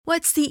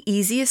What's the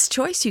easiest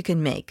choice you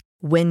can make?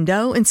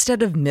 Window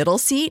instead of middle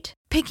seat?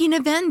 Picking a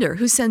vendor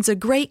who sends a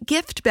great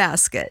gift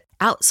basket?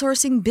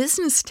 Outsourcing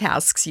business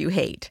tasks you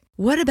hate?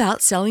 What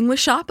about selling with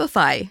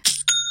Shopify?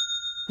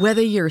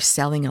 Whether you're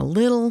selling a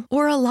little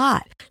or a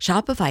lot,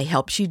 Shopify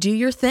helps you do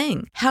your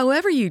thing,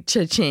 however you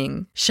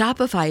cha-ching.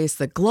 Shopify is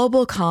the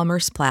global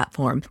commerce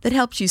platform that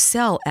helps you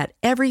sell at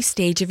every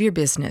stage of your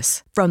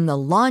business. From the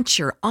launch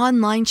your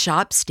online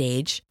shop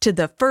stage to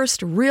the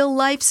first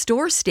real-life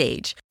store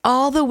stage,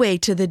 all the way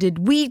to the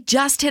did we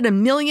just hit a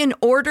million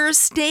orders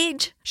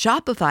stage.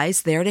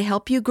 Shopify's there to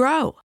help you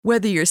grow.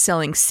 Whether you're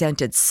selling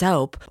scented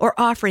soap or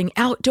offering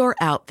outdoor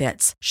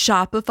outfits,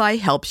 Shopify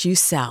helps you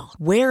sell.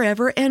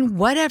 Wherever and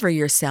whatever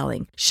you're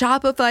selling,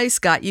 Shopify's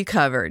got you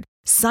covered.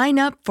 Sign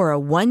up for a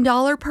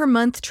 $1 per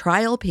month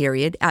trial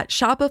period at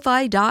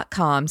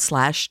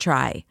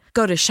shopify.com/try.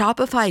 Go to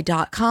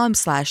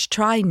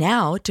shopify.com/try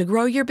now to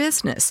grow your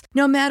business,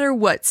 no matter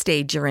what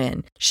stage you're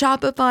in.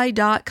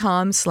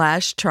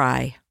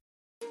 Shopify.com/try.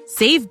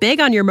 Save big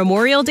on your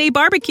Memorial Day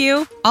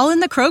barbecue, all in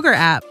the Kroger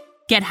app.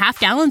 Get half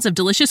gallons of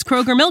delicious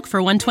Kroger milk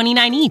for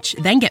 $1.29 each.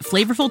 Then get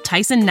flavorful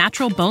Tyson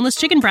natural boneless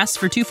chicken breasts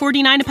for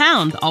 $2.49 a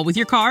pound, all with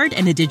your card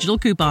and a digital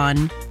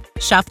coupon.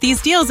 Shop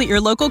these deals at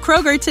your local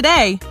Kroger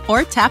today,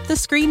 or tap the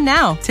screen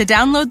now to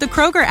download the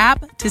Kroger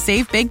app to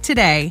save big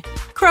today.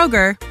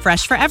 Kroger,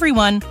 fresh for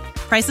everyone.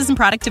 Prices and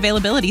product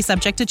availability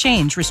subject to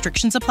change.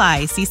 Restrictions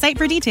apply. See site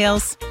for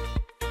details.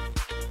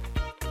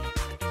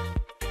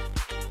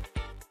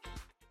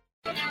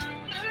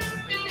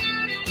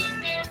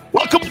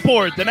 Welcome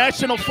aboard the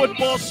National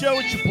Football Show.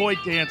 It's your boy,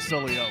 Dan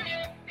Sileo.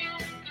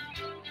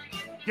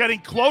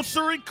 Getting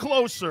closer and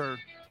closer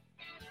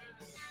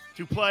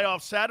to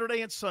playoff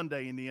Saturday and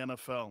Sunday in the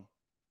NFL.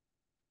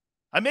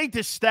 I made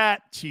this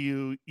stat to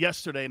you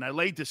yesterday, and I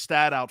laid this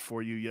stat out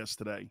for you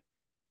yesterday.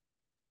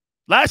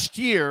 Last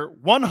year,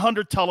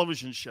 100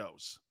 television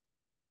shows.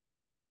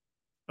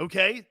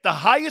 Okay? The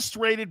highest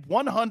rated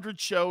 100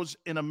 shows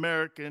in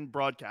American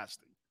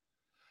broadcasting.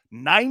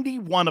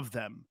 91 of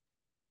them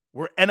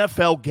were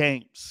NFL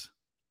games.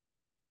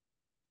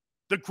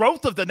 The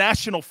growth of the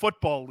National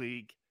Football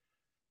League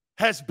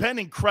has been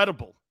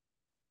incredible.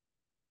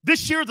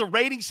 This year, the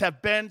ratings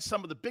have been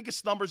some of the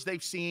biggest numbers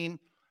they've seen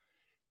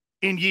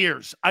in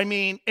years. I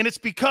mean, and it's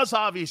because,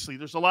 obviously,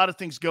 there's a lot of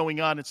things going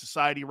on in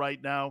society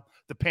right now.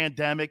 The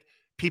pandemic,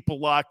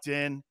 people locked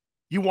in.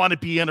 You want to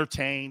be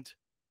entertained.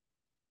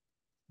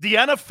 The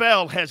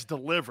NFL has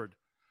delivered.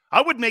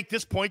 I would make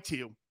this point to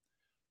you,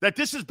 that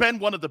this has been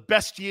one of the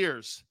best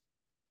years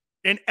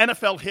in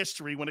NFL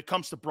history when it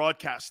comes to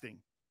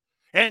broadcasting.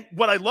 And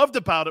what I loved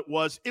about it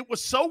was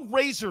so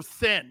razor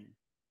thin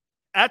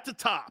at the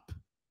top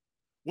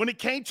when it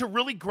came to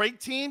really great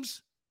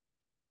teams.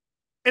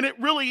 And it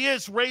really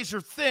is razor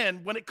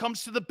thin when it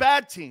comes to the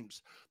bad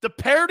teams. The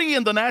parity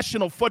in the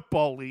National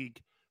Football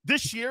League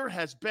this year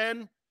has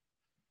been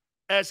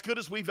as good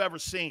as we've ever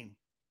seen.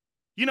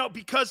 You know,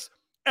 because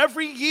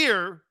every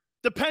year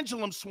the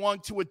pendulum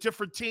swung to a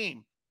different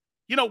team.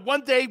 You know,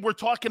 one day we're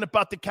talking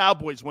about the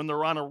Cowboys when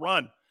they're on a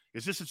run.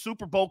 Is this a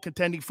Super Bowl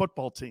contending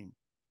football team?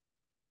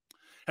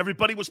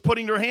 Everybody was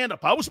putting their hand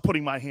up. I was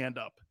putting my hand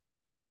up.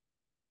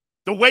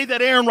 The way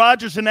that Aaron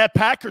Rodgers and that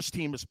Packers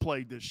team has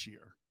played this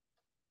year,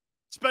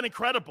 it's been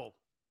incredible.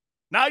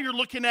 Now you're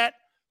looking at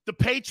the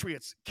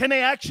Patriots. Can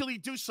they actually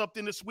do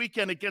something this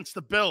weekend against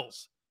the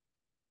Bills?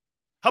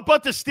 How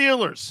about the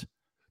Steelers?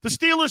 The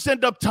Steelers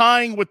end up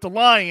tying with the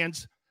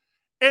Lions.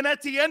 And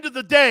at the end of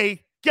the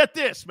day, get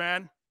this,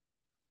 man.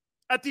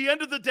 At the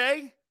end of the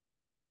day,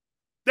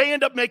 they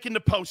end up making the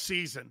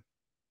postseason.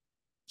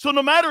 So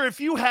no matter if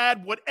you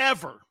had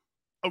whatever,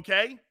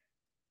 okay?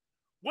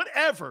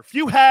 Whatever. If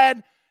you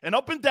had an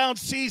up and down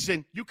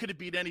season, you could have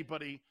beat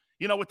anybody,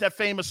 you know, with that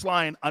famous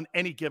line, on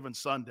any given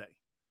Sunday.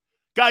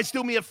 Guys,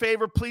 do me a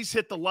favor. Please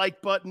hit the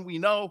like button. We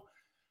know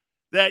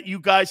that you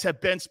guys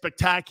have been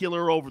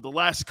spectacular over the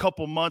last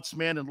couple months,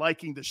 man, and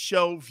liking the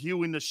show,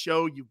 viewing the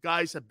show. You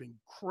guys have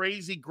been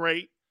crazy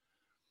great.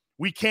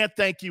 We can't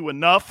thank you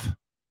enough.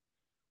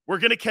 We're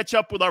going to catch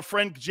up with our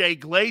friend Jay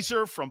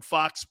Glazer from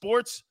Fox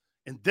Sports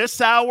in this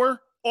hour.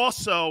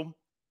 Also,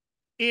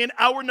 in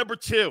hour number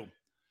 2,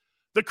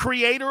 the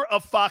creator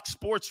of Fox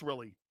Sports,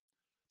 really.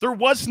 There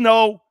was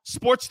no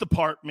sports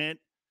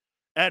department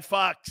at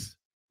Fox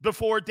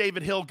before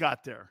David Hill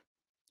got there.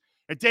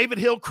 And David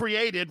Hill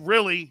created,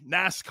 really,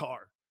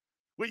 NASCAR,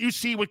 what you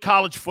see with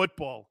college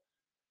football.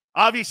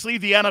 Obviously,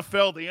 the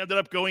NFL, they ended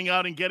up going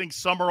out and getting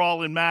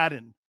Summerall and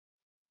Madden.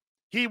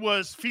 He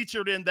was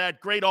featured in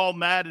that great All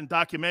Madden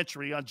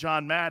documentary on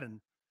John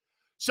Madden.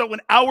 So in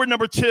hour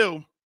number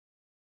 2,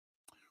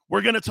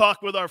 we're going to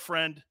talk with our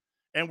friend,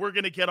 and we're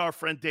going to get our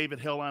friend David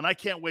Hill on. I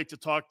can't wait to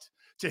talk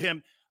to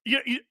him.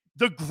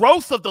 The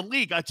growth of the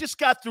league, I just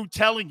got through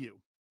telling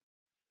you,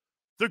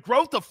 the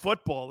growth of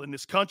football in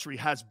this country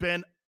has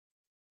been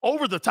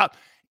over the top.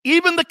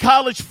 Even the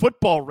college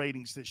football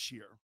ratings this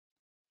year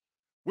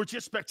were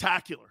just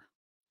spectacular.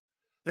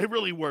 They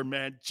really were,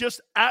 man.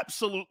 Just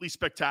absolutely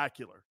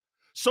spectacular.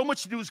 So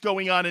much news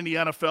going on in the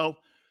NFL.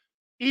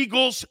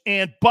 Eagles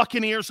and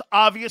Buccaneers,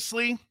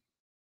 obviously.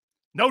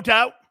 No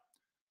doubt.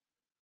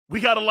 We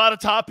got a lot of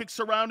topics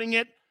surrounding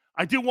it.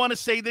 I do want to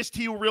say this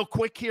to you real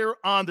quick here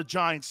on the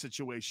Giants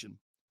situation.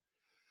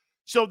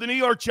 So the New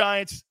York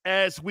Giants,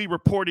 as we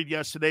reported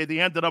yesterday, they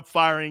ended up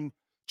firing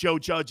Joe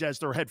Judge as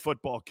their head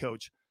football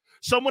coach.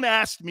 Someone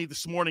asked me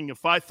this morning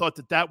if I thought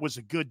that that was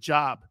a good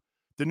job,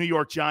 the New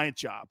York Giant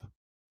job.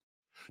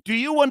 Do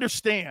you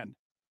understand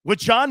what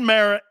John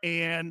Mara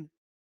and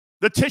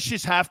the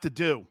Tisches have to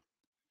do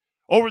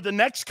over the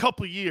next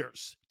couple of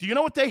years? Do you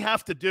know what they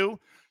have to do?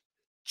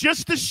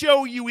 Just to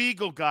show you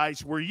Eagle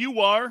guys where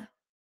you are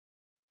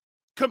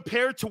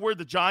compared to where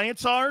the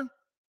Giants are.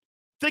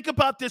 Think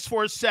about this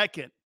for a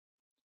second.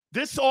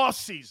 This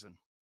offseason,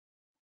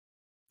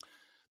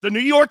 the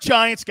New York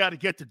Giants got to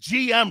get the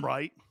GM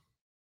right.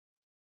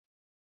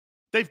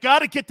 They've got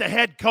to get the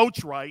head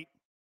coach right.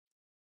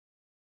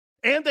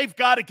 And they've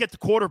got to get the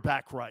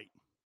quarterback right.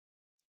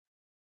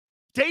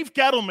 Dave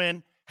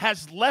Gettleman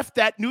has left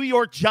that New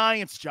York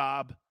Giants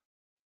job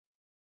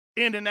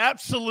in an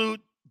absolute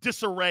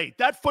disarray.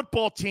 That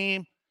football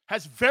team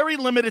has very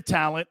limited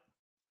talent.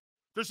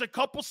 There's a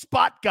couple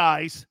spot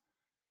guys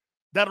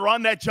that are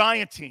on that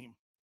Giant team.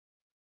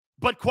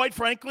 But quite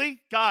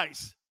frankly,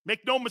 guys,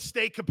 make no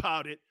mistake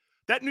about it,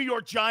 that New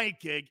York Giant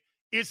gig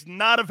is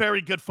not a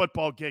very good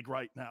football gig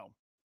right now.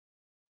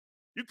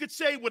 You could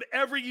say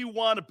whatever you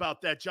want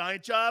about that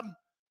Giant job.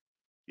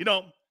 You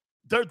know,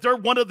 they're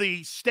one of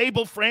the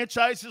stable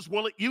franchises.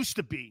 Well, it used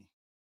to be.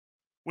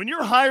 When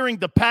you're hiring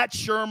the Pat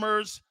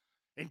Shurmurs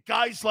and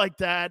guys like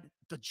that,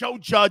 the Joe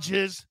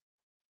Judges,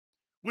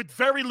 with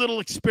very little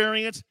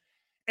experience,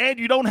 and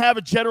you don't have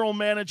a general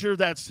manager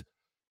that's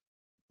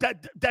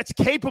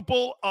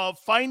capable of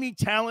finding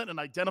talent and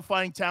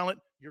identifying talent,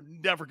 you're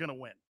never going to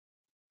win.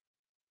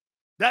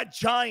 That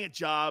Giant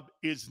job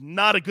is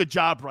not a good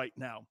job right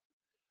now.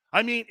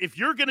 I mean, if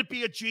you're going to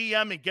be a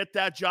GM and get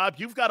that job,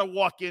 you've got to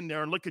walk in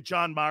there and look at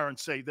John Mara and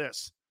say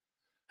this: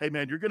 hey,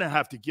 man, you're going to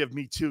have to give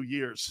me 2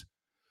 years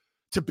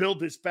to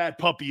build this bad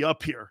puppy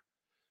up here.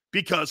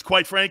 Because,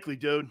 quite frankly,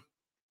 dude,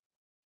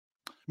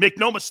 make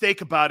no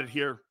mistake about it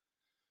here,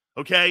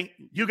 okay?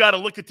 You got to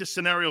look at this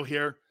scenario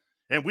here,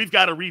 and we've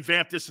got to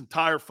revamp this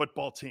entire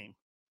football team.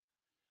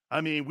 I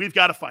mean, we've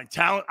got to find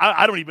talent.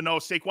 I don't even know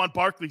if Saquon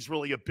Barkley's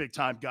really a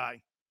big-time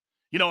guy.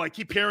 You know, I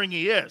keep hearing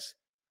he is.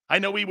 I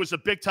know he was a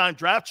big-time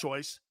draft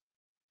choice,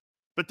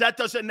 but that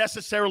doesn't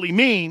necessarily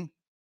mean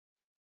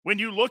when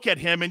you look at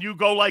him and you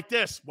go like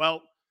this,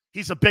 well,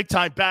 he's a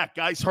big-time back.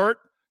 Guy's hurt.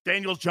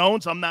 Daniel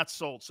Jones, I'm not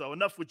sold. So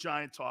enough with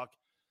Giant talk.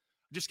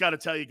 Just got to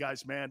tell you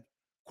guys, man,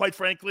 quite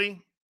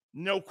frankly,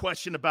 no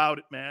question about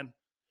it, man.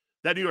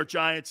 That New York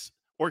Giants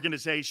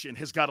organization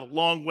has got a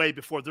long way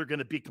before they're going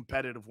to be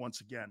competitive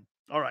once again.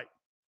 All right.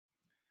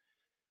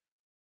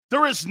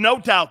 There is no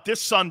doubt this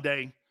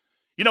Sunday,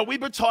 you know, we've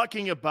been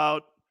talking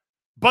about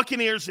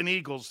Buccaneers and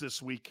Eagles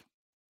this week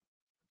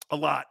a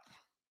lot.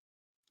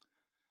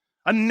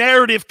 A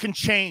narrative can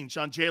change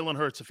on Jalen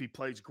Hurts if he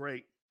plays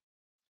great.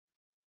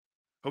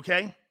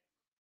 Okay?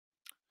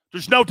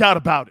 There's no doubt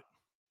about it.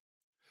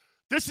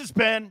 This has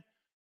been,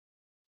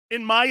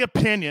 in my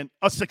opinion,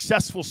 a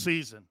successful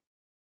season.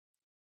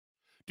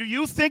 Do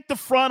you think the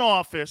front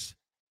office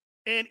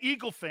and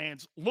Eagle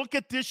fans look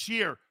at this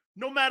year,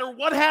 no matter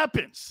what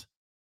happens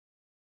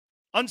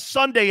on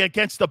Sunday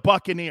against the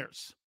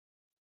Buccaneers?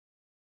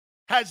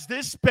 Has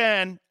this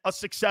been a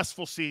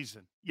successful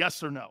season?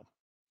 Yes or no?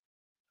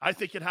 I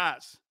think it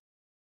has.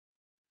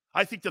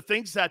 I think the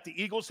things that the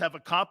Eagles have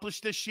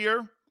accomplished this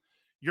year,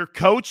 your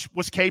coach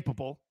was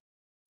capable.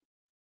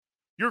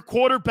 Your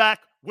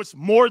quarterback was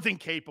more than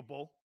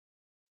capable.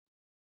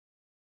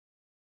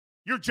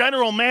 Your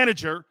general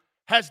manager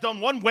has done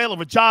one whale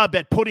of a job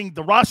at putting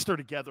the roster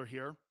together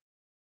here.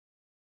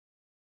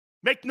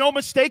 Make no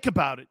mistake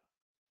about it.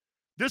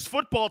 This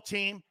football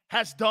team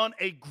has done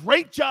a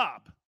great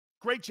job.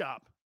 Great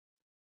job.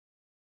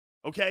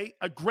 Okay?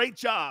 A great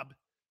job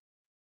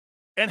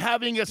and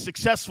having a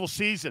successful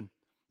season.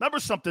 Remember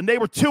something, they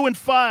were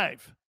 2-5.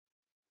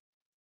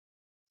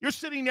 You're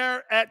sitting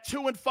there at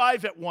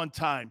 2-5 at one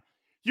time.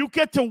 You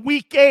get to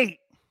week 8.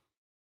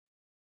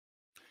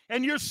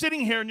 And you're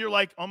sitting here and you're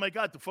like, oh my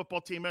God, the football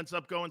team ends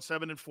up going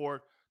 7-4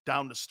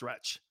 down the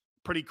stretch.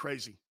 Pretty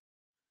crazy.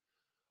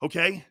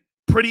 Okay?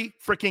 Pretty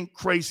freaking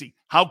crazy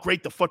how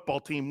great the football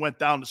team went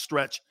down the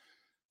stretch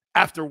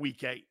after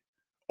week 8.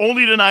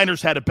 Only the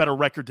Niners had a better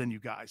record than you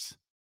guys.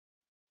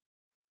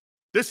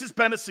 This has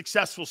been a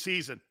successful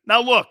season.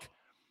 Now look,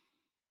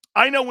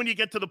 I know when you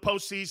get to the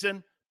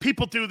postseason,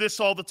 people do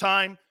this all the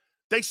time.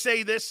 They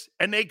say this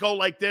and they go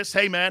like this.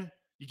 Hey, man,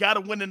 you got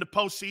to win in the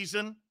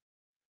postseason.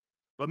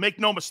 But make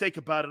no mistake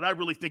about it, I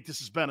really think this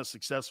has been a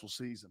successful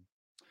season.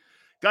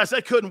 Guys,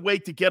 I couldn't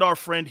wait to get our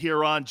friend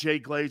here on, Jay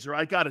Glazer.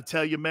 I got to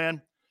tell you,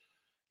 man,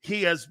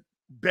 he has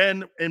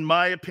been, in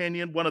my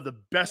opinion, one of the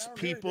best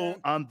people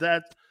on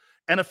that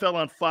NFL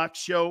on Fox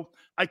show.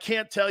 I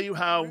can't tell you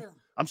how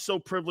I'm so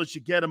privileged to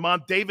get him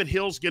on. David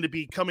Hill's going to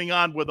be coming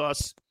on with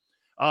us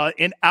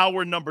in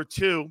hour number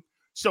 2.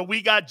 So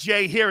we got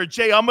Jay here.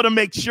 Jay, I'm going to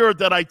make sure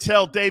that I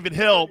tell David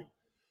Hill,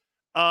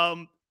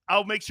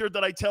 I'll make sure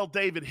that I tell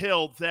David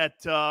Hill that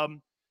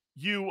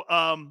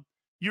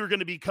you're going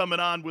to be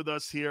coming on with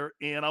us here,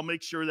 and I'll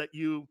make sure that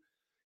you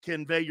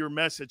convey your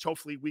message.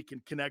 Hopefully we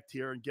can connect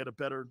here and get a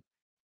better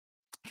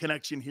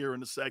connection here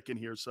in a second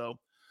here. So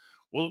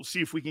we'll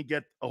see if we can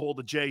get a hold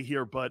of Jay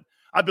here, but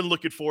I've been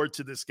looking forward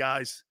to this,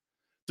 guys.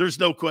 There's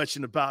no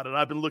question about it.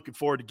 I've been looking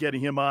forward to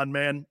getting him on,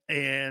 man.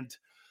 And,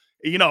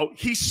 you know,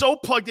 he's so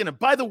plugged in. And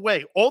by the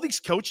way, all these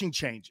coaching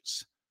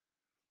changes.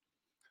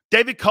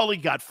 David Culley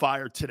got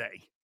fired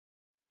today.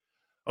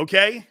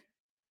 Okay?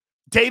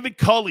 David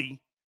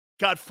Culley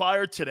got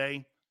fired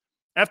today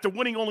after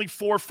winning only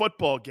 4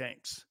 football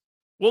games.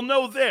 Well,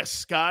 know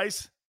this,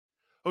 guys.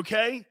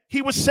 Okay?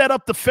 He was set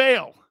up to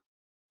fail.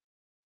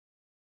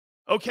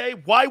 Okay?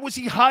 Why was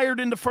he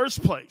hired in the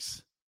first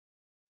place?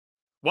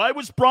 Why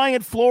was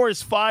Brian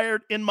Flores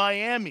fired in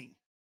Miami?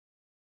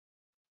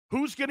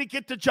 Who's going to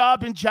get the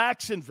job in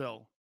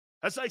Jacksonville?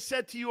 As I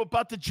said to you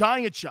about the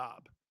Giant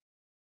job.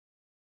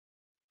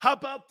 How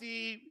about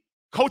the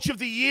Coach of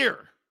the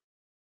Year?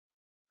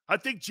 I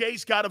think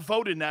Jay's got a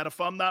vote in that,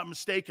 if I'm not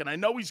mistaken. I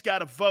know he's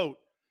got a vote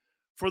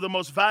for the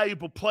Most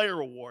Valuable Player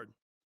Award.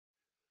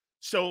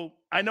 So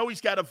I know he's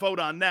got a vote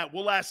on that.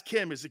 We'll ask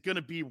him, is it going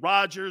to be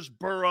Rodgers,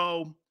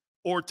 Burrow,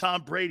 or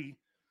Tom Brady?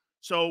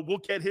 So we'll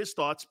get his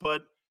thoughts.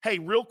 But, hey,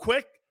 real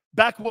quick,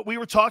 back to what we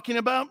were talking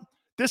about.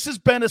 This has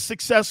been a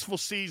successful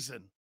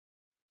season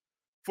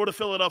for the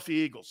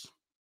Philadelphia Eagles.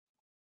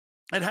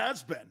 It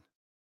has been.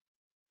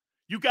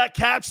 You got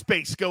cap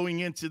space going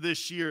into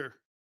this year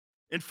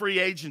in free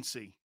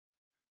agency.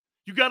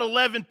 You got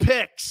 11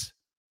 picks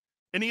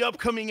in the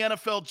upcoming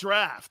NFL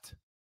draft.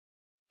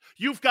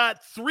 You've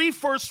got 3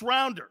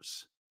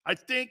 first-rounders. I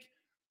think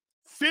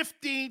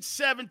 15,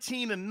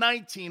 17, and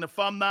 19, if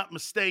I'm not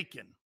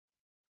mistaken.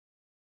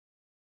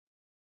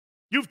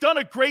 You've done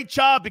a great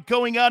job at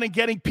going out and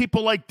getting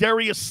people like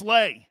Darius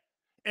Slay.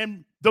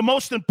 And the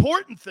most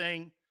important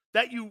thing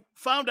that you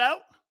found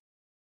out,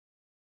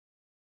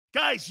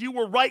 guys, you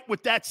were right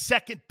with that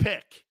second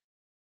pick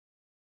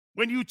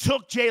when you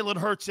took Jalen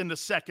Hurts in the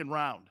second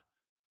round.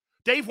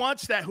 Dave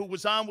Wannstedt, who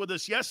was on with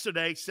us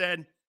yesterday,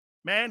 said,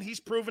 man,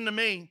 he's proven to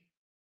me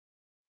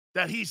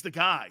that he's the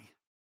guy.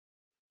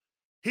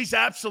 He's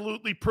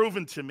absolutely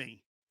proven to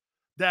me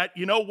that,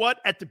 you know what,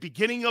 at the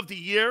beginning of the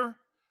year,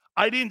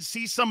 I didn't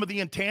see some of the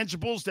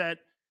intangibles that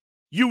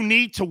you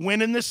need to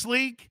win in this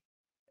league.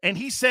 And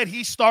he said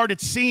he started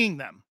seeing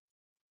them.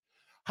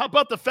 How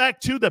about the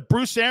fact, too, that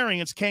Bruce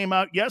Arians came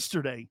out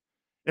yesterday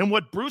and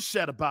what Bruce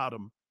said about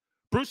him?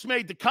 Bruce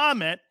made the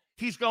comment,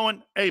 he's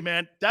going, hey,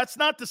 man, that's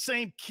not the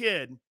same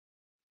kid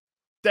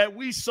that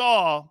we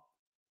saw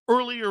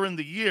earlier in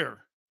the year.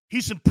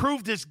 He's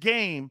improved his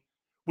game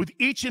with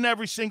each and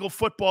every single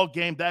football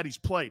game that he's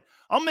played.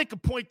 I'll make a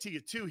point to you,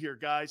 too, here,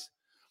 guys.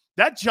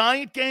 That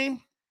Giant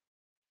game,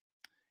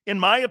 in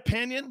my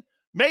opinion,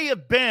 may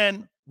have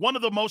been one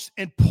of the most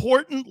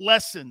important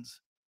lessons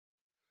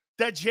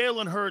that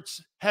Jalen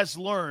Hurts has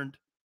learned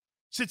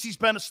since he's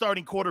been a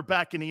starting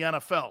quarterback in the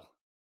NFL.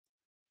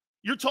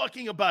 You're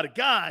talking about a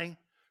guy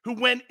who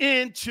went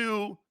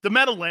into the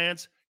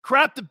Meadowlands,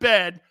 crapped the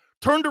bed,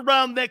 turned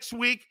around next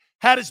week,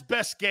 had his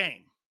best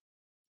game.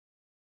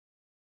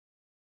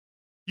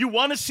 You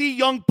want to see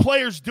young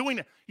players doing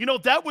it. You know,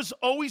 that was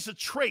always a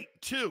trait,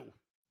 too.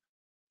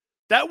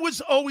 That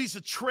was always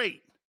a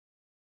trait,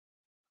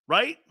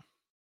 right?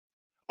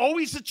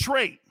 Always a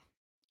trait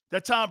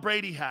that Tom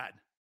Brady had.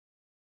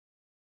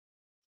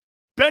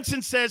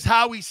 Benson says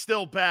Howie's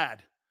still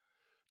bad.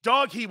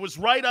 Dog, he was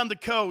right on the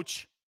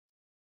coach.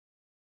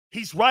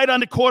 He's right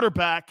on the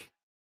quarterback.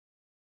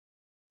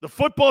 The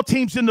football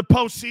team's in the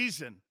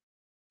postseason.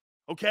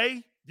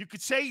 Okay? You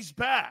could say he's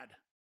bad.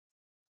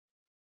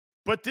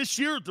 But this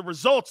year, the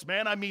results,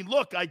 man, I mean,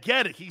 look, I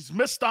get it. He's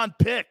missed on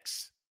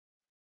picks.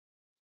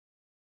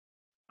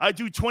 I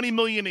do $20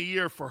 million a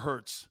year for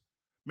Hurts.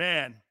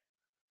 Man,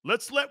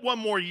 let's let one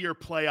more year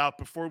play out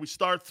before we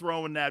start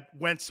throwing that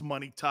Wentz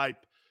money type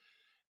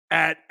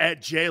at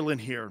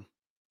Jalen here.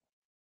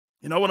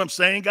 You know what I'm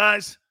saying,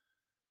 guys?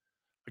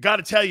 I got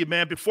to tell you,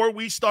 man, before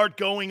we start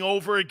going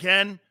over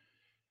again,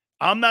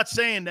 I'm not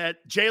saying that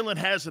Jalen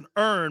hasn't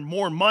earned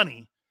more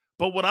money,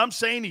 but what I'm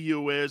saying to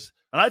you is,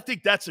 and I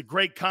think that's a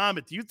great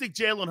comment, do you think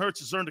Jalen Hurts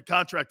has earned a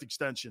contract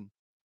extension?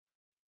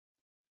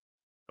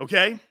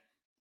 Okay?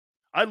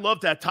 I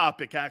love that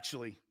topic,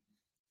 actually.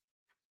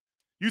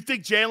 You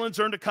think Jalen's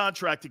earned a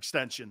contract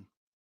extension?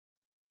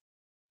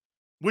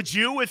 Would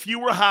you, if you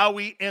were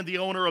Howie and the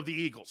owner of the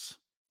Eagles,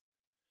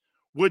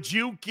 would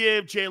you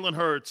give Jalen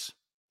Hurts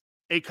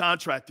a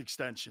contract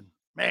extension?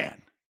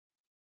 Man,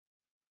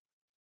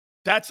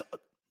 that's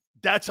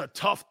a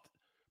tough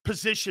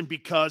position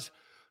because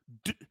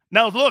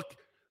now look,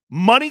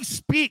 money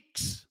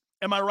speaks.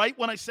 Am I right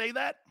when I say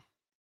that?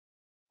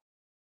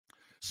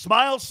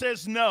 Smile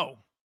says no.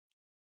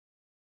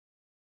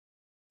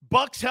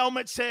 Buck's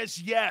helmet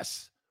says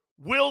yes.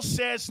 Will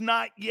says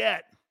not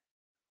yet.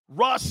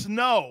 Russ,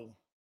 no.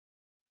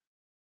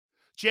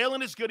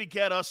 Jalen is going to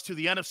get us to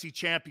the NFC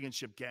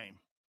Championship game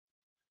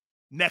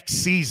next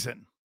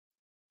season.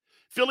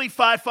 Philly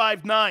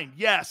 559,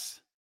 yes.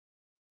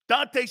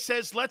 Dante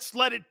says, let's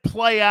let it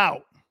play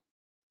out.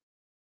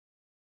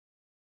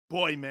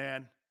 Boy,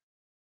 man.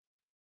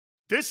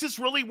 This is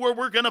really where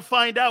we're going to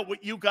find out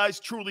what you guys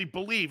truly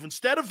believe.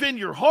 Instead of in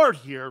your heart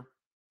here,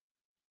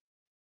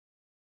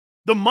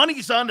 the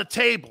money's on the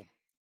table.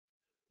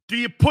 Do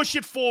you push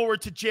it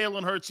forward to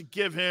Jalen Hurts and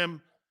give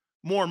him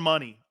more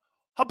money?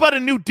 How about a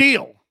new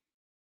deal?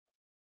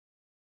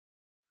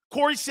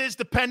 Corey says,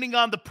 depending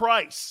on the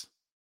price.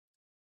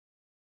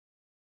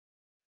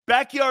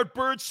 Backyard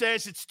Bird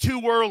says it's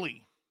too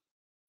early.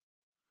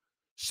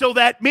 So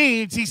that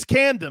means he's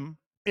canned him,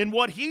 and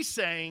what he's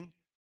saying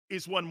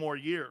is one more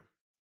year.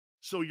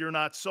 So you're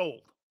not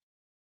sold.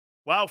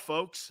 Wow,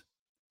 folks.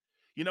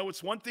 You know,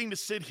 it's one thing to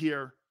sit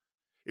here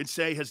and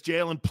say, has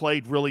Jalen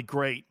played really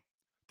great?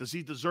 Does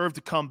he deserve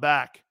to come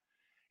back?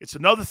 It's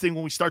another thing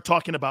when we start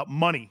talking about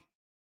money.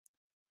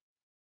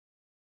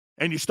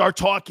 And you start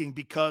talking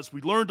because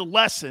we learned a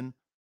lesson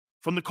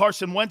from the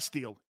Carson Wentz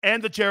deal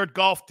and the Jared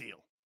Goff deal.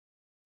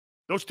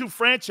 Those two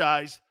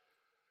franchises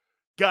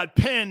got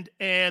pinned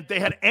and they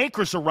had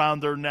anchors around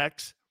their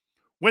necks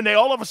when they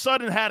all of a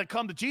sudden had a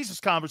come to Jesus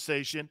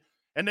conversation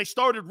and they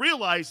started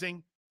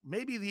realizing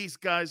maybe these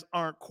guys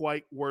aren't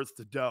quite worth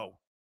the dough.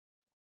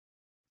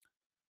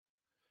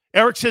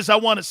 Eric says, I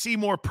want to see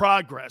more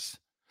progress.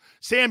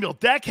 Samuel,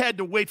 Dak had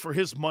to wait for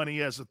his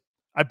money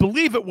I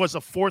believe it was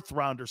a fourth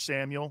rounder,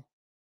 Samuel.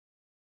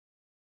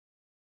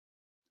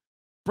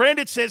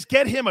 Brandon says,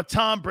 get him a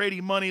Tom Brady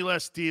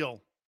money-less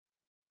deal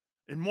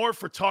and more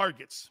for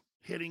targets,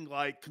 hitting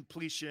like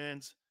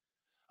completions,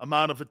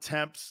 amount of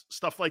attempts,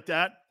 stuff like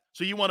that.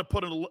 So you want to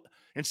put an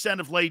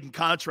incentive-laden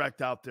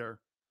contract out there.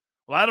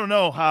 Well, I don't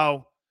know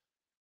how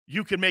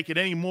you can make it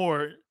any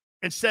more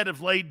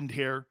incentive-laden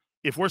here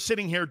if we're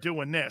sitting here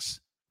doing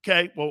this.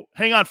 Okay, well,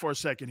 hang on for a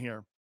second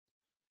here.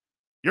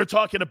 You're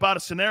talking about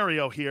a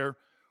scenario here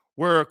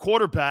where a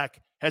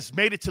quarterback has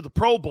made it to the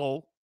Pro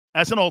Bowl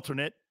as an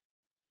alternate,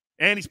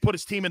 and he's put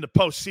his team in the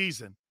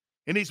postseason.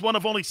 And he's one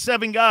of only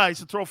 7 guys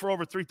to throw for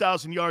over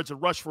 3,000 yards and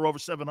rush for over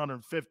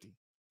 750.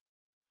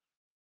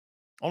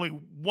 Only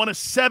one of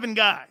 7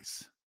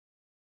 guys.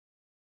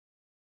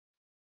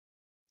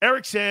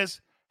 Eric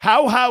says,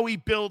 how Howie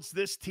builds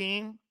this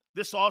team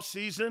this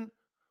offseason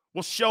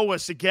will show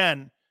us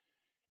again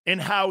in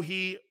how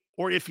he,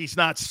 or if he's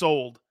not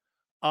sold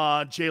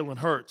on Jalen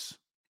Hurts.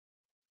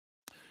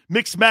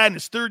 Mixed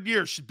Madness, 3rd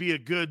year should be a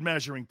good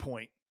measuring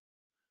point.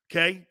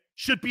 Okay?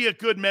 Should be a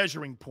good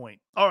measuring point.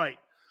 All right.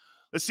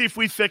 Let's see if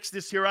we fix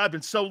this here. I've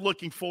been so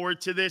looking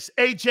forward to this.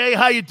 AJ,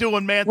 how you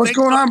doing, man? What's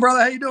going on, brother?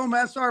 How you doing,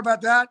 man? Sorry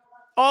about that.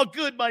 All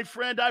good, my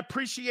friend. I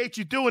appreciate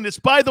you doing this.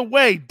 By the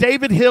way,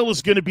 David Hill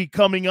is going to be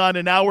coming on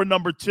in hour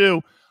number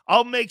 2.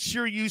 I'll make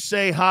sure you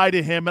say hi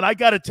to him. And I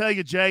got to tell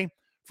you, Jay,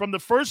 from the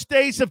first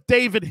days of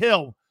David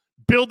Hill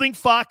building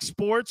Fox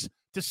Sports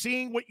to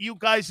seeing what you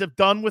guys have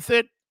done with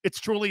it, it's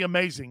truly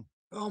amazing.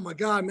 Oh, my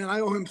God, man. I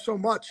owe him so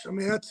much. I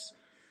mean, that's,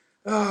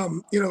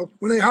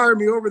 when they hired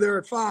me over there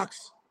at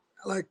Fox,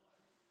 like,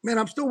 man,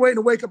 I'm still waiting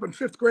to wake up in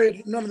 5th grade.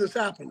 And none of this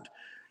happened.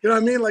 You know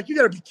what I mean? Like, you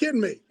got to be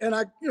kidding me. And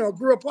I,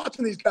 grew up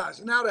watching these guys.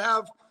 And now to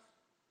have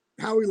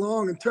Howie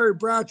Long and Terry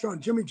Bradshaw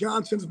and Jimmy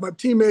Johnson as my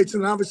teammates,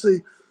 and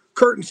obviously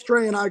Curtin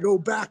Stray and I go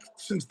back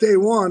since day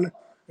one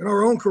in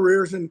our own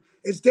careers. And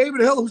it's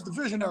David Hill who's the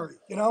visionary,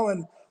 and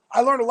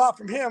I learned a lot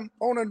from him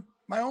owning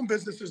my own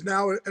businesses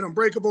now at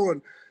Unbreakable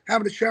and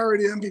having a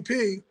charity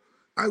MVP.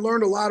 I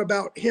learned a lot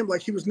about him.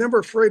 Like, he was never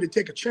afraid to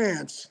take a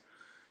chance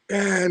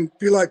and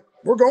be like,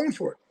 we're going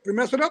for it. If we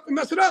mess it up, we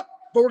mess it up,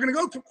 but we're going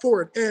to go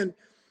for it. And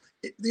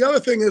the other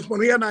thing is, when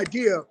we had an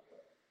idea,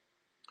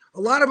 a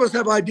lot of us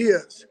have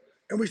ideas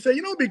and we say,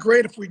 it'd be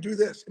great if we do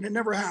this, and it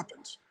never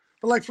happens.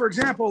 But like, for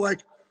example, like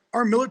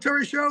our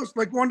military shows,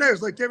 like one day it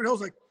was like David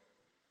Hill's like,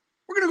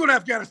 we're going to go to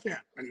Afghanistan.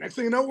 And next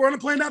thing you know, we're on a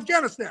plane to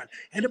Afghanistan.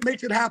 And it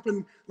makes it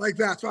happen like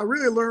that. So I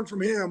really learned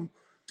from him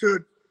to,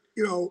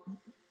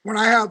 when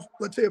I have,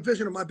 let's say, a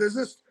vision of my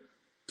business,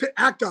 to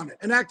act on it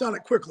and act on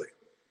it quickly.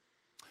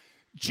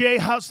 Jay,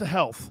 how's the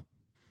health?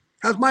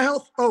 How's my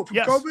health? Oh, from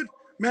yes. COVID?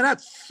 Man,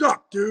 that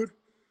sucked, dude.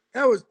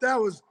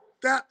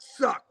 That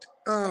sucked.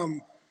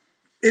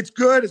 It's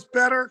good. It's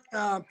better.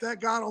 Thank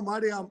God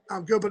Almighty,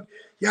 I'm good. But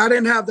yeah, I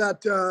didn't have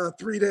that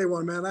 3-day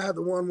one, man. I had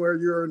the one where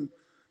you're in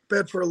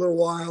bed for a little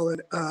while,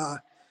 and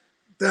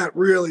that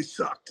really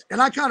sucked.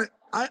 And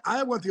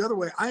I went the other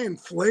way. I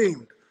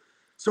inflamed.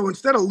 So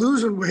instead of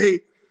losing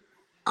weight,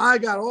 I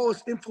got all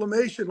this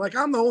inflammation. Like,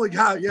 I'm the only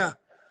guy, yeah.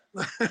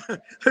 The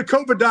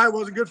COVID diet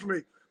wasn't good for me,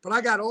 but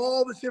I got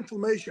all this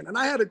inflammation, and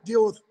I had to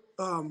deal with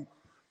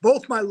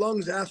both my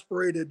lungs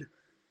aspirated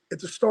at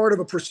the start of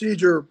a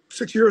procedure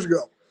 6 years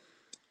ago.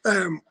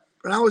 And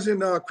I was in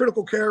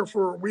critical care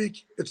for a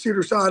week at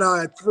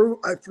Cedars-Sinai. I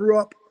threw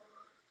up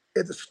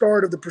at the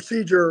start of the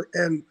procedure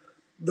and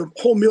the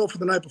whole meal for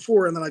the night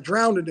before, and then I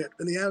drowned in it,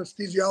 and the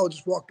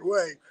anesthesiologist walked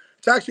away.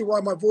 It's actually why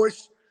my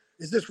voice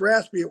is this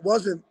raspy. It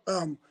wasn't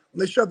when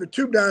they shoved the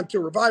tube down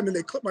to revive me,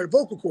 they clipped my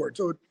vocal cord,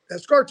 so it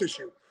has scar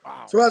tissue.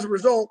 Wow. So as a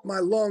result, my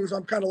lungs,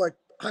 I'm kind of like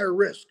higher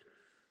risk.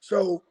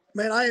 So,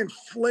 man, I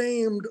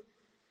inflamed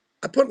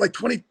I put like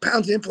 20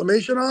 pounds of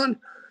inflammation on.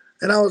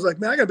 And I was like,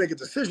 man, I got to make a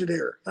decision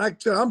here. I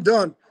said, I'm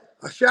done.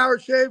 I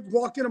showered, shaved,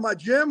 walked into my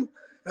gym.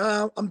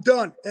 I'm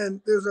done. And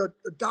there's a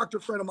doctor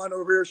friend of mine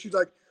over here. She's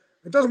like,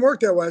 it doesn't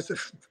work that way. I said,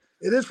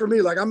 it is for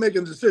me. Like, I'm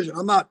making a decision.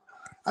 I'm not.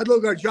 I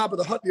looked like Jabba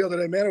the Hutt the other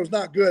day, man. It was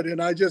not good.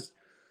 And I just,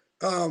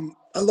 I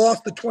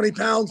lost the 20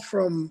 pounds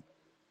from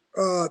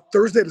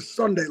Thursday to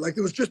Sunday. Like,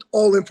 it was just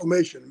all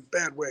inflammation,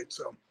 bad weight.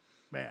 So,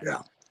 Man.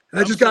 yeah.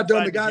 And I just got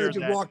done. The guy that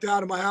just walked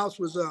out of my house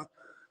was a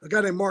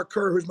guy named Mark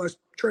Kerr, who's my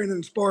training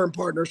and sparring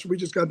partner. So we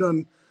just got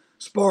done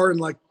sparring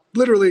like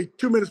literally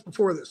 2 minutes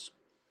before this.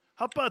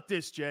 How about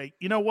this, Jay?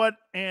 You know what?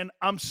 And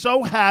I'm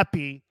so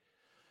happy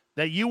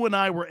that you and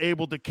I were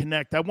able to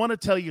connect. I want to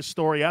tell you a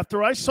story.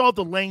 After I saw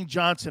the Lane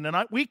Johnson, and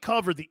we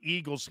cover the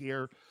Eagles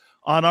here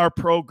on our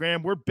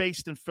program. We're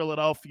based in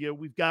Philadelphia.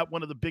 We've got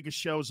one of the biggest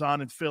shows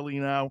on in Philly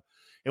now,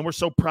 and we're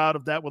so proud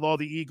of that with all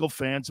the Eagle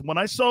fans. And when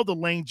I saw the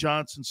Lane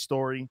Johnson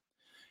story,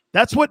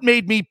 that's what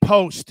made me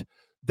post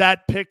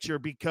that picture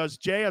because,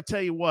 Jay, I'll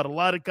tell you what, a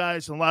lot of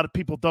guys and a lot of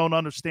people don't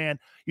understand.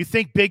 You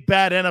think big,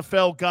 bad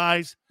NFL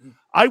guys.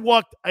 I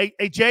walked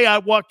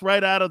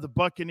right out of the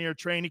Buccaneer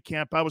training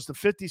camp. I was the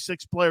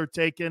 56th player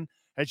taken.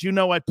 As you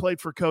know, I played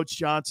for Coach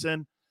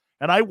Johnson.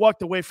 And I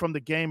walked away from the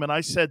game and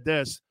I said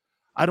this,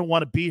 I don't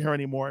want to be here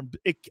anymore. And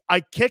I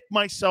kicked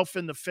myself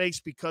in the face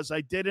because I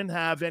didn't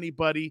have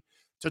anybody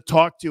to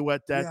talk to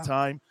at that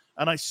time.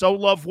 And I so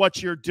love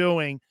what you're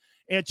doing.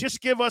 And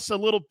just give us a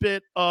little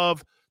bit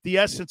of the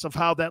essence of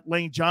how that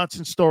Lane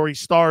Johnson story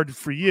started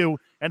for you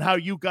and how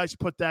you guys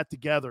put that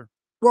together.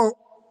 Well,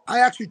 I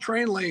actually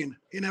trained Lane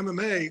in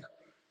MMA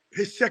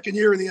his second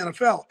year in the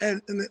NFL.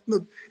 And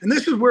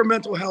this is where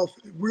mental health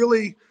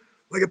really,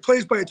 like, it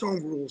plays by its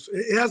own rules.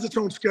 It has its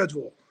own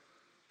schedule.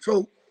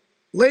 So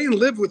Lane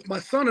lived with my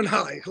son and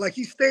I. Like,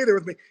 he stayed there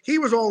with me. He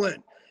was all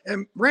in.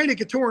 And Randy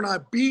Couture and I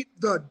beat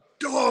the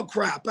dog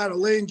crap out of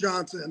Lane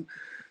Johnson,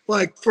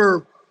 like,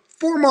 for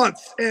 4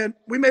 months. And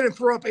we made him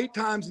throw up 8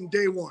 times in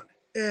day one.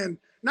 And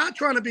not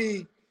trying to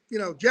be,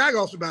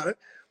 jagoffs about it.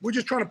 We're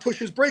just trying to push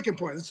his breaking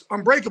point. It's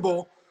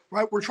unbreakable,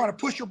 right? We're trying to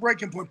push your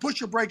breaking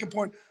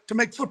point to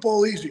make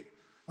football easy.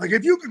 Like,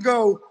 if you could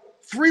go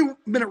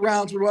 3-minute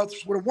rounds with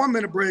a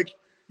 1-minute break,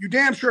 you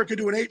damn sure could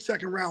do an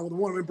 8-second round with a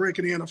 1-minute break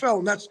in the NFL.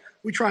 And that's,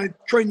 we try to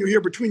train you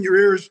here between your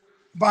ears,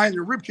 behind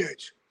your rib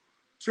cage.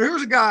 So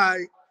here's a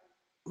guy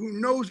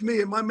who knows me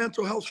and my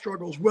mental health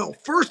struggles well,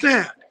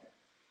 firsthand.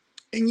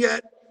 And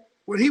yet,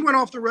 when he went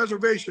off the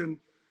reservation,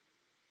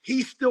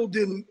 he still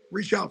didn't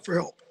reach out for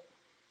help.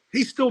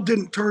 He still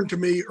didn't turn to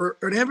me or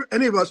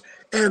any of us.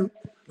 And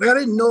I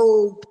didn't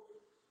know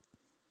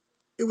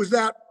it was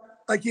that,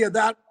 like, he had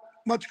that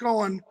much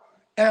going.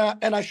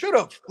 And I should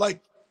have.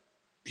 Like,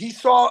 he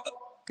saw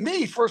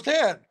me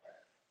firsthand.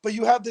 But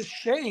you have this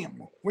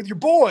shame with your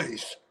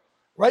boys,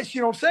 right? So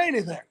you don't say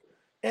anything.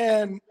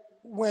 And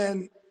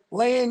when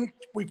Lane,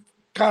 we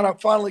kind of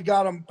finally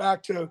got him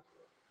back to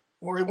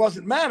where he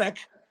wasn't manic,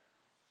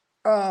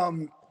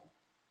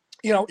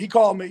 he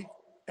called me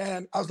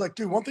and I was like,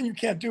 dude, one thing you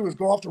can't do is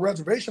go off the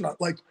reservation.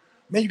 Like,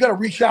 man, you got to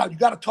reach out. You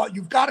got to talk.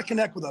 You've got to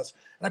connect with us.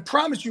 And I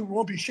promise you, it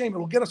won't be shame.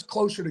 It'll get us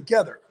closer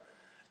together.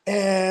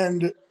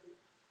 And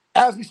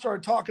as we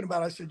started talking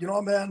about it, I said,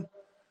 man,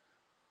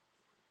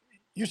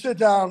 you sit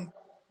down.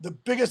 The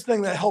biggest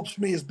thing that helps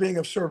me is being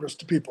of service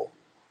to people.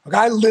 Like,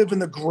 I live in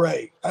the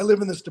gray. I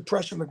live in this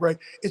depression, the gray.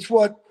 It's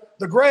what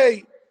the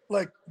gray,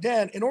 like,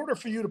 Dan, in order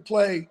for you to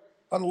play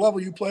on the level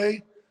you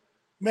play,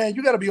 man,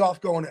 you got to be off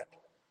going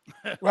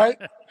in, right?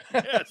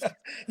 Yes.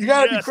 You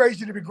got to be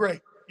crazy to be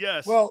great.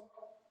 Yes. Well,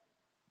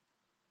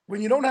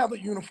 when you don't have the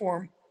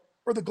uniform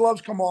or the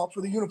gloves come off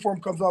or the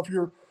uniform comes off,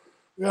 your,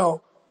 the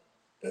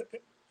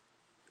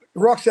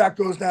rucksack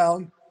goes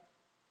down,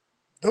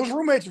 those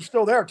roommates are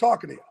still there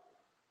talking to you,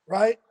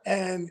 right?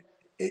 And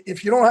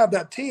if you don't have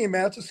that team,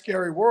 man, it's a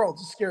scary world.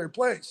 It's a scary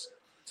place.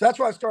 So that's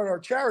why I started our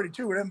charity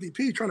too at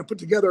MVP, trying to put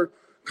together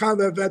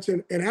combat vets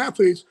and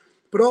athletes,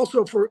 but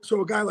also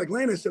so a guy like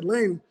Lane, I said,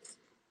 Lane,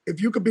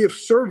 if you could be of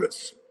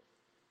service,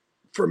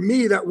 for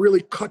me, that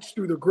really cuts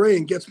through the gray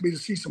and gets me to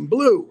see some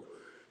blue.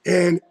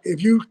 And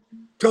if you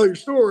tell your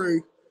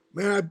story,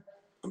 man,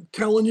 I'm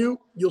telling you,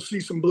 you'll see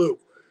some blue.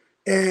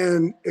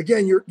 And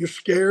again, you're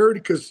scared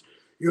because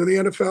you're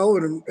in the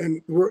NFL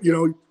and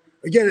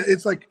again,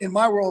 it's like in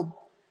my world,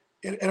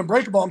 in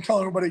Unbreakable, I'm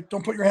telling everybody,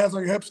 don't put your hands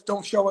on your hips,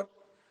 don't show it.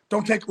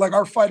 Don't take, like,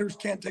 our fighters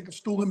can't take a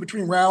stool in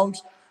between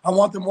rounds. I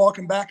want them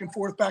walking back and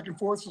forth.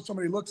 So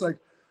somebody looks like,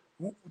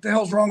 what the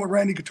hell's wrong with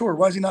Randy Couture?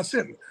 Why is he not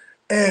sitting?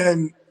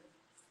 And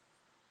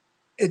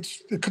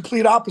it's the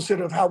complete opposite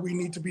of how we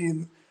need to be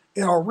in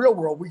our real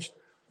world.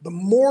 The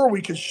more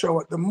we can show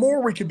it, the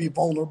more we can be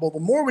vulnerable, the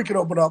more we can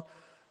open up,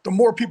 the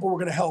more people we're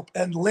going to help.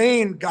 And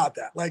Lane got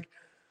that. Like,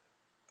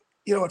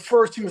 at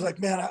first he was like,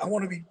 man, I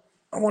want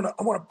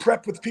to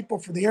prep with people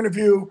for the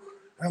interview.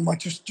 And I'm like,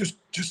 just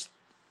just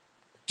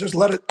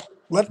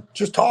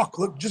talk,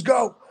 just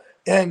go.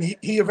 And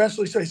he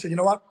eventually said, you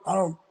know what?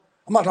 I'm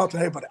not talking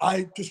to anybody.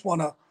 I'm just going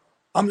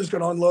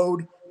to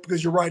unload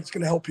because you're right. It's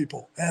going to help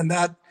people. And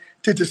that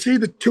to see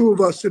the two of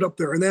us sit up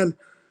there. And then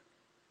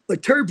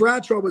like Terry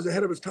Bradshaw was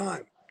ahead of his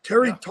time.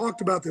 Terry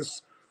talked about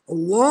this a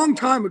long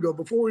time ago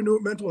before we knew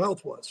what mental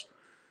health was.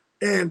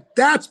 And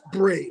that's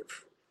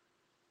brave.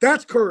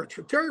 That's courage.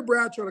 For Terry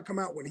Bradshaw to come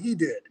out when he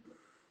did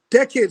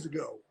decades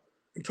ago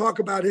and talk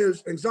about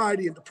his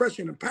anxiety and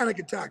depression and panic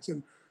attacks,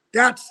 and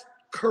that's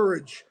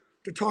courage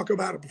to talk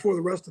about it before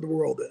the rest of the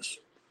world is.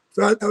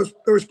 So that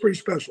was pretty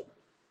special.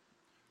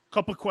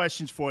 Couple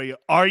questions for you.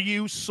 Are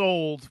you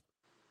sold,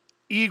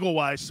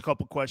 Eagle-wise, a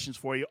couple questions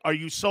for you. Are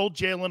you sold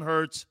Jalen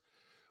Hurts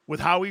with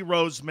Howie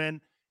Roseman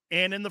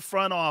and in the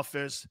front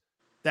office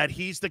that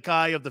he's the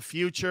guy of the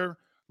future?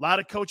 A lot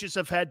of coaches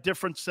have had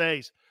different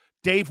says.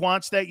 Dave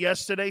Wannstedt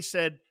yesterday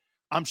said,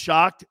 I'm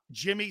shocked.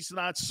 Jimmy's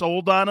not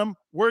sold on him.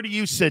 Where do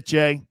you sit,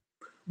 Jay?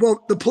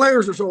 Well, the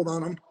players are sold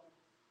on him.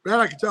 That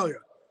I can tell you.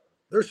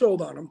 They're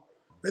sold on him.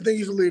 They think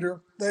he's a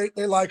leader. They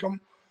like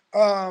him.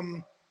 I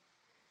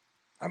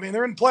mean,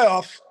 they're in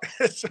playoffs.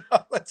 So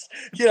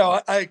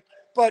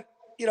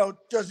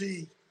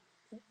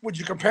would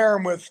you compare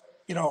him with,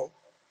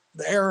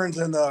 the Aarons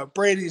and the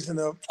Bradys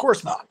of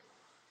course not.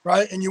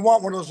 Right. And you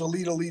want one of those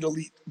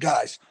elite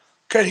guys.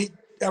 Could he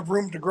have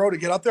room to grow to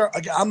get up there?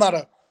 Again, I'm not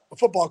a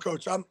football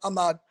coach. I'm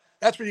not.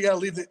 That's where you got to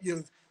leave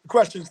the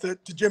questions to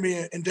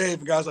Jimmy and Dave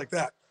and guys like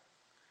that.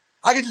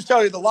 I can just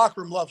tell you the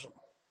locker room loves him.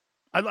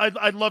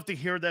 I'd love to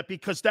hear that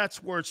because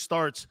that's where it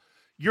starts.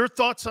 Your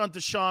thoughts on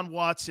Deshaun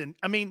Watson?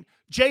 I mean,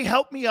 Jay,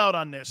 help me out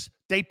on this.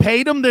 They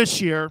paid him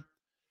this year.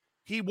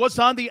 He was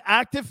on the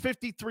active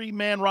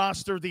 53-man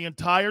roster the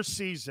entire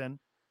season.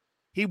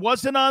 He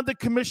wasn't on the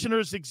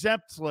commissioner's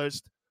exempt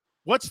list.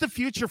 What's the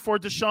future for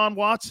Deshaun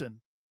Watson?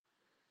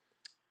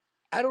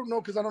 I don't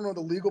know because I don't know the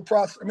legal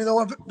process. I mean,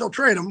 they'll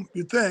trade him,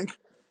 you'd think.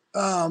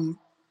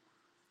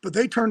 But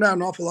they turned down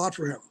an awful lot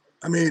for him.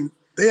 I mean,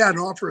 they had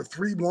an offer of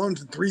 3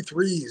 1s and 3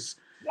 3s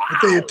that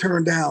they had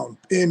turned down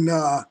in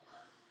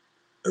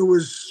it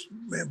was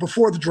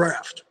before the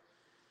draft.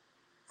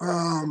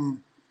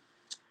 And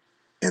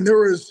there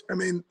was,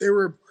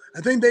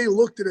 I think they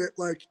looked at it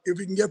like, if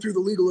we can get through the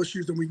legal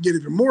issues, then we can get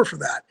even more for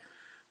that.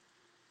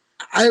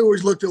 I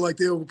always looked at it like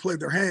they overplayed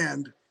their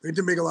hand. It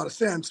didn't make a lot of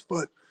sense,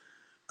 but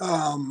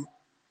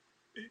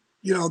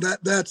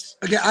that's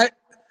again,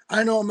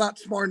 I know I'm not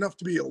smart enough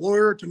to be a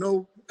lawyer to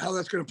know how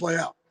that's going to play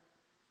out.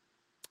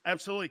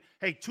 Absolutely.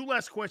 Hey, 2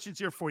 last questions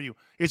here for you.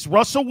 Is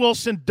Russell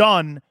Wilson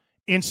done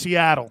in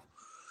Seattle?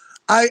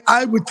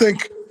 I would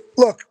think,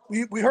 look,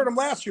 we heard him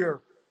last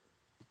year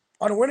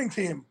on a winning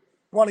team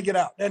want to get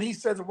out. And he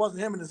says it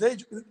wasn't him and his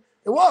agent.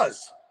 It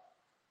was.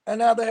 And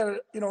now they had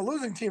a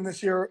losing team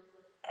this year.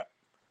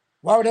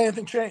 Why would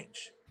anything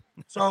change?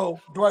 So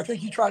do I think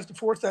he tries to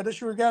force that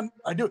issue again?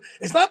 I do.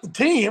 It's not the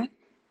team.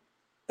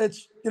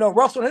 It's,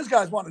 Russell and his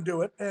guys want to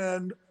do it.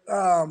 And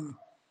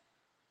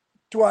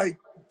do I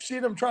see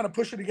them trying to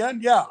push it again?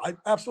 Yeah,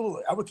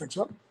 absolutely. I would think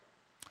so.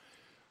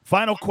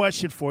 Final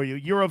question for you.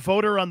 You're a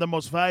voter on the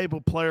Most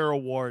Valuable Player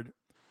Award.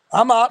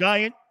 I'm not.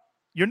 Guy,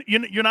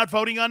 you're not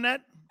voting on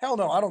that? Hell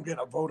no, I don't get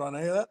a vote on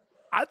any of that.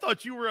 I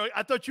thought you were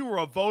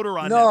a voter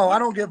on that. No, I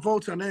don't get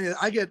votes on any of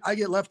that. I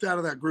get left out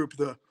of that group.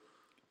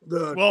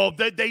 Well,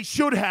 they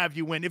should have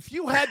you in. If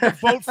you had to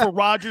vote for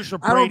Rodgers or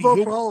Brady, I don't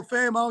vote for Hall of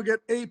Fame. I don't get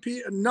AP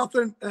and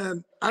nothing.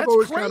 And I've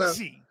always kind of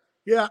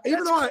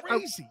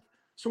crazy.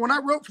 So when I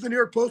wrote for the New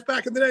York Post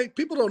back in the day,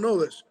 people don't know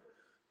this.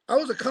 I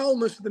was a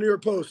columnist at the New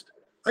York Post.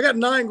 I got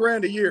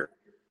 $9,000 a year.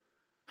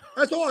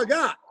 That's all I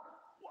got.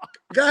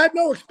 I had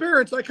no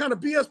experience. I kind of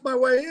BS my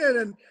way in.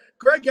 And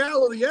Greg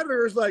Gallo, the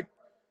editor, is like,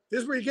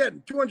 this is where you're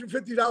getting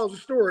 $250 a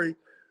story.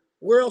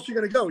 Where else are you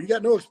going to go? You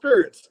got no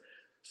experience.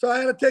 So I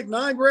had to take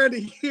 $9,000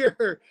 a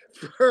year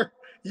for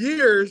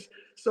years.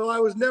 So I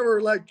was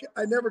never I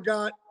don't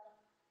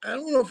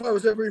know if I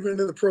was ever even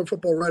into the Pro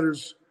Football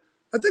Writers.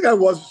 I think I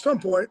was at some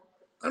point.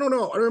 I don't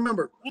know. I don't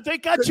remember. Well, they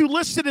got you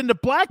listed in the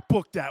Black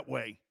Book that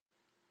way.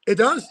 It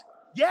does?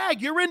 Yeah,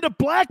 you're in the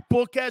Black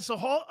Book as a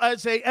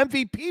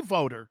MVP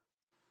voter.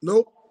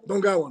 Nope,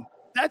 don't got one.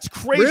 That's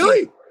crazy.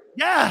 Really?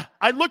 Yeah,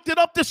 I looked it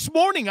up this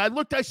morning. I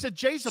said,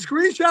 Jason,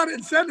 screenshot it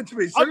and send it to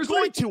me. Seriously? I'm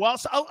going to.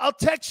 I'll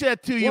text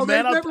that to you, well,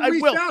 man. They've never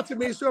reached out to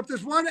me, so if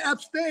there's one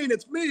abstain,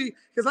 it's me,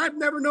 because I've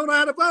never known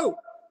how to vote.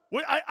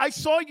 Well, I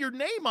saw your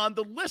name on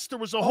the list. There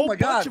was a whole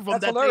bunch of them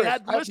that hilarious. They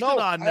had listed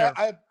on there.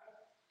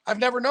 I've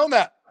never known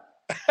that.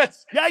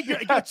 Yeah,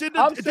 it's in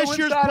this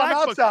year's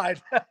Black Book.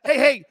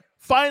 Hey,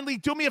 finally,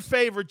 do me a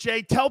favor,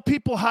 Jay. Tell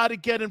people how to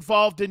get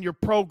involved in your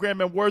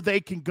program and where they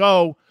can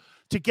go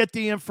to get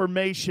the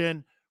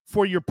information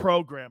for your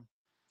program.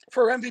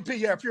 For MVP,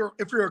 yeah. If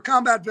you're a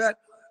combat vet,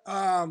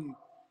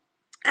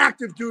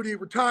 active duty,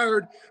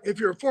 retired, if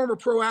you're a former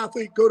pro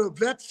athlete, go to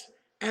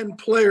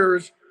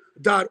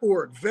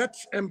vetsandplayers.org.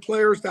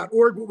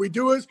 Vetsandplayers.org. What we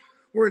do is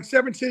we're in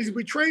 7 cities.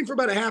 We train for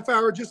about a half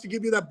hour just to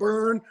give you that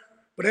burn.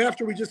 But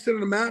after, we just sit on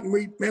the mat and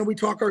we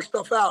talk our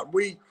stuff out.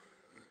 I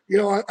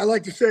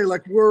like to say,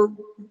 like, we're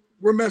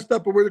messed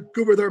up, but we're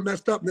good with our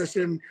messed upness.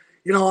 And,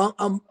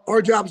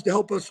 our job is to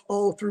help us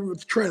all through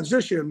the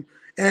transition.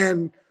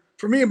 And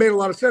for me, it made a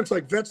lot of sense.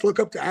 Like, vets look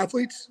up to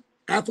athletes.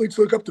 Athletes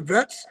look up to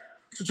vets.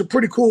 So it's a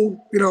pretty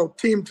cool,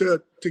 team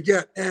to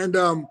get. And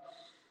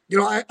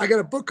I got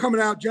a book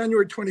coming out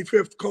January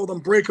 25th called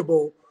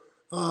Unbreakable.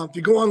 If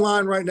you go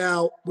online right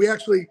now, I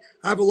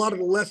have a lot of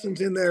the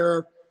lessons in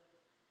there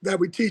that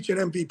we teach in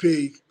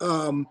MVP,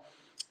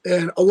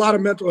 and a lot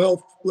of mental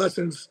health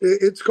lessons.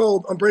 It's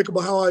called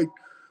Unbreakable, how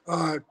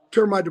I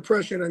turn my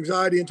depression,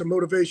 anxiety into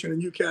motivation,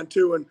 and you can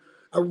too. And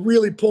I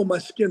really pull my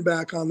skin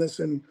back on this.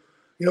 And,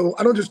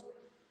 I know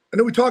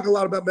we talk a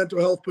lot about mental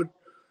health, but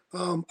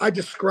I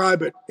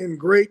describe it in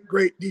great,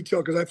 great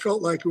detail because I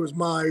felt like it was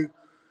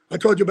I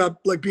told you about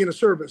like being a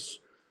service.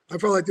 I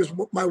felt like this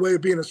was my way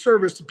of being a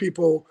service to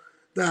people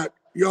that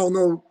y'all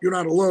know you're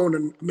not alone.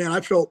 And man,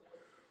 I felt,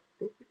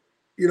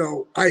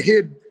 I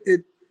hid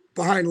it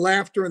behind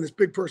laughter and this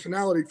big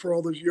personality for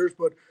all those years,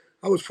 but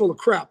I was full of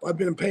crap. I've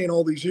been in pain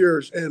all these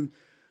years. And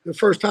the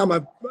first time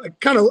I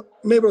kind of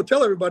am able to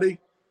tell everybody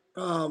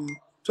so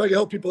I can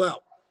help people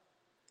out.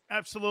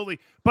 Absolutely.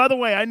 By the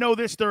way, I know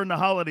this during the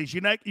holidays.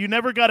 You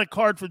never got a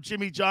card from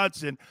Jimmy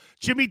Johnson.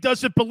 Jimmy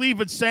doesn't believe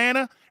in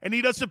Santa, and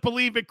he doesn't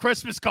believe in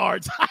Christmas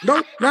cards.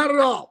 Nope, not at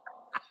all.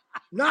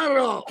 Not at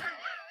all.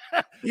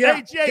 Yeah,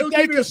 hey, Jay,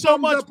 thank you so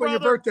much, brother.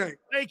 On your birthday.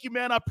 Thank you,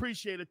 man. I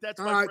appreciate it. That's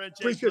all my right. friend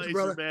Jay Appreciate Glazer, you,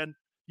 brother. man.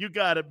 You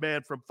got it,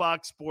 man, from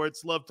Fox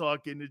Sports. Love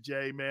talking to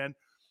Jay, man.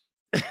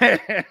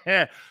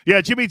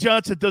 Yeah, Jimmy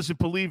Johnson doesn't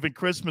believe in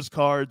Christmas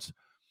cards,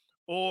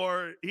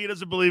 or he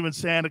doesn't believe in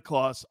Santa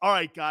Claus. All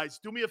right, guys,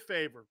 do me a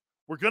favor.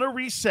 We're going to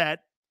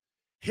reset.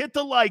 Hit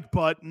the like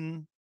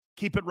button.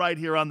 Keep it right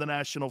here on the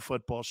National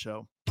Football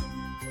Show.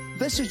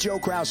 This is Joe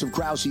Krause of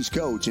Krause's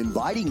Coats,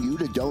 inviting you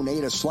to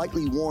donate a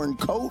slightly worn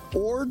coat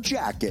or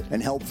jacket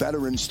and help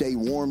veterans stay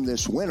warm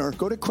this winter.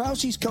 Go to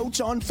Krause's Coats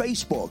on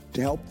Facebook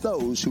to help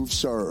those who've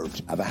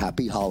served. Have a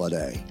happy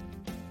holiday.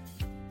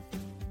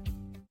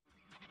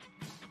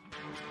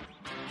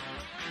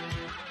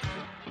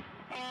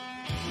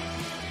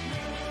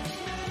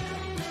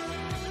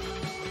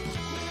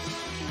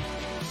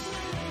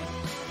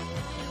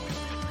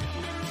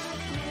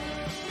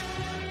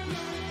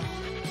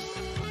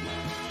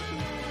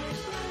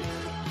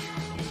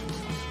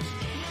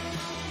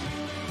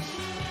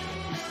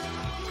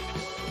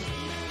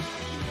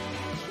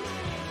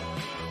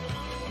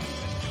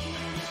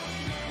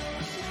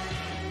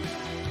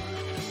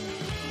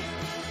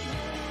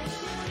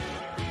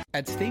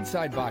 At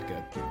Stateside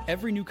Vodka,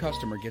 every new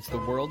customer gets the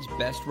world's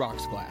best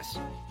rocks glass.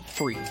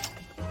 Free.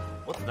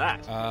 What's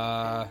that?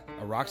 A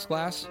rocks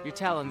glass? You're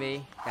telling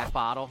me that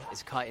bottle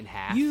is cut in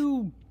half?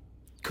 You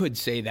could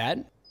say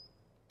that.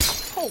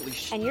 Holy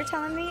shit. And you're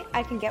telling me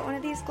I can get one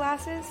of these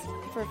glasses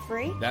for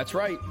free? That's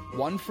right.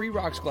 One free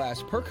rocks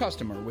glass per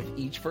customer with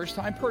each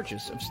first-time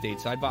purchase of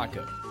Stateside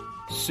Vodka.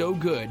 So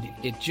good,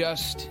 it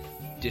just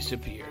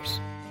disappears.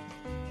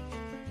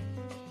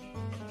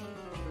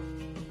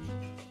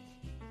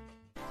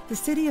 The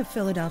city of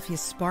Philadelphia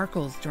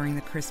sparkles during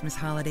the Christmas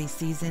holiday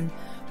season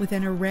with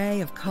an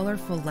array of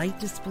colorful light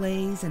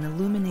displays and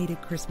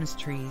illuminated Christmas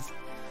trees,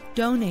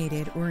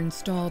 donated or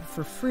installed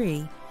for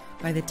free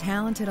by the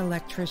talented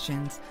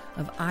electricians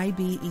of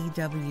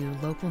IBEW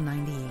Local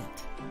 98.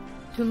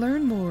 To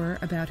learn more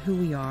about who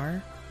we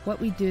are, what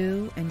we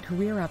do, and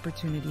career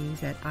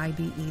opportunities at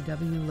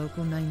IBEW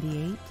Local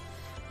 98,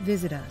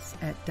 visit us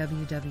at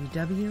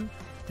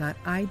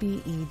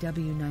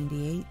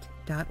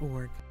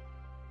www.ibew98.org.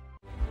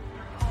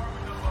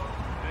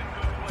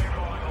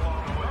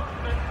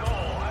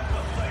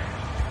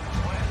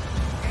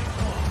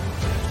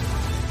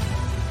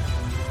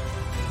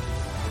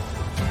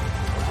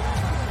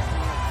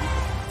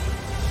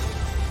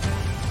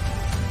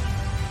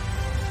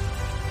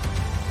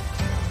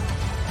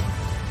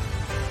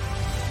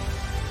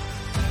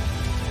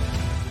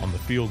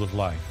 Field of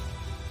life,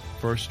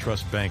 First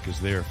Trust Bank is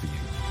there for you.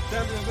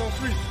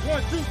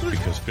 1, 2, 3.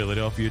 Because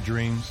Philadelphia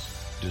dreams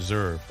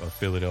deserve a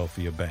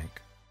Philadelphia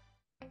bank.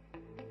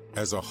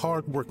 As a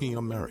hardworking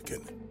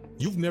American,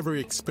 you've never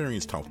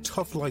experienced how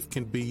tough life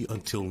can be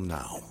until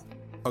now.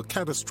 A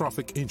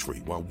catastrophic injury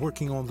while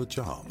working on the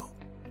job.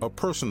 A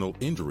personal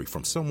injury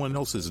from someone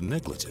else's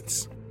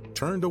negligence.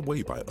 Turned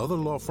away by other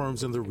law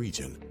firms in the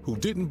region who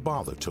didn't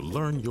bother to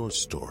learn your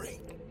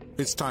story.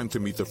 It's time to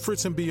meet the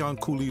Fritz &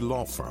 Bianculli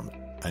Law Firm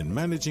and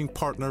managing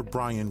partner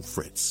Brian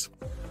Fritz.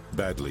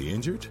 Badly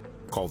injured?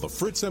 Call the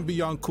Fritz &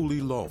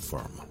 Bianculli Law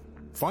Firm.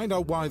 Find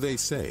out why they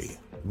say,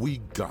 we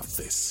got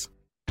this.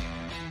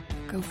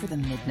 Go for the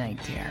midnight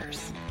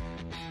dares.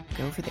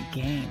 Go for the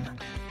game.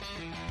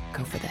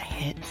 Go for the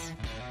hits.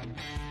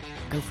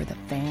 Go for the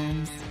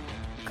fans.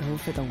 Go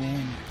for the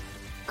win.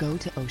 Go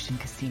to Ocean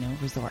Casino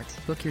Resort.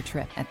 Book your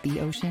trip at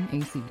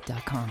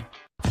theoceanac.com.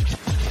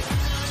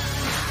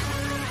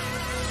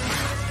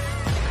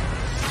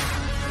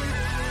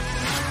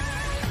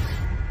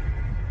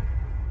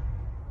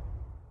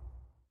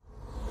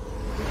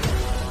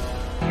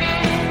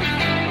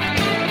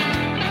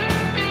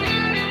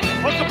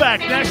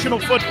 Back, National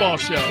Football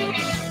Show.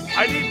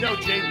 I didn't know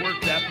Jay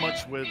worked that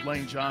much with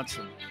Lane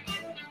Johnson.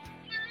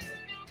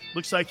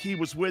 Looks like he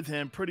was with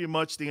him pretty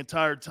much the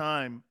entire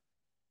time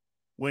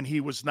when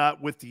he was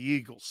not with the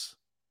Eagles.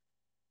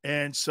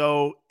 And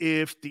so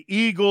if the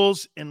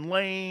Eagles and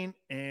Lane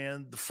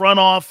and the front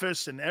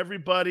office and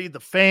everybody, the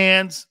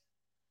fans,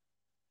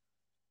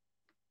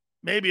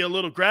 maybe a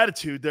little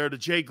gratitude there to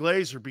Jay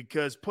Glazer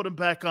because put him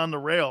back on the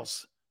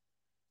rails,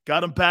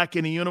 got him back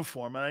in a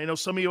uniform. And I know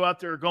some of you out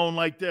there are going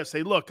like this.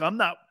 Hey, look, I'm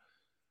not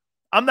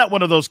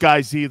one of those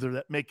guys either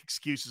that make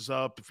excuses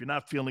up. If you're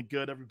not feeling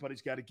good,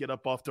 everybody's got to get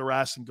up off their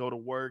ass and go to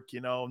work.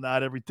 You know,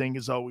 not everything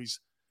is always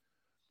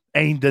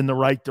aimed in the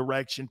right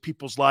direction.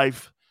 People's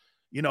life,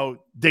 you know,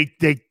 they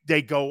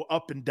go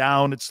up and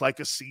down. It's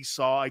like a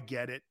seesaw. I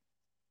get it.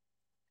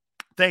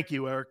 Thank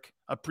you, Eric.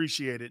 I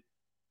appreciate it.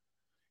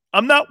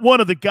 I'm not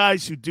one of the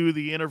guys who do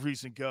the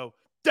interviews and go,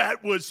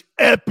 that was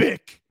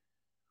epic.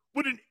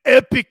 What an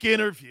epic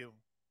interview.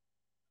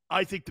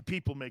 I think the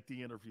people make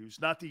the interviews,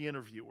 not the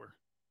interviewer.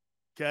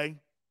 Okay?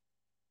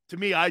 To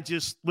me, I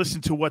just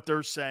listen to what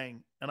they're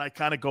saying, and I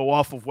kind of go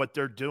off of what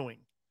they're doing.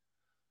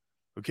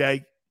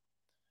 Okay?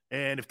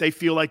 And if they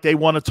feel like they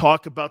want to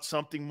talk about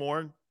something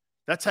more,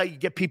 that's how you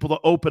get people to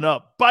open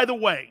up. By the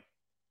way,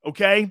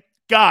 okay,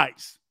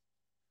 guys,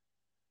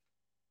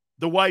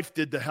 the wife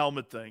did the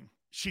helmet thing.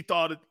 She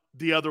thought it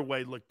the other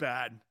way looked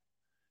bad.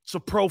 It's a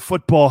pro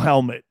football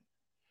helmet.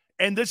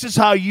 And this is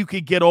how you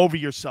can get over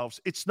yourselves.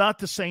 It's not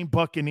the same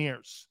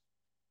Buccaneers.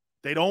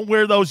 They don't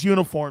wear those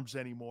uniforms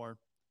anymore.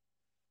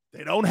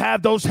 They don't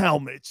have those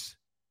helmets.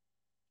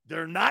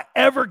 They're not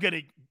ever going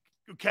to,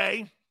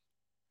 okay?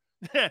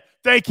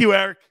 Thank you,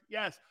 Eric.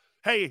 Yes.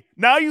 Hey,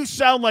 now you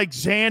sound like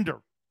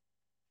Xander.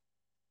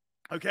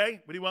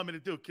 Okay? What do you want me to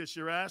do? Kiss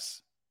your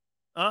ass?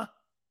 Huh?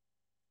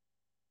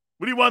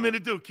 What do you want me to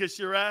do? Kiss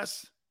your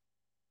ass?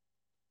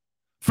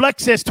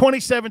 Flex says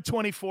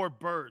 27-24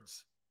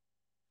 birds.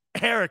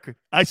 Eric,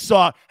 I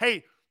saw.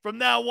 Hey, from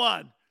now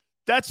on,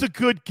 that's a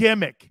good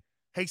gimmick.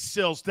 Hey,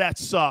 Sills, that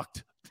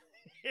sucked.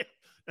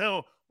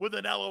 No, with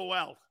an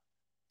LOL.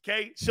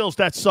 Okay? Sills,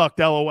 that sucked,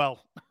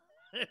 LOL.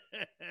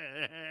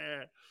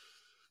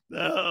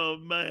 Oh,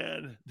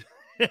 man.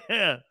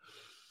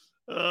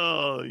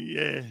 Oh,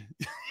 yeah.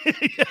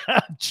 Yeah,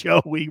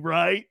 Joey,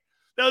 right?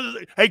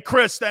 Hey,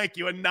 Chris, thank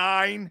you. A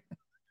 9.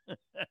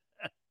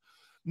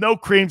 No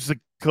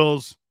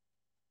creamsicles.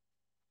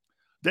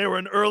 They were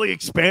an early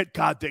expand.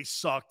 God, they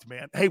sucked,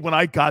 man. Hey, when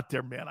I got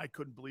there, man, I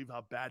couldn't believe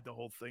how bad the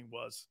whole thing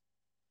was.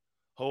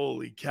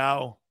 Holy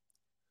cow.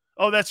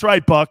 Oh, that's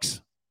right,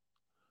 Bucks.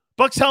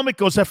 Bucks helmet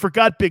goes, I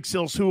forgot, Big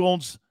Sills, who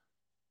owns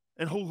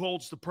and who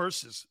holds the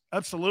purses.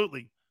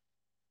 Absolutely.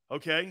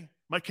 Okay?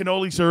 My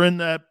cannolis are in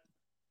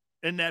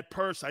that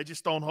purse. I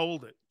just don't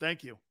hold it.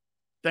 Thank you.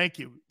 Thank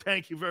you.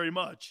 Thank you very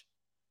much.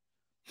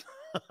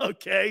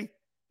 Okay?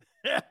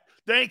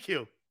 Thank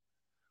you.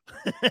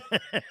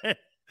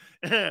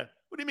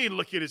 What do you mean,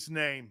 look at his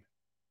name?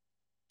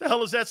 The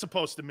hell is that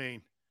supposed to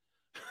mean?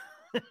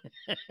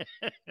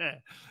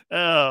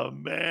 Oh,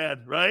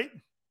 man, right?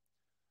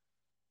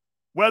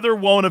 Weather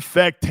won't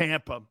affect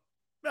Tampa.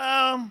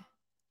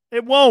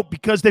 It won't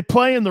because they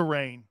play in the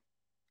rain.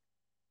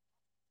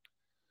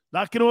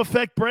 Not going to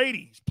affect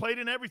Brady. He's played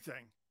in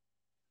everything.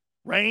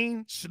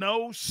 Rain,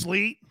 snow,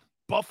 sleet,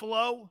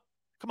 Buffalo.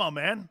 Come on,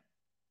 man.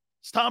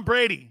 It's Tom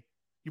Brady.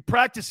 You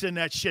practicing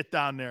that shit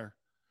down there.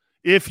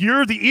 If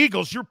you're the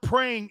Eagles, you're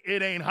praying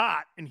it ain't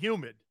hot and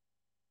humid.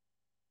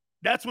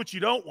 That's what you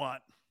don't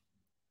want.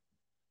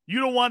 You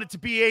don't want it to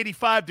be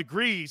 85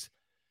 degrees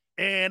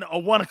and a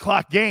 1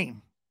 o'clock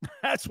game.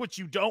 That's what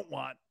you don't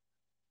want.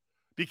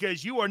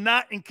 Because you are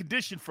not in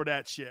condition for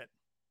that shit.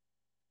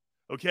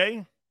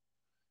 Okay?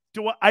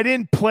 I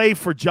didn't play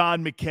for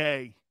John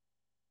McKay.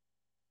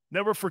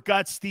 Never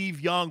forgot Steve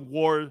Young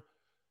wore,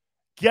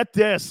 get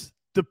this,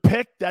 the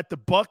pick that the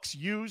Bucks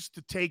used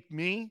to take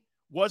me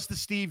was the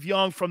Steve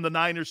Young from the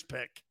Niners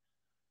pick.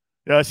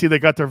 Yeah, I see they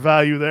got their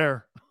value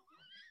there.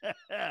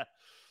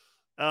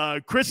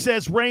 Chris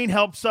says rain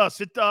helps us.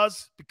 It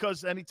does,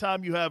 because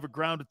anytime you have a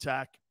ground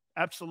attack,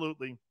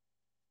 absolutely.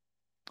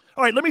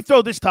 All right, let me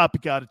throw this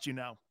topic out at you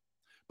now.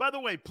 By the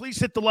way, please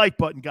hit the like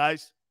button,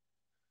 guys.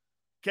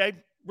 Okay?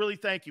 Really,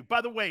 thank you.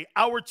 By the way,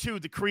 hour 2,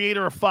 the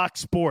creator of Fox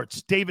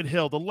Sports, David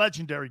Hill, the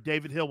legendary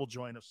David Hill, will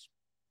join us.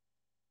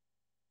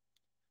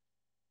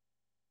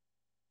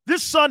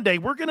 This Sunday,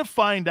 we're going to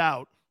find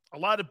out a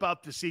lot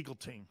about this Eagle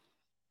team.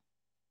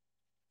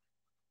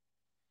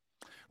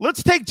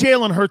 Let's take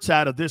Jalen Hurts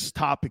out of this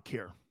topic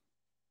here.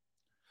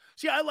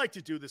 See, I like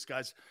to do this,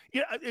 guys.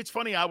 Yeah, it's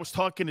funny. I was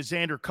talking to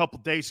Xander a couple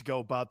days ago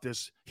about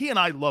this. He and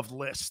I love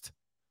list.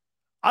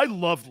 I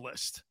love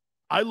list.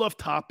 I love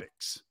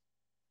topics.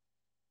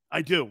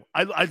 I do.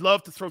 I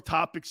love to throw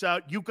topics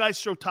out. You guys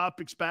throw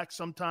topics back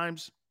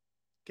sometimes.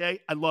 Okay?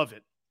 I love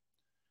it.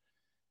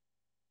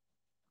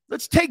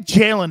 Let's take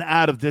Jalen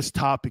out of this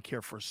topic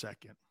here for a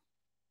second.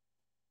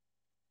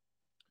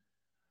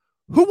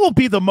 Who will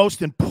be the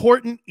most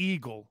important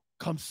Eagle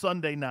come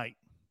Sunday night?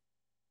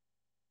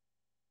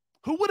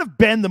 Who would have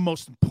been the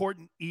most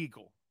important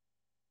Eagle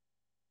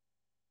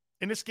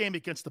in this game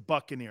against the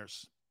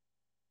Buccaneers?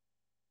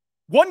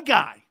 One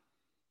guy.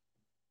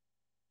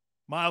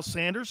 Miles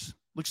Sanders.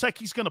 Looks like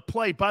he's going to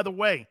play. By the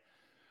way,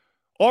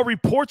 all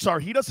reports are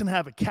he doesn't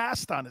have a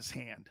cast on his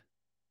hand.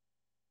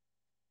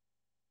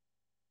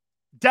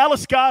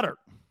 Dallas Goedert.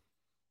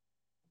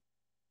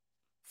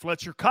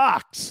 Fletcher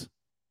Cox.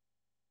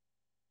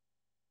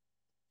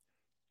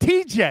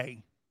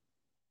 TJ.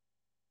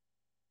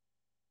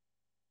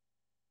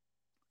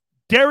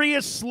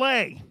 Darius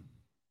Slay.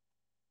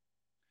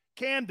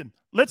 Camden.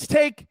 Let's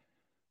take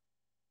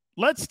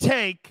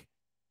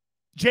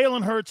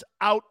Jalen Hurts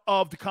out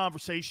of the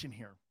conversation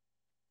here.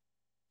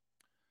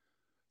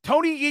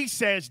 Tony Yee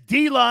says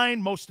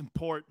D-line most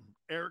important.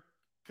 Eric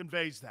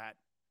conveys that.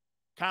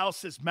 Kyle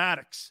says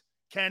Maddox,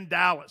 Ken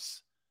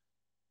Dallas,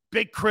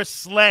 Big Chris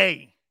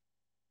Slay,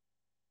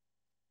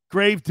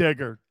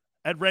 Gravedigger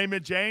at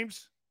Raymond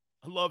James.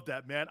 I love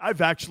that, man.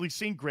 I've actually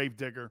seen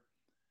Gravedigger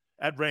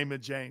at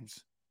Raymond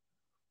James.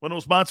 One of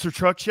those monster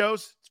truck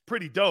shows. It's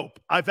pretty dope.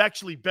 I've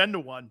actually been to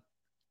one.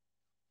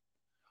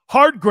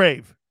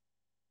 Hardgrave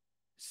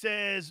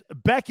says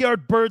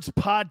Backyard Birds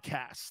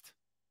podcast.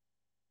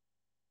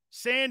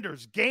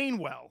 Sanders,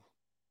 Gainwell.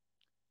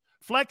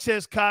 Flex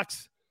says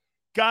Cox,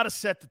 got to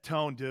set the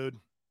tone, dude.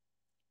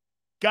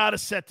 Got to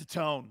set the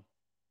tone.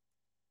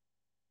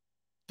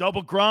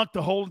 Double Gronk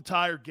the whole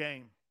entire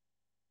game.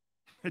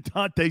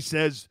 Dante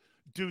says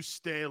Deuce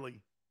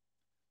Staley.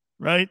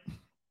 Right?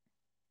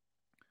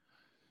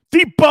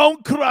 The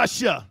Bone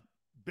Crusher.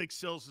 Big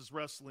Sills'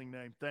 wrestling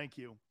name. Thank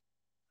you.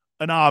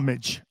 An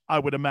homage, I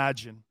would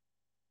imagine.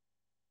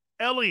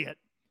 Elliot.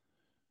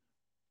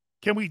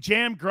 Can we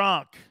jam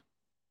Gronk?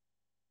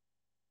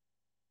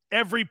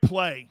 Every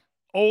play.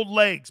 Old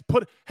legs.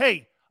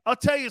 Hey, I'll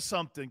tell you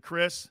something,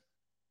 Chris.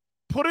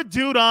 Put a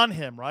dude on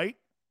him, right?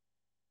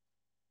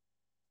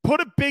 Put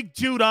a big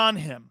dude on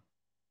him.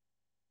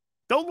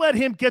 Don't let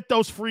him get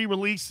those free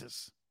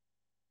releases.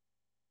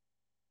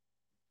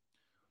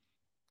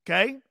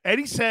 Okay?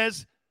 Eddie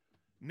says,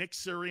 Nick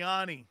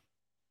Sirianni.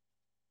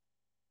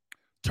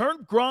 Turn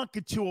Gronk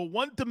into a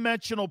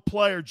one-dimensional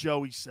player,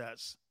 Joey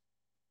says.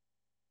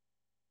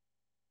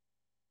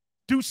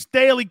 Deuce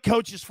Staley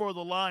coaches for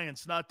the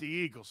Lions, not the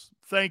Eagles.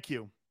 Thank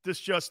you. This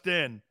just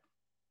in.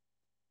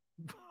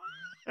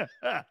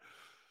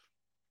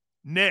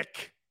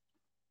 Nick.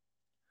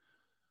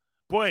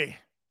 Boy,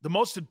 the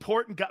most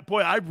important guy.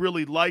 Boy, I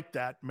really like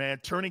that, man.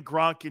 Turning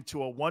Gronk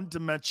into a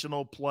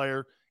one-dimensional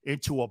player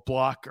into a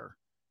blocker.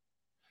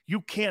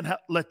 You can't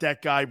let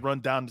that guy run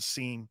down the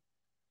seam.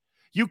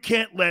 You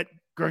can't let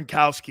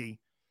Gronkowski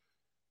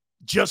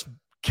just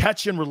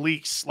catch and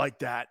release like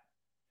that.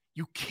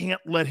 You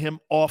can't let him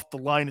off the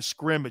line of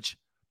scrimmage.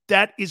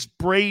 That is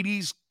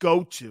Brady's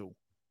go-to.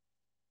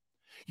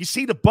 You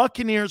see, the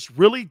Buccaneers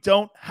really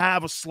don't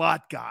have a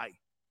slot guy.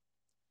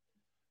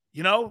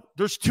 You know,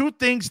 there's two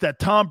things that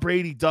Tom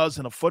Brady does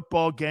in a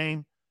football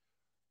game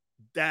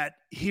that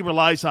he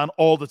relies on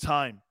all the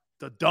time.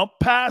 The dump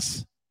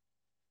pass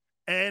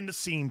and the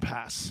seam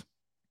pass.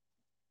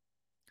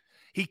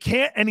 He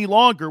can't any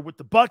longer with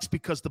the Bucs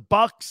because the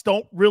Bucs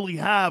don't really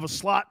have a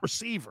slot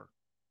receiver.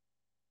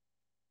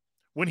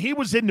 When he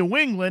was in New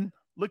England,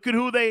 look at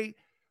who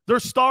their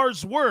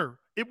stars were.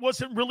 It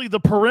wasn't really the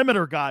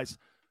perimeter guys.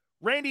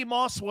 Randy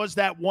Moss was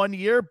that 1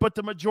 year, but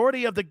the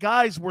majority of the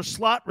guys were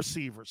slot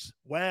receivers.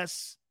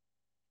 Wes,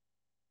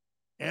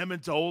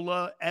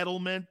 Amendola,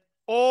 Edelman,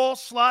 all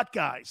slot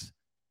guys.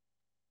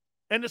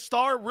 And the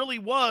star really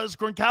was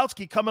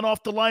Gronkowski coming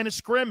off the line of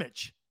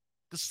scrimmage.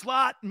 The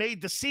slot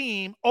made the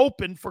seam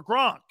open for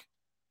Gronk.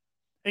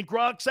 And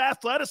Gronk's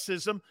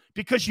athleticism,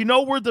 because you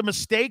know where the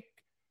mistake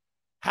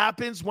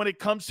happens when it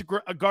comes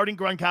to guarding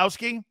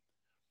Gronkowski?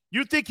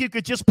 You think you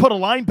could just put a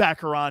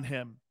linebacker on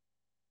him.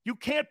 You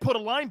can't put a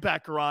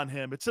linebacker on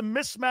him. It's a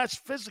mismatch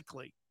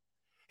physically.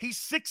 He's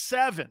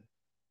 6'7".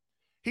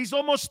 He's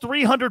almost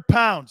 300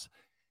 pounds.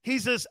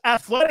 He's as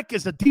athletic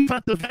as a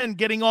defensive end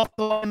getting off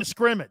the line of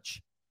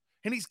scrimmage.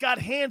 And he's got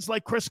hands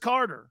like Chris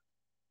Carter.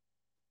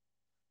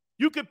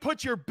 You could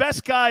put your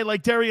best guy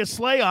like Darius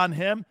Slay on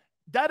him.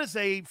 That is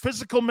a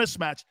physical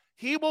mismatch.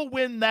 He will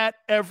win that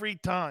every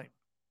time.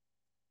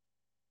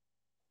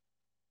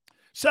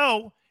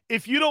 So,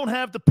 if you don't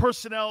have the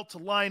personnel to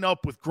line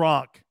up with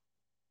Gronk,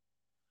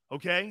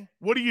 okay,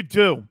 what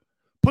do?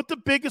 Put the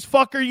biggest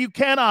fucker you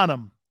can on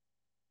him.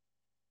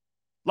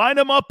 Line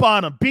him up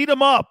on him. Beat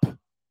him up.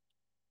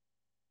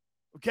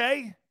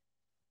 Okay?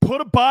 Put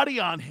a body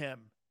on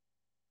him.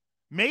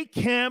 Make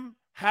him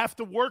have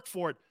to work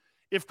for it.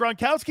 If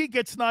Gronkowski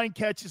gets 9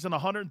 catches and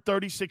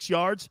 136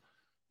 yards,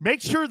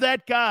 make sure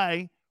that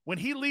guy, when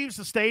he leaves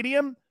the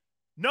stadium,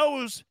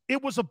 knows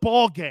it was a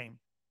ball game.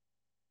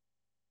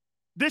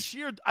 This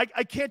year,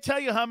 I can't tell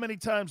you how many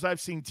times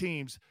I've seen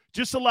teams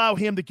just allow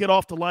him to get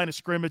off the line of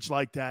scrimmage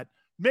like that.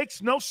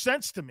 Makes no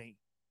sense to me.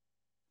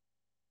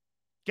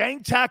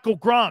 Gang tackle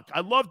Gronk. I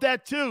love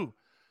that too.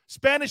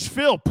 Spanish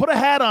Phil, put a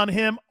hat on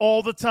him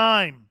all the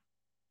time.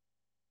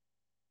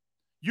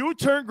 You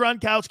turn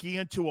Gronkowski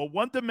into a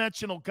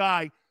one-dimensional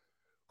guy.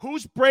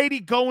 Who's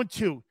Brady going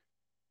to?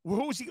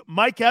 Who's he?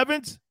 Mike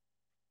Evans?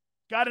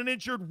 Got an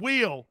injured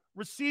wheel.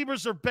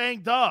 Receivers are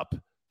banged up.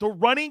 The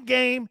running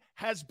game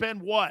has been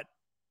what?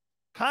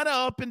 Kind of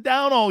up and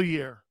down all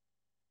year.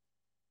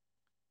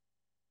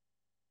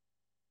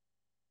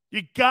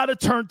 You got to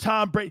turn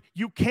Tom Brady.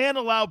 You can't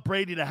allow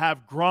Brady to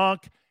have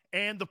Gronk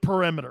and the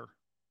perimeter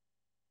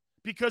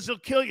because he'll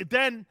kill you.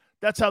 Then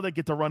that's how they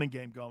get the running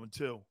game going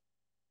too.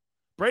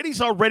 Brady's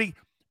already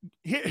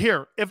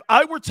here. If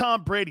I were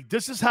Tom Brady,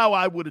 this is how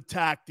I would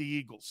attack the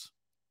Eagles.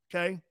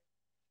 Okay?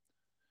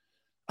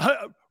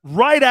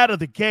 Right out of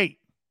the gate,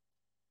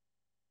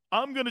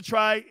 I'm going to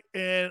try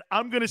and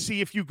I'm going to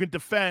see if you can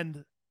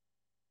defend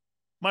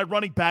my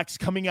running backs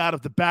coming out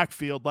of the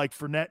backfield like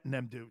Fournette and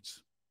them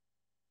dudes.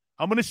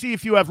 I'm going to see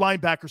if you have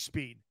linebacker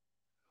speed.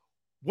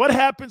 What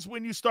happens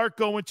when you start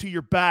going to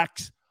your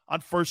backs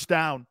on first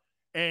down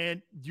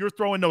and you're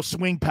throwing those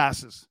swing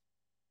passes?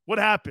 What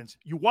happens?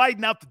 You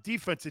widen out the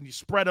defense and you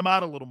spread them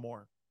out a little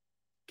more.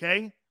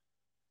 Okay?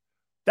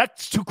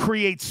 That's to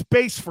create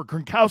space for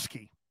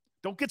Gronkowski.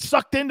 Don't get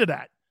sucked into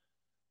that.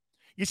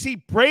 You see,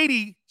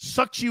 Brady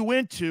sucks you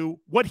into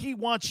what he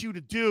wants you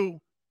to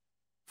do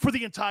for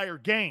the entire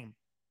game.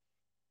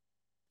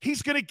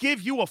 He's going to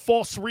give you a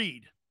false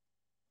read.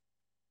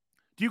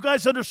 Do you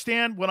guys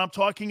understand when I'm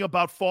talking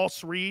about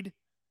false read?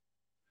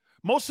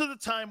 Most of the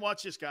time,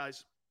 watch this,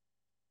 guys.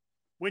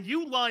 When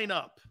you line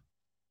up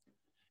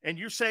and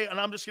you say, and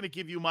I'm just going to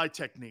give you my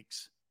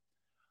techniques.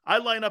 I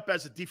line up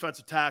as a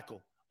defensive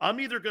tackle. I'm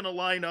either going to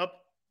line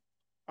up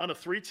on a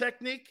 3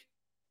 technique,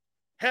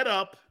 head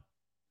up,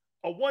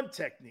 a 1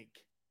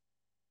 technique.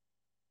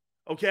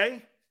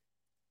 Okay?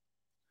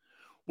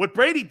 What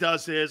Brady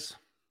does is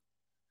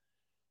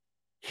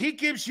he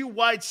gives you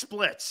wide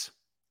splits.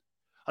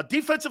 A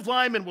defensive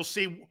lineman will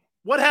see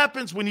what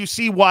happens when you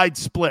see wide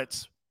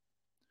splits.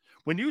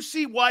 When you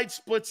see wide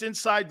splits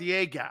inside the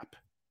A gap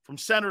from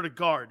center to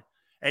guard,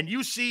 and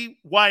you see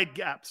wide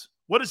gaps,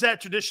 what does that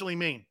traditionally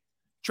mean?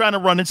 Trying to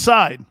run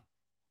inside.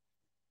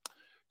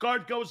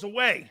 Guard goes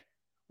away.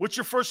 What's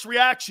your first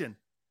reaction?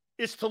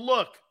 It's to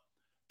look.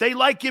 They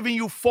like giving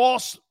you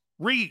false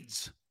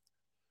reads.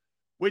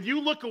 When you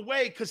look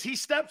away, because he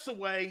steps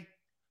away,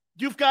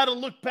 you've got to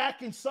look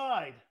back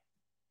inside.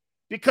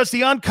 Because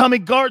the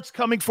oncoming guard's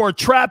coming for a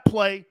trap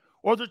play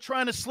or they're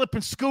trying to slip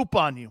and scoop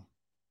on you.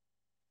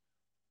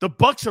 The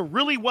Bucs are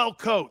really well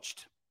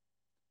coached.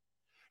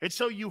 And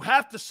so you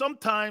have to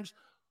sometimes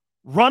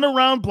run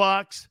around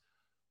blocks,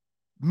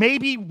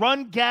 maybe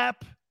run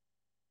gap,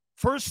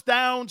 first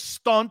down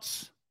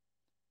stunts.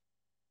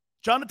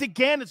 Jonathan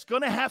Gannon's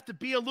going to have to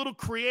be a little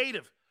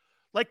creative.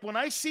 Like when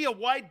I see a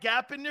wide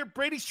gap in there,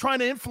 Brady's trying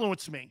to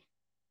influence me.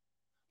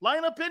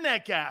 Line up in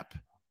that gap.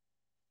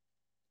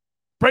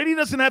 Brady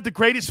doesn't have the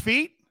greatest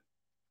feet.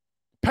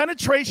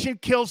 Penetration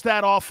kills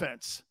that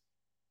offense.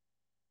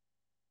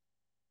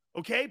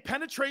 Okay?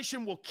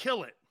 Penetration will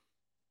kill it.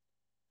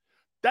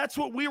 That's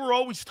what we were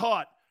always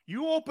taught.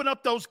 You open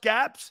up those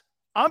gaps,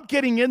 I'm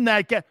getting in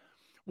that gap.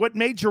 What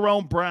made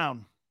Jerome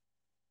Brown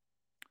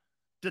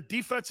the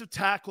defensive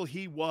tackle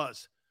he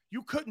was?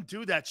 You couldn't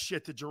do that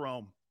shit to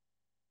Jerome.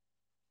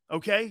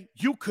 Okay?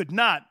 You could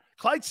not.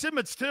 Clyde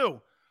Simmons, too.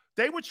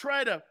 They would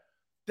try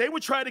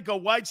to go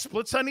wide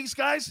splits on these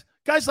guys.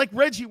 Guys like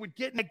Reggie would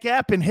get in a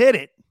gap and hit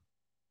it.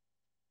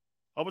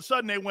 All of a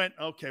sudden, they went,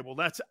 okay, well,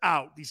 that's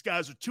out. These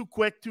guys are too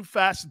quick, too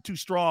fast, and too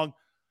strong.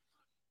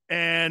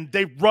 And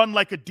they run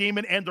like a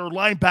demon, and their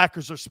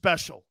linebackers are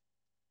special.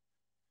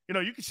 You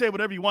know, you can say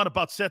whatever you want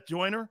about Seth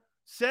Joyner.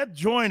 Seth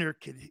Joyner,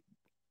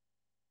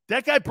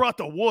 that guy brought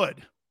the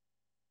wood.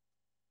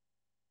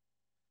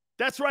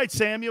 That's right,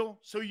 Samuel.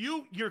 So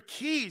your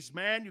keys,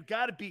 man, you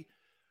got to be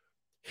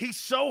 – he's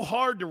so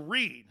hard to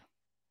read.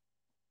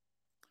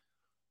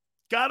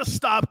 Got to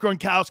stop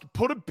Gronkowski.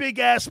 Put a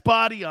big-ass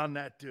body on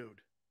that dude.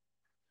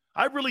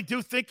 I really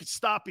do think it's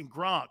stopping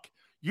Gronk.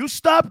 You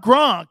stop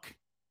Gronk,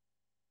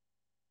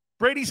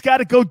 Brady's got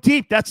to go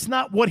deep. That's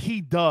not what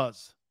he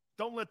does.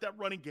 Don't let that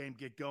running game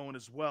get going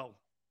as well.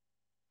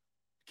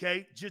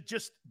 Okay?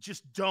 Just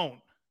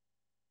don't.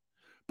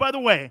 By the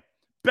way,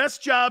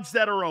 best jobs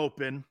that are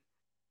open.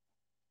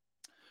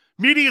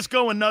 Media's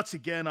going nuts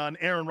again on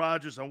Aaron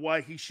Rodgers and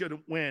why he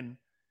shouldn't win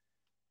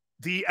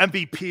the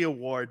MVP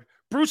award.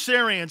 Bruce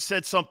Arians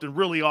said something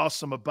really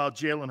awesome about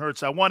Jalen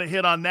Hurts. I want to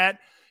hit on that.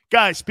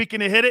 Guys,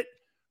 speaking of hit it,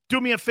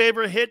 do me a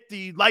favor, hit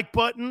the like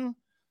button.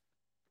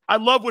 I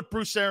love what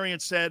Bruce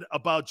Arians said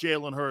about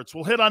Jalen Hurts.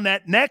 We'll hit on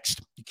that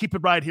next. You keep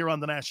it right here on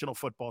the National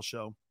Football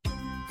Show.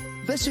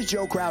 This is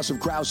Joe Krause of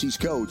Krause's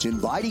Coats,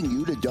 inviting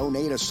you to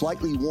donate a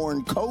slightly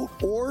worn coat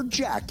or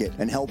jacket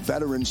and help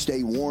veterans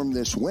stay warm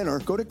this winter.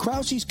 Go to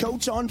Krause's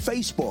Coats on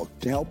Facebook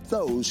to help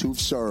those who've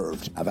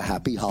served. Have a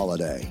happy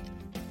holiday.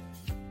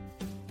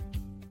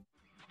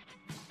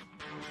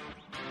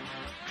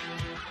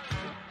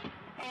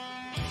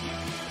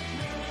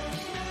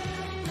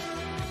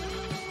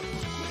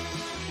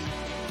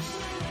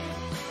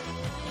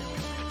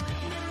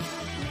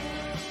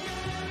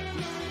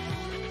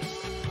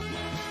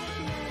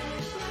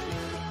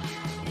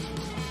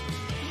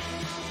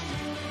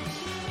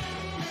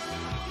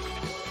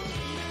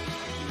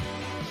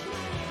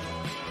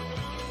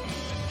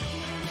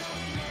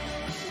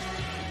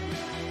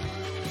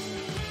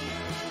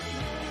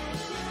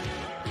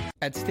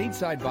 At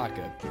Stateside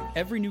Vodka,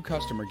 every new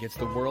customer gets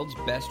the world's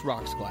best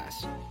rocks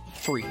glass,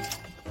 free.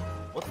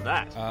 What's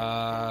that?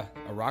 A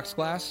rocks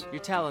glass?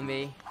 You're telling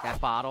me that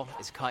bottle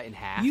is cut in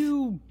half?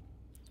 You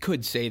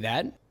could say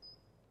that.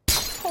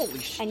 Holy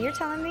shit. And you're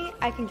telling me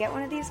I can get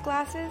one of these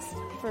glasses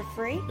for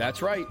free?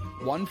 That's right.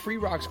 1 free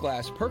rocks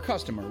glass per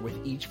customer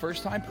with each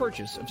first-time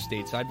purchase of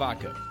stateside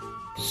vodka.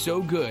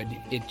 So good,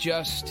 it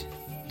just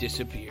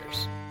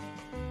disappears.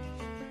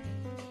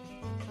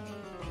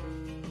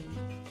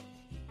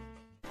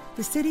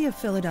 The city of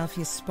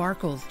Philadelphia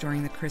sparkles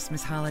during the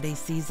Christmas holiday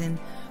season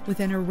with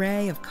an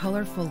array of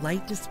colorful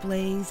light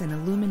displays and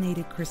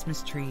illuminated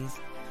Christmas trees,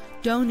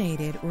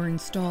 donated or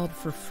installed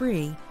for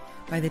free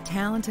by the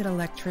talented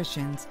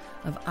electricians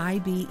of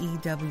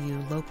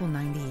IBEW Local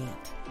 98.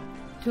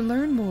 To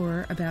learn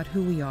more about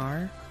who we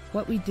are,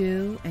 what we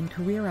do, and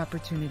career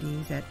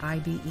opportunities at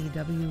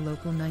IBEW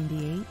Local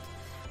 98,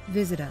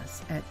 visit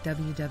us at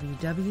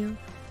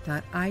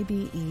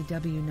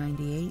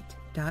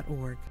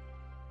www.ibew98.org.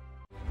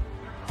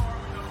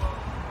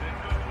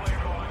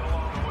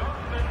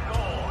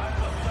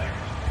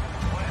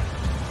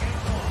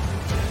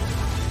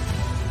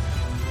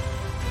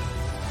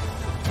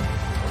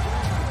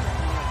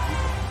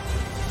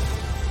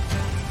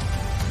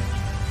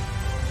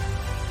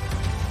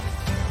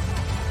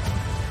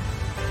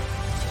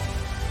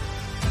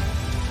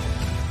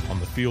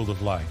 Field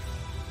of life,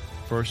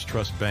 First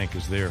Trust Bank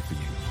is there for you.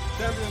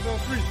 7 on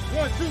 3.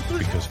 1, 2, 3.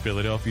 Because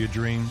Philadelphia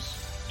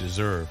dreams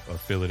deserve a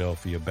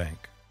Philadelphia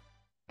bank.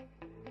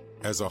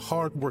 As a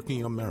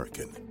hard-working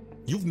American,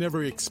 you've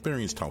never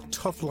experienced how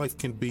tough life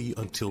can be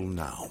until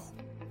now.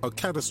 A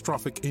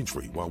catastrophic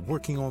injury while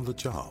working on the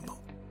job.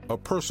 A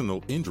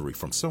personal injury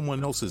from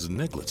someone else's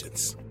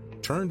negligence.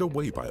 Turned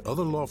away by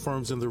other law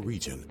firms in the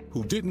region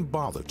who didn't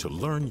bother to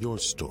learn your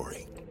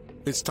story.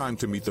 It's time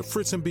to meet the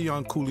Fritz &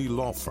 Bianculli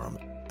Law Firm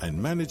and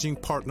managing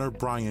partner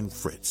Brian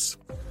Fritz.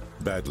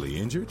 Badly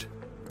injured?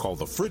 Call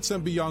the Fritz &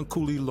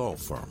 Bianculli Law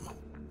Firm.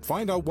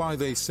 Find out why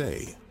they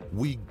say,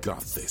 we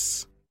got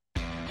this.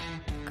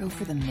 Go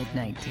for the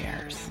midnight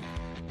dares.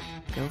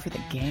 Go for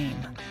the game.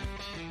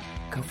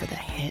 Go for the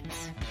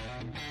hits.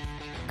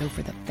 Go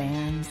for the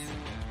fans.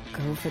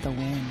 Go for the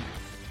win.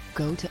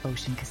 Go to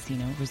Ocean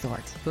Casino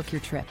Resort. Book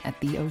your trip at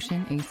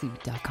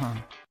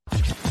theoceanac.com.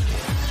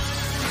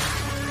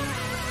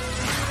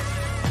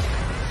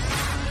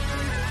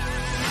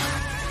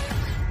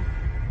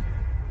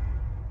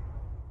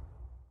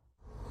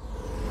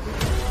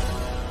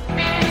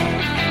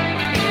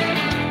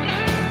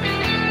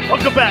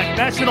 Welcome back.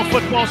 National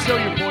Football Show,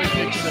 your boy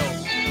Big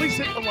Phil. Please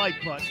hit the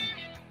like button.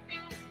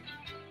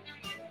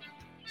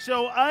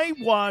 So I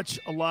watch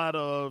a lot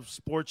of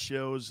sports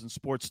shows and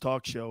sports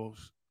talk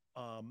shows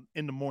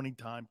in the morning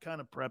time, kind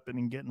of prepping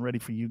and getting ready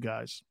for you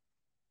guys.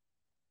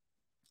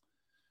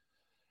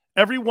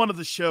 Every one of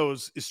the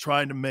shows is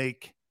trying to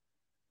make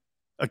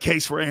a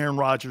case for Aaron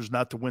Rodgers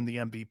not to win the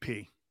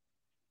MVP.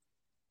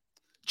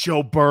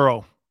 Joe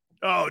Burrow.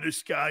 Oh,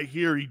 this guy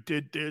here, he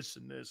did this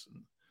and this.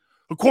 And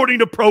according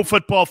to Pro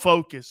Football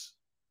Focus.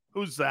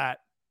 Who's that?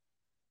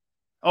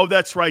 Oh,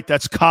 that's right.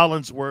 That's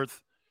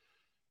Collinsworth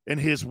and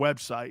his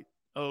website.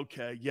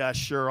 Okay. Yeah,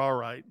 sure. All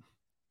right.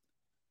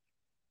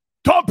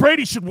 Tom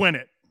Brady should win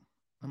it.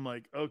 I'm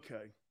like,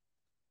 okay.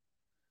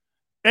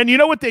 And you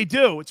know what they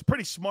do? It's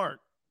pretty smart.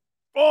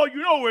 Oh,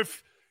 you know,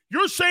 if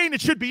you're saying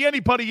it should be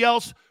anybody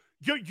else,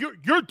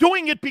 you're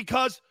doing it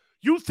because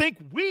you think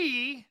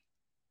we,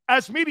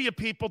 as media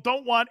people,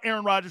 don't want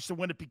Aaron Rodgers to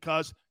win it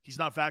because he's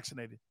not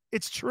vaccinated.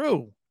 It's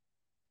true.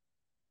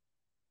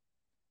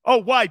 Oh,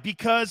 why?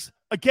 Because,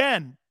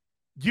 again,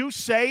 you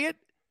say it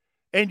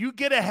and you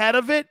get ahead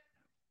of it.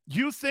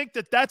 You think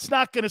that that's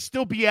not going to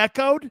still be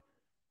echoed?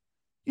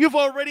 You've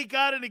already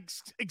got an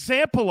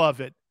example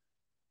of it.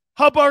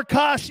 Hubbard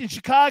Kosh in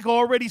Chicago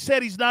already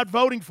said he's not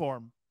voting for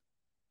him.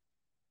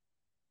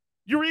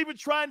 You're even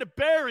trying to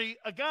bury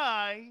a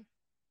guy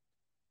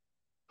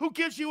who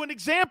gives you an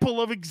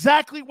example of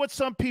exactly what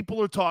some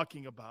people are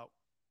talking about.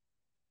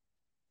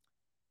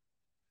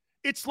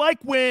 It's like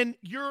when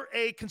you're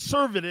a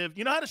conservative.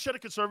 You know how to shut a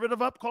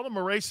conservative up? Call him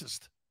a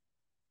racist.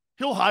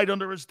 He'll hide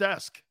under his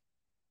desk.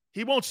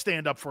 He won't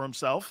stand up for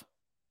himself.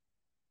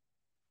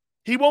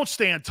 He won't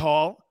stand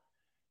tall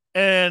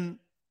and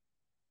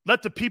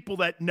let the people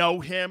that know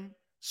him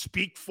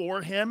speak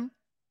for him.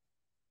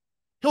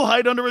 He'll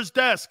hide under his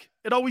desk.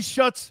 It always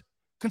shuts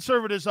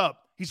conservatives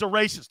up. He's a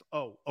racist.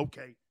 Oh,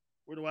 okay.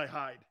 Where do I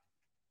hide?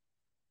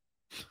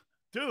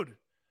 Dude,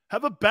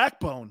 have a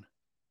backbone.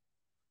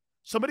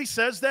 Somebody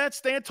says that,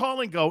 stand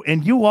tall and go,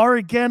 and you are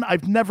again?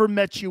 I've never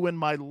met you in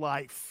my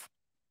life.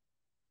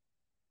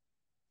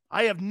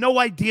 I have no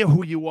idea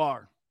who you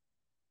are.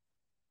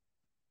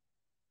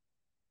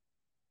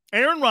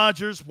 Aaron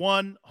Rodgers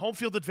won home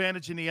field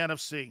advantage in the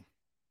NFC.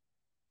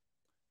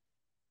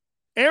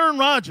 Aaron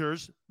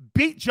Rodgers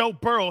beat Joe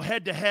Burrow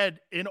head-to-head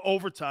in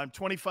overtime,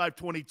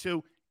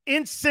 25-22,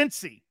 in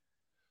Cincy.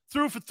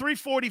 Threw for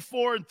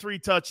 344 and 3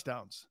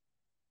 touchdowns.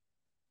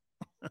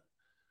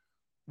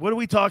 What are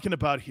we talking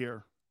about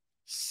here?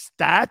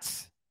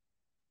 Stats?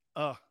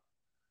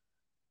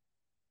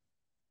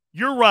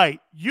 You're right.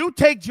 You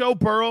take Joe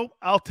Burrow,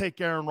 I'll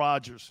take Aaron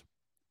Rodgers.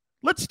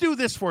 Let's do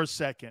this for a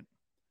second.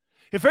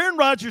 If Aaron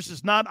Rodgers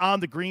is not on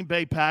the Green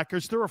Bay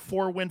Packers, they're a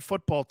 4-win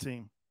football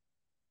team.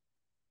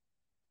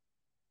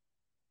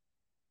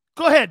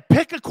 Go ahead,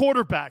 pick a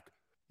quarterback.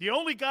 The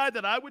only guy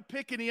that I would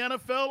pick in the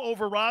NFL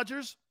over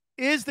Rodgers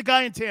is the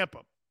guy in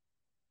Tampa.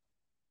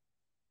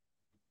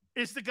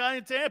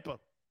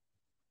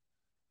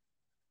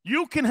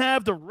 You can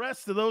have the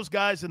rest of those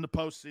guys in the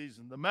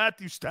postseason. The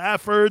Matthew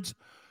Staffords,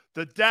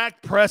 the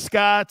Dak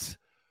Prescotts,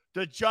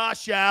 the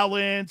Josh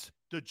Allens,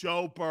 the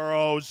Joe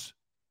Burrows.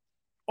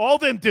 All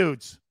them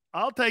dudes.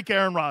 I'll take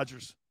Aaron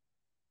Rodgers.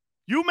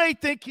 You may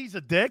think he's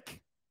a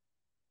dick,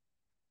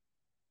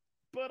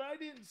 but I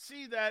didn't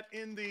see that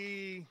in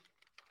the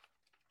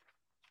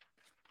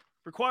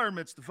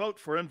requirements to vote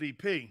for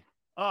MVP.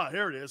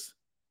 Here it is.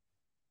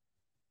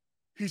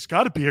 He's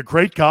got to be a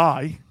great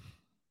guy.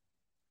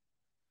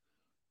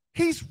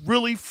 He's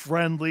really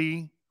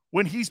friendly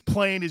when he's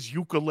playing his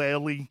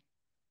ukulele.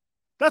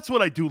 That's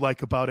what I do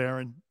like about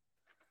Aaron.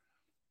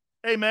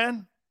 Hey,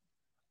 man,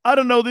 I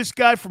don't know this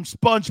guy from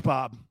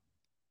SpongeBob.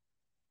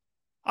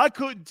 I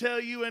couldn't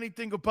tell you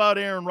anything about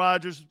Aaron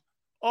Rodgers.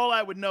 All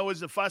I would know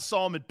is if I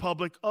saw him in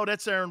public, oh,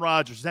 that's Aaron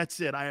Rodgers. That's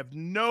it. I have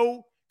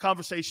no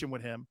conversation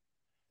with him.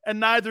 And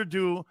neither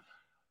do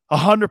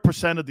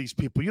 100% of these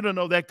people. You don't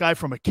know that guy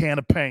from a can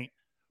of paint,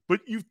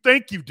 but you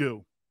think you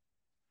do.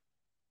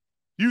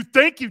 You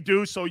think you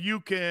do so you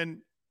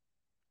can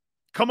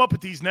come up with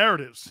these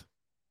narratives.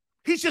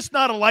 He's just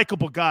not a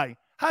likable guy.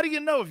 How do you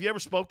know? Have you ever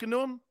spoken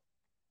to him?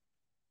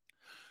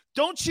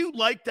 Don't you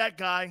like that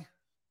guy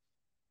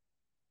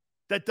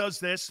that does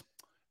this?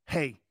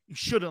 Hey, you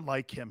shouldn't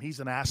like him. He's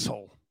an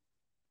asshole.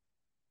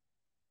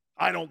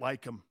 I don't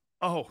like him.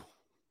 Oh,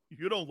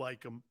 you don't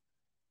like him.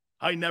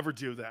 I never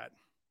do that.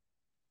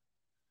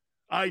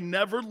 I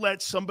never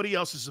let somebody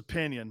else's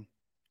opinion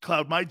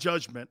cloud my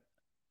judgment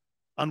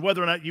on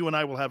whether or not you and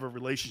I will have a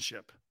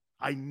relationship.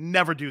 I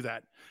never do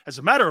that. As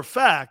a matter of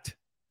fact,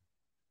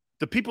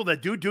 the people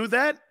that do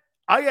that,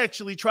 I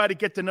actually try to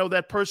get to know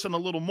that person a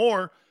little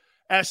more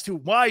as to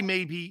why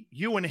maybe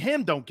you and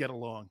him don't get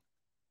along.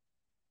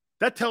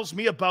 That tells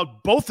me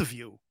about both of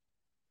you.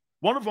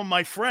 One of them,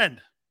 my friend.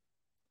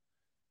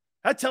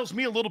 That tells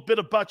me a little bit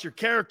about your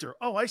character.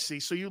 Oh, I see.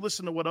 So you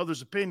listen to what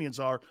others' opinions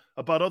are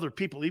about other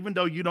people, even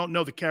though you don't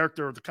know the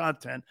character or the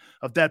content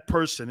of that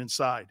person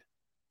inside.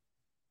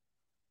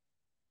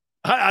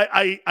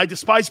 I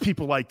despise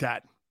people like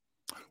that.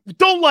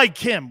 Don't like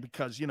him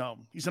because,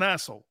 he's an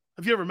asshole.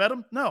 Have you ever met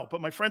him? No,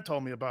 but my friend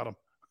told me about him.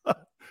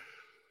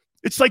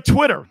 It's like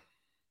Twitter.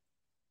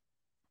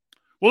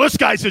 Well, this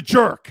guy's a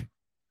jerk.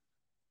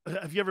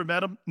 Have you ever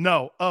met him?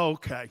 No. Oh,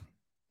 okay.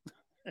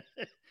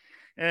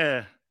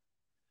 Yeah.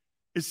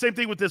 It's the same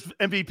thing with this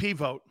MVP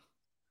vote.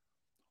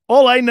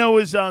 All I know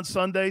is on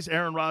Sundays,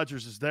 Aaron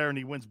Rodgers is there and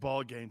he wins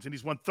ball games, and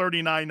he's won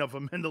 39 of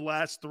them in the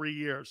last 3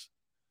 years.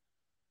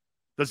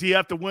 Does he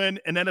have to win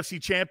an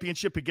NFC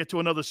championship and get to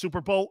another Super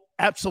Bowl?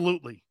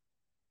 Absolutely.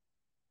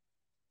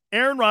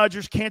 Aaron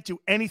Rodgers can't do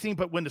anything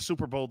but win the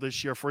Super Bowl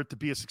this year for it to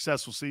be a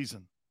successful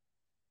season.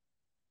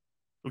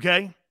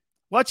 Okay?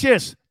 Watch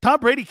this. Tom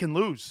Brady can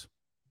lose.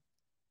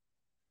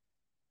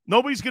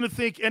 Nobody's going to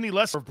think any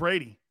less of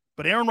Brady.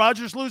 But Aaron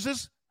Rodgers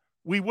loses,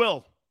 we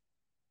will.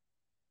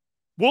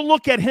 We'll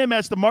look at him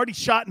as the Marty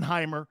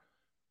Schottenheimer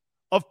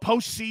of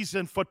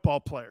postseason football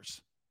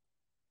players.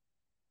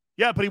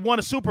 Yeah, but he won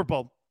a Super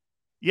Bowl.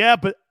 Yeah,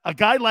 but a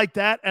guy like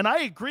that, and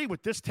I agree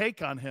with this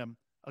take on him,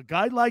 a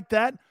guy like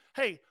that,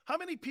 hey, how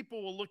many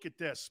people will look at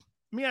this?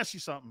 Let me ask you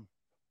something.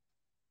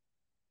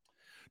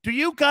 Do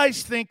you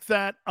guys think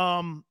that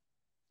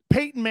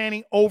Peyton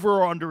Manning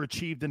over or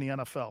underachieved in the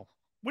NFL?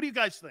 What do you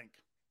guys think?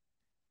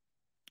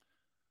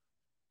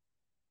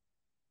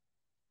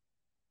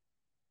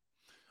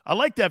 I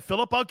like that,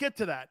 Philip. I'll get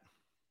to that.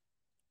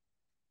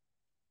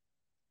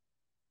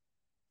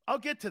 I'll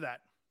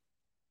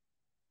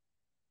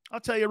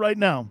tell you right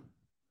now.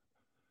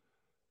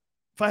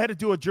 If I had to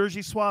do a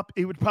jersey swap,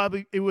 it would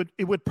probably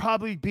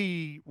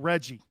be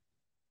Reggie.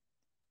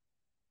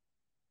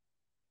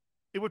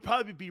 It would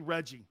probably be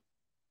Reggie.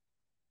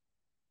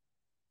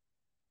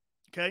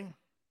 Okay?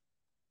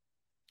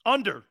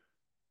 Under.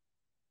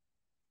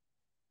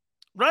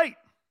 Right.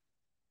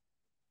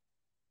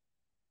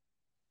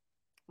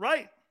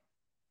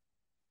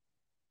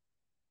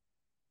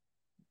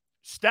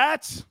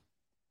 Stats,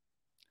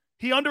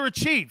 he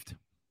underachieved.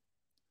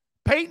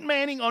 Peyton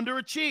Manning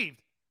underachieved.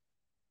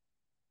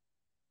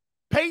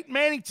 Peyton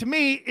Manning, to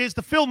me, is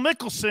the Phil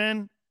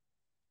Mickelson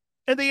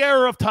in the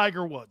era of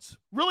Tiger Woods.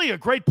 Really a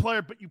great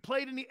player, but you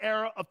played in the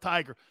era of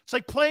Tiger. It's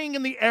like playing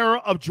in the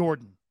era of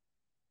Jordan.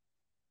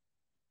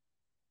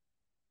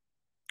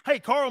 Hey,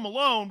 Karl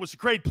Malone was a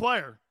great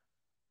player,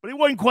 but he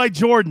wasn't quite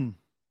Jordan.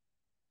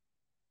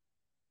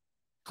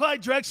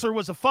 Clyde Drexler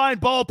was a fine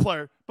ball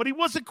player, but he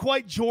wasn't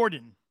quite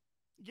Jordan.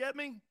 You get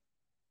me?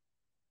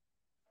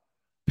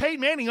 Peyton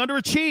Manning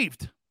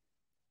underachieved.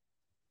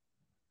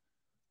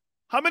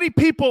 How many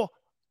people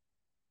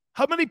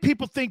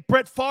think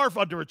Brett Favre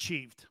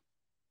underachieved?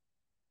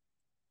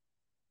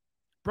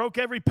 Broke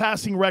every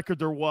passing record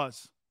there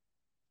was.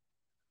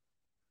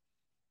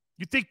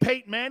 You think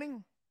Peyton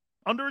Manning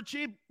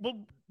underachieved?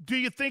 Well, do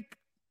you think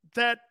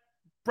that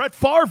Brett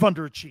Favre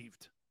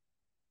underachieved?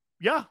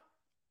 Yeah.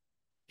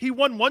 He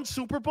won 1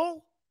 Super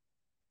Bowl,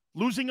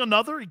 losing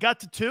another. He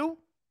got to 2.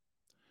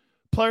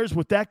 Players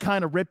with that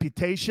kind of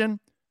reputation,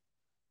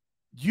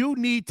 you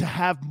need to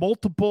have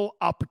multiple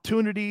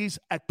opportunities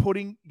at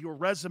putting your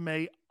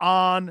resume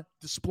on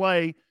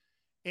display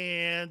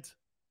and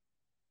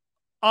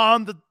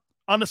on the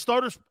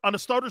starters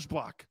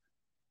block.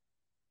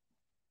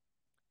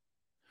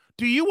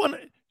 Do you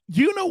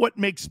know what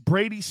makes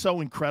Brady so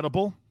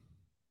incredible?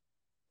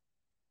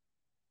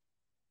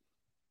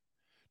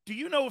 Do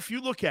you know, if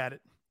you look at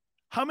it,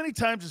 how many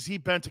times has he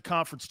been to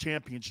conference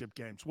championship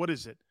games? What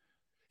is it?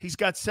 He's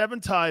got 7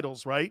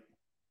 titles, right?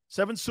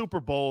 7 Super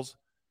Bowls.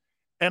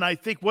 And I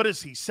think, what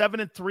is he,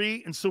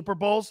 7-3 in Super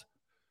Bowls?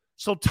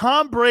 So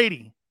Tom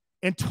Brady,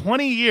 in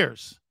 20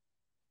 years,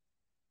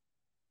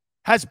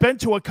 has been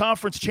to a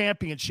conference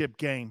championship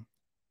game,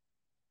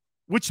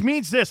 which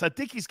means this. I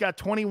think he's got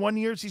 21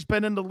 years he's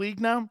been in the league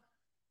now,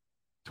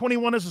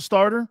 21 as a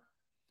starter.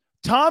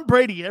 Tom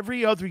Brady,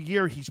 every other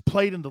year he's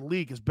played in the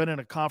league, has been in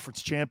a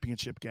conference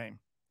championship game.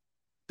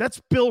 That's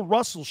Bill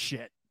Russell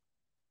shit.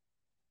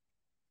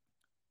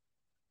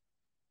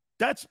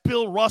 That's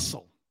Bill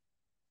Russell.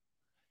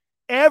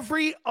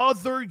 Every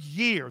other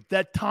year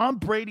that Tom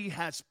Brady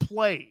has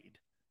played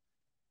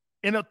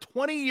in a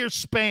 20-year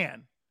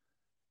span,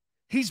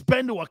 he's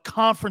been to a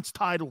conference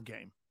title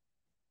game.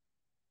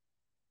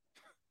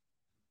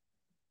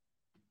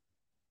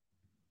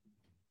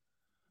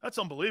 That's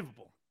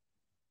unbelievable.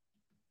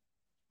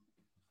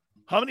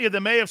 How many of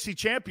them AFC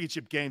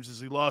championship games has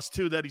he lost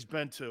to that he's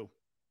been to?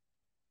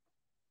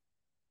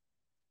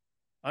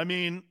 I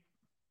mean,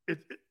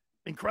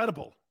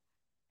 incredible.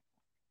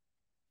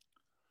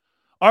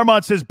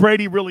 Armand says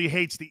Brady really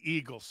hates the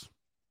Eagles.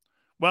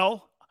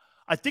 Well,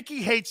 I think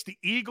he hates the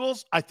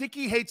Eagles. I think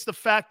he hates the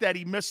fact that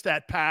he missed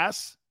that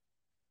pass.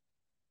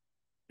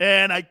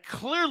 And I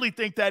clearly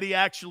think that he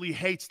actually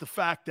hates the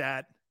fact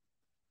that,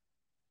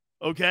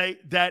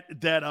 that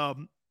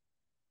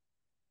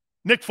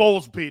Nick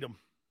Foles beat him.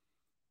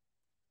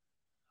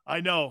 I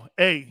know.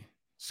 Hey,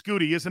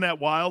 Scooty, isn't that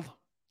wild?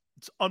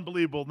 It's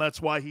unbelievable, and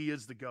that's why he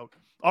is the GOAT.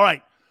 All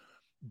right.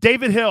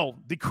 David Hill,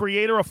 the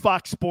creator of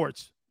Fox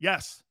Sports.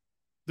 Yes,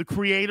 the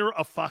creator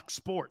of Fox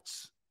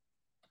Sports.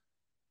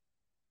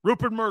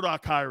 Rupert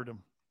Murdoch hired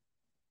him.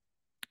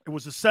 It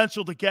was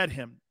essential to get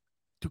him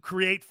to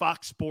create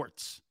Fox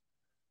Sports.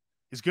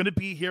 He's going to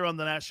be here on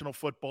the National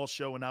Football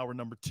Show in hour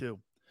number 2.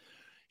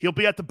 He'll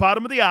be at the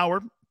bottom of the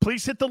hour.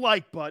 Please hit the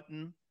like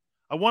button.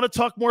 I want to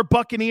talk more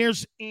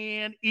Buccaneers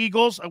and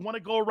Eagles. I want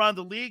to go around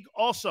the league.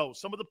 Also,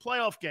 some of the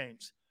playoff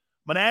games.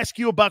 I'm going to ask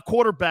you about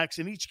quarterbacks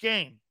in each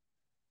game.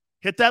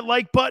 Hit that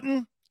like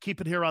button. Keep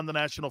it here on the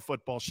National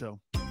Football Show.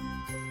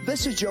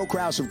 This is Joe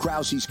Krause of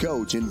Krause's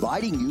Coats,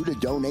 inviting you to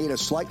donate a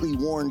slightly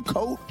worn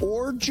coat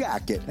or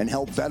jacket and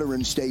help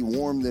veterans stay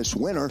warm this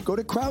winter. Go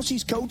to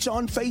Krause's Coats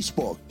on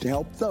Facebook to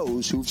help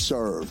those who've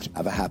served.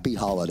 Have a happy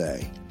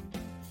holiday.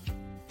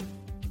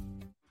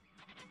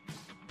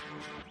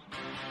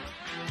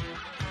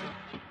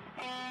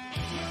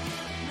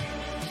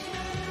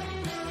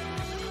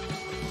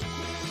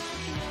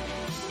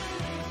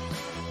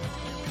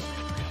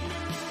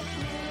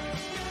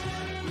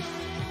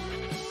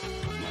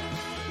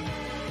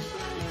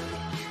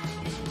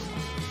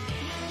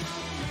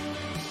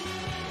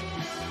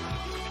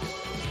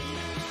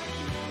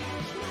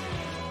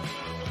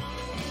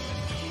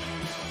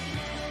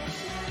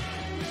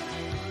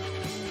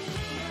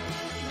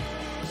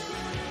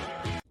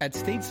 At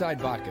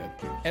Stateside Vodka,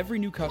 every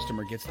new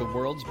customer gets the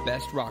world's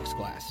best rocks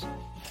glass.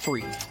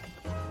 Free.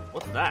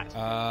 What's that?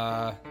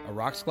 A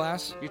rocks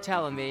glass? You're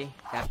telling me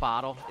that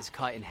bottle is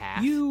cut in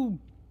half? You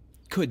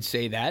could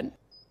say that.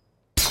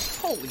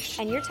 Holy shit.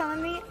 And you're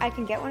telling me I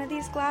can get one of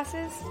these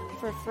glasses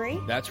for free?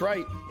 That's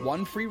right.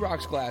 1 free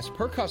rocks glass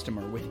per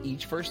customer with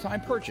each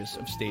first-time purchase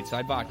of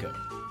Stateside Vodka.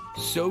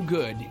 So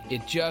good,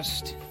 it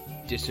just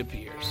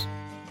disappears.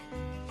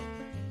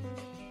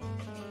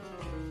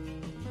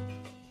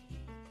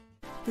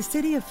 The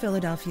city of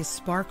Philadelphia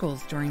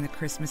sparkles during the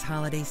Christmas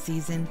holiday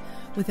season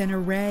with an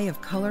array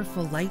of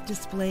colorful light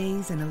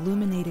displays and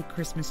illuminated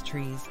Christmas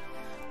trees,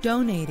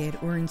 donated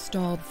or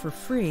installed for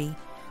free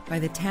by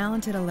the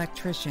talented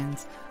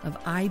electricians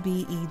of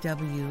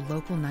IBEW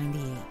Local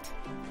 98.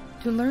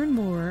 To learn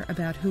more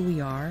about who we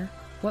are,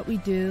 what we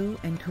do,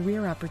 and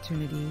career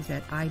opportunities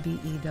at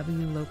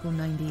IBEW Local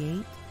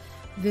 98,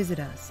 visit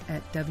us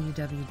at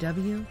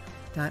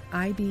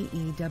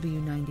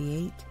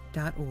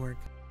www.ibew98.org.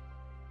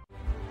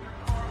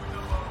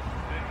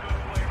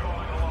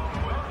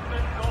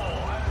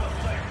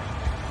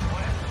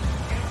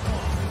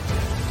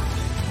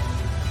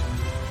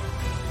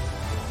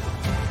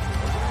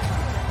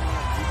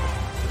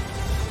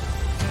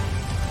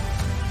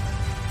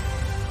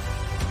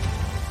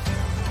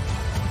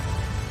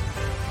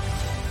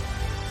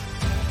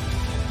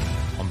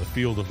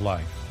 Field of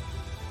life,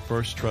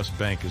 First Trust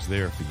Bank is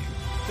there for you.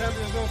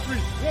 Champions on 3.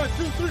 1,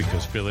 2, 3.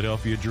 Because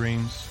Philadelphia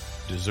dreams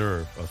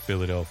deserve a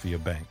Philadelphia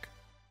bank.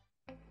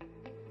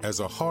 As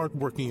a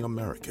hard-working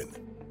American,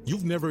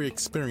 you've never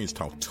experienced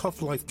how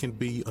tough life can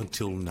be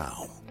until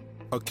now.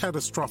 A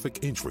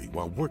catastrophic injury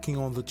while working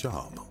on the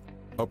job.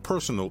 A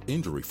personal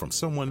injury from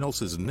someone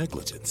else's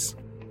negligence.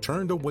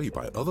 Turned away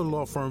by other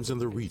law firms in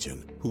the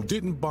region who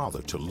didn't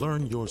bother to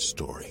learn your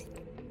story.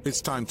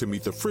 It's time to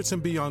meet the Fritz &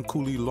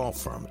 Bianculli Law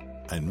Firm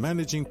and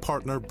managing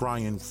partner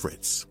Brian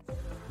Fritz.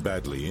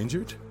 Badly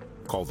injured?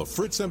 Call the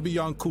Fritz &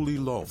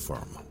 Bianculli Law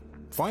Firm.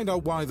 Find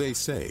out why they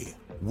say,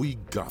 "We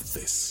got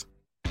this."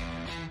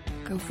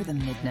 Go for the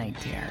midnight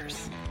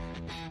dares.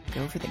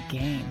 Go for the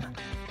game.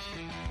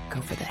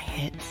 Go for the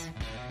hits.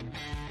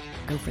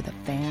 Go for the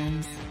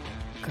fans.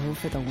 Go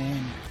for the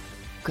win.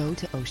 Go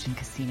to Ocean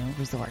Casino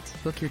Resort.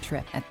 Book your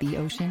trip at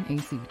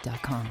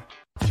theoceanac.com.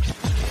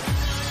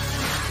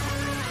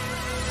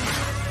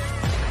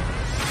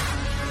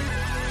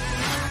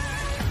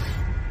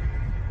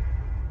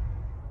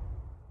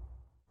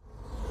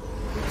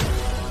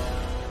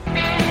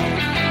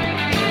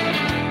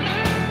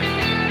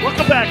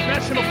 Welcome back.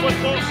 National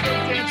Football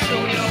Show, Dan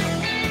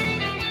Sileo.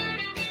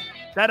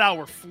 That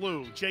hour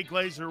flew. Jay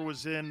Glazer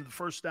was in the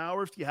first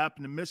hour. If you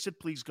happen to miss it,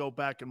 please go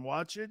back and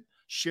watch it.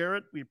 Share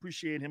it. We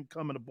appreciate him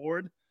coming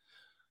aboard.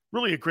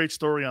 Really a great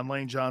story on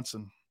Lane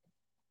Johnson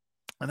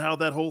and how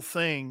that whole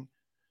thing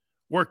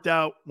worked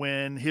out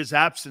when his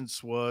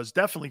absence was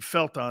definitely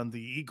felt on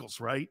the Eagles,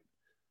 right?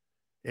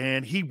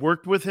 And he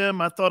worked with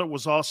him. I thought it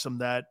was awesome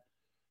that,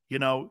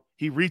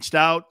 he reached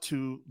out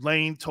to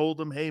Lane, told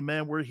him, "Hey,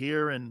 man, we're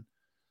here," and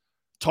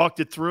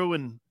talked it through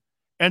and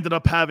ended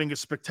up having a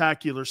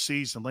spectacular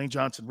season. Lane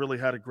Johnson really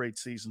had a great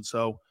season.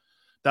 So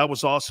that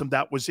was awesome.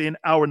 That was in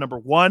hour number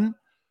one.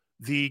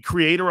 The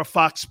creator of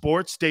Fox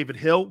Sports, David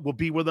Hill, will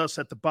be with us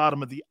at the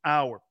bottom of the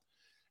hour.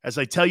 As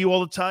I tell you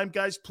all the time,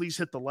 guys, please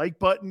hit the like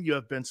button. You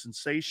have been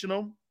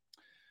sensational.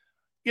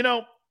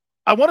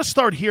 I want to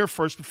start here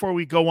first before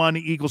we go on to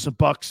Eagles and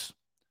Bucks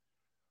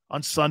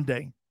on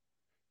Sunday.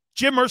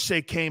 Jim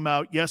Irsay came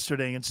out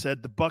yesterday and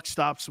said the buck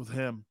stops with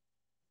him.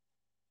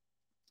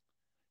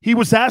 He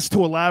was asked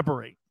to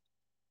elaborate,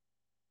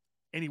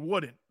 and he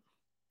wouldn't.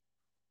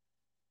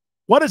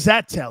 What does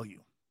that tell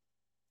you?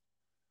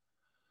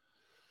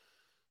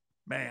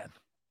 Man,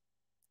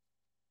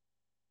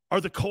 are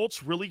the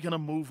Colts really going to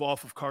move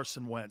off of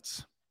Carson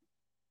Wentz?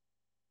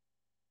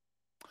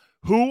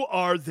 Who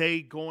are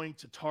they going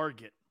to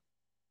target?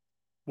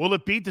 Will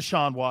it be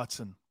Deshaun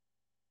Watson?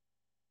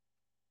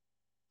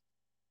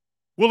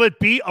 Will it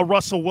be a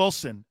Russell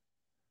Wilson?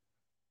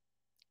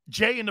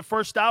 Jay in the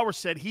first hour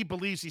said he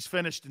believes he's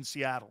finished in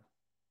Seattle.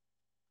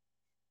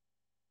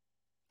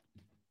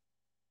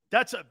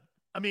 You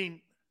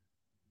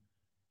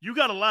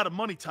got a lot of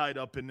money tied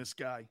up in this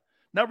guy.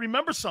 Now,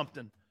 remember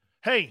something.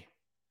 Hey,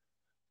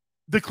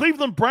 the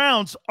Cleveland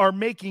Browns are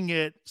making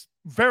it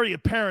very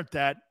apparent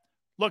that,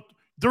 look,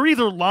 they're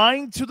either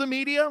lying to the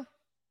media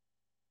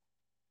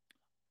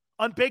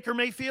on Baker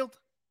Mayfield,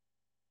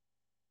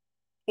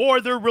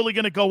 or they're really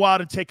going to go out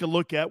and take a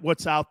look at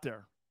what's out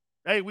there.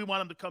 Hey, we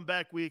want him to come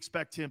back. We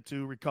expect him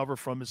to recover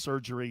from his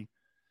surgery,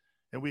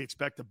 and we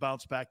expect a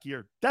bounce-back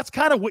year. That's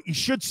kind of what you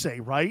should say,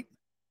 right?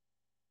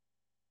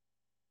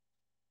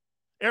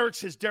 Eric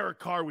says Derek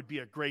Carr would be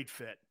a great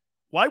fit.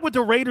 Why would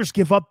the Raiders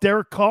give up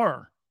Derek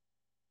Carr?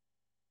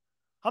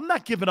 I'm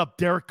not giving up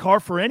Derek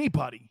Carr for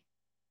anybody.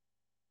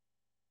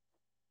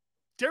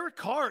 Derek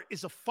Carr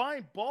is a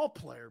fine ball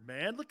player,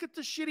 man. Look at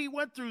the shit he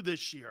went through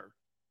this year.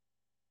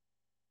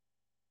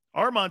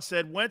 Armand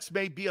said Wentz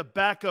may be a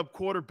backup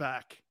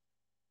quarterback.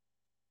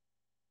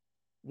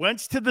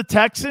 Wentz to the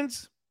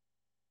Texans?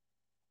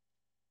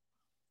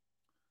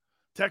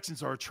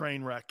 Texans are a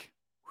train wreck.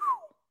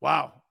 Whew.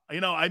 Wow.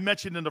 I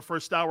mentioned in the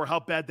first hour how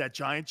bad that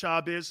Giant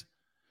job is.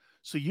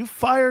 So you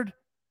fired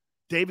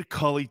David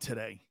Culley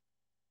today.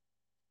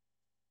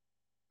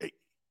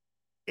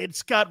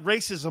 It's got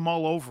racism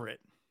all over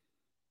it.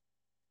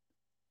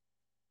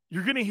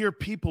 You're going to hear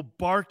people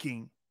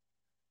barking.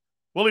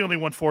 Well, he only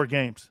won 4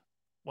 games.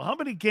 Well, how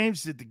many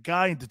games did the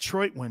guy in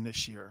Detroit win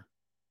this year?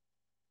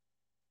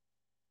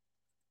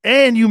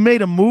 And you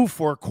made a move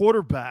for a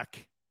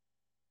quarterback.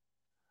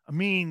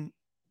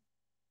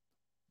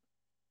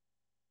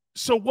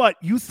 So what?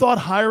 You thought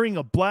hiring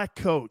a black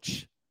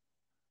coach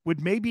would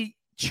maybe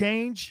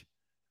change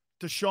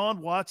Deshaun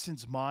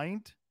Watson's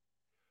mind?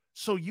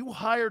 So you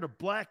hired a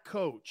black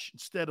coach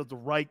instead of the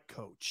right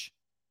coach.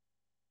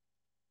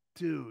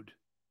 Dude.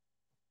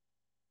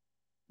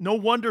 No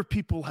wonder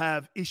people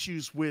have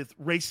issues with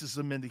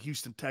racism in the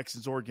Houston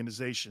Texans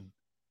organization.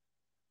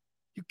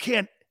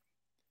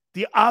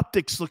 The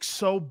optics look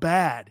so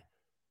bad.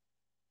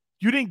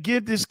 You didn't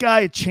give this guy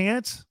a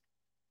chance?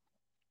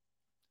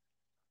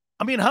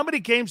 How many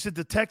games did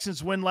the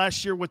Texans win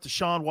last year with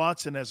Deshaun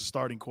Watson as a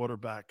starting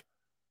quarterback?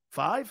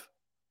 5?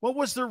 What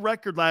was their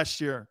record last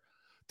year?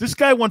 This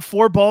guy won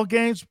 4 ball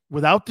games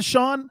without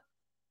Deshaun?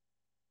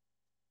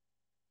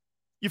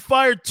 You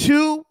fired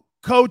 2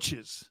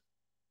 coaches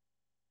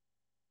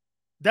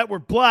that were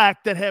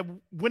black that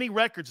had winning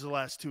records the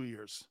last 2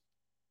 years.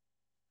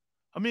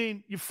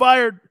 You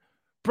fired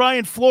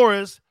Brian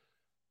Flores.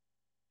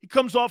 He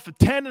comes off a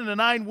 10 and a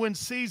 9 win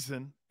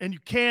season, and you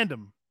canned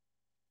him.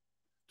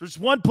 There's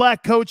one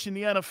black coach in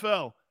the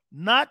NFL.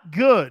 Not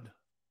good.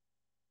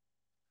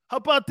 How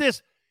about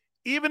this?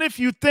 Even if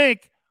you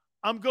think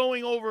I'm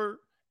going over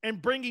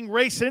and bringing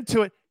race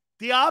into it,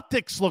 the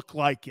optics look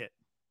like it.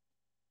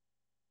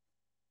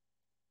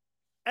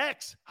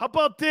 X, how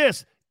about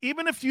this?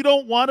 Even if you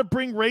don't want to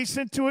bring race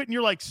into it and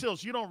you're like,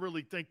 Sills, you don't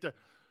really think that.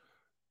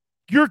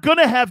 You're going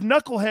to have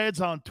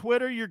knuckleheads on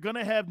Twitter. You're going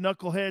to have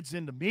knuckleheads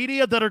in the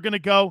media that are going to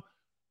go,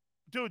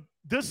 dude,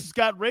 this has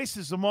got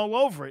racism all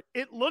over it.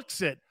 It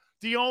looks it.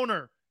 The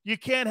owner, you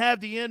can't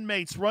have the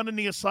inmates running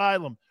the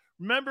asylum.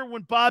 Remember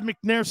when Bob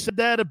McNair said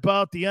that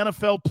about the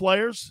NFL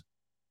players?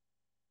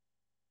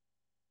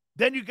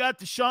 Then you got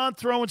Deshaun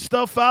throwing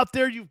stuff out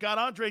there. You've got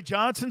Andre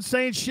Johnson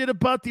saying shit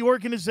about the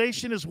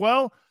organization as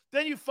well.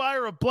 Then you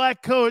fire a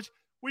black coach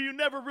where you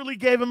never really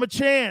gave him a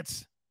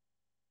chance.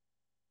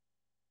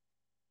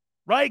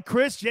 Right,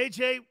 Chris?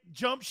 JJ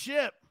jumped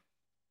ship.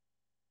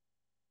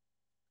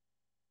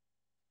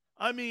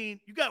 I mean,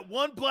 you got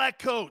one black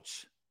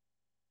coach.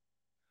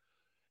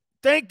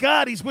 Thank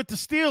God he's with the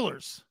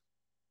Steelers.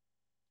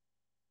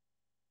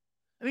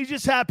 And he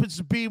just happens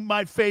to be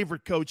my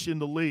favorite coach in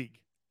the league.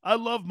 I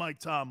love Mike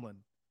Tomlin.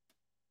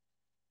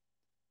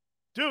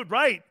 Dude,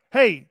 right.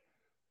 Hey,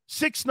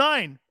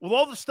 6'9", with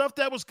all the stuff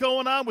that was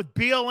going on with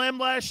BLM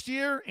last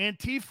year,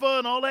 Antifa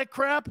and all that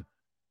crap,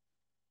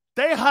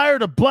 they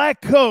hired a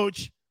black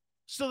coach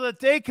so that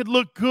they could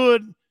look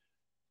good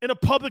in a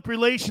public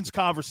relations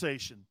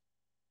conversation.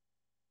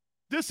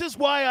 This is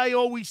why I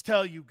always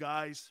tell you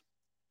guys,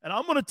 and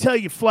I'm going to tell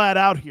you flat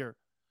out here,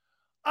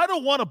 I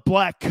don't want a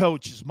black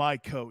coach as my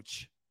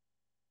coach.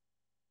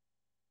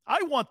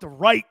 I want the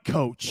right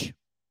coach.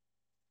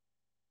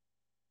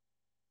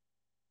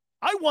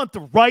 I want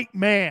the right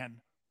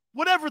man,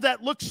 whatever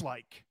that looks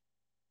like.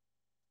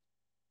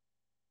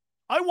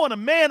 I want a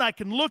man I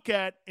can look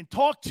at and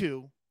talk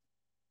to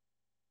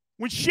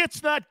when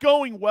shit's not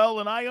going well,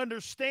 and I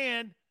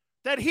understand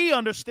that he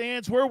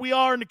understands where we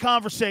are in the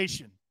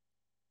conversation.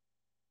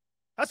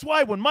 That's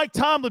why when Mike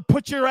Tomlin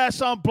puts your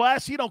ass on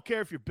blast, he don't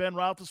care if you're Ben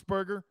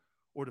Roethlisberger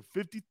or the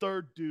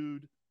 53rd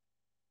dude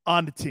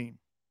on the team.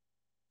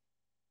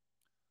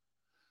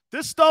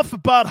 This stuff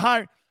about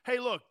hiring, hey,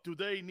 look, do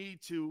they need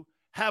to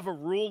have a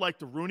rule like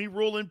the Rooney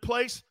Rule in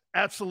place?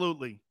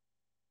 Absolutely.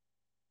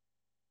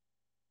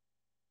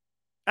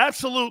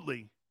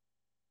 Absolutely.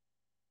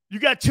 You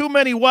got too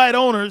many white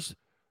owners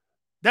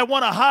that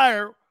want to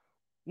hire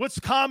what's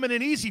common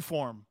and easy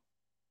for them.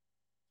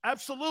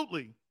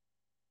 Absolutely.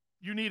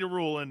 You need a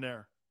rule in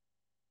there.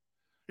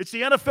 It's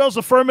the NFL's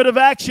affirmative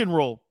action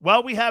rule.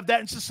 Well, we have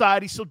that in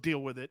society, so deal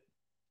with it.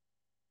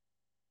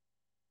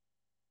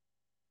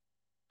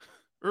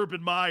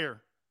 Urban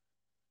Meyer.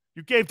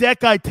 You gave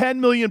that guy $10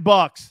 million.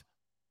 $10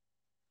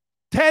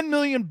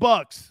 million.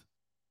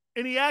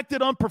 And he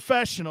acted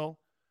unprofessional.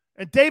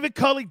 And David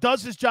Culley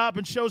does his job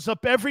and shows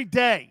up every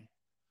day,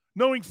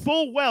 knowing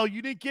full well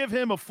you didn't give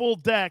him a full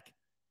deck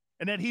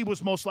and that he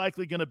was most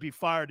likely going to be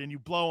fired, and you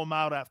blow him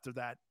out after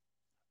that.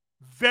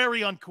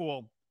 Very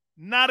uncool.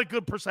 Not a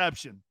good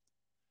perception.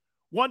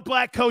 One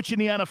black coach in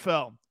the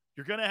NFL.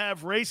 You're going to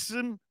have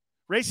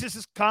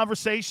racist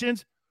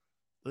conversations.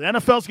 The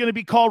NFL's going to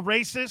be called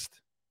racist.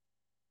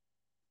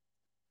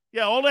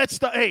 Yeah, all that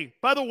stuff. Hey,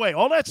 by the way,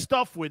 all that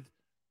stuff with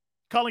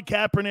calling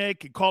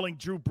Kaepernick and calling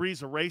Drew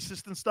Brees a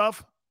racist and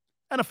stuff,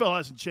 NFL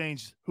hasn't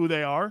changed who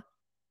they are.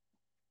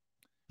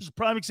 This is a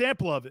prime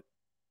example of it.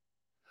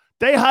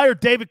 They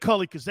hired David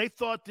Culley because they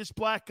thought this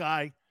black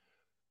guy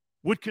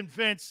would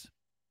convince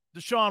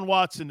Deshaun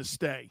Watson to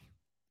stay.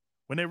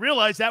 When they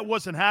realized that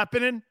wasn't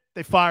happening,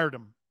 they fired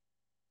him.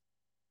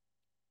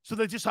 So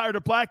they just hired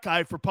a black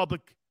guy for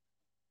public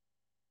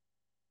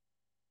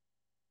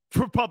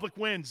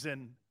wins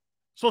and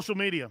social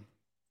media.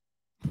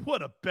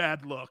 What a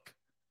bad look.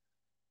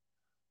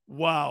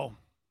 Wow.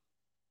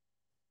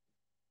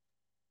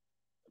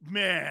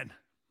 Man.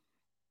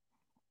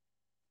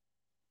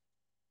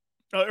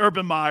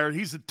 Urban Meyer,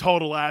 he's a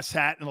total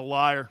asshat and a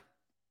liar.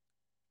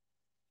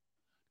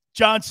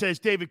 John says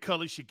David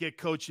Culley should get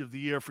Coach of the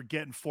Year for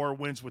getting 4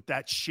 wins with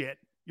that shit.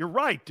 You're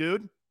right,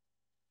 dude.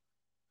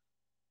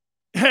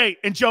 Hey,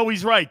 and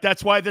Joey's right.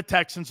 That's why the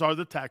Texans are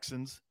the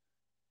Texans.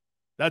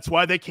 That's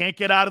why they can't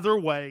get out of their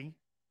way.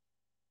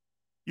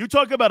 You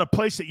talk about a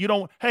place that you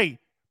don't – hey,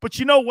 but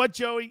you know what,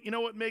 Joey? You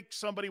know what makes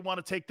somebody want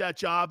to take that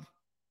job?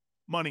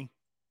 Money.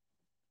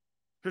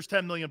 Here's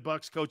 $10 million,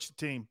 coach the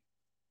team.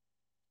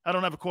 I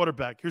don't have a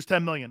quarterback. Here's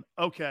 $10 million.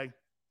 Okay.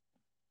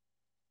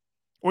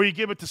 Or you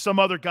give it to some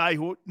other guy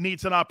who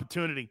needs an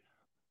opportunity,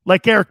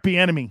 like Eric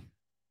Bieniemy.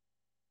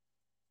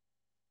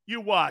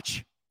 You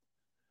watch.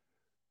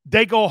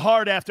 They go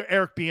hard after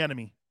Eric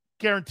Bieniemy.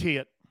 Guarantee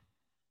it.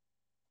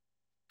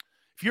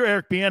 If you're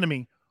Eric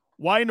Bieniemy,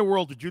 why in the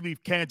world did you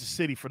leave Kansas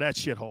City for that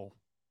shithole?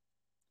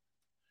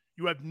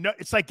 You have no.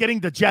 It's like getting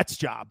the Jets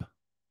job.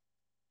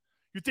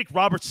 You think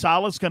Robert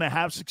Saleh's going to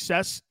have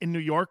success in New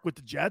York with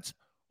the Jets?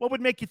 What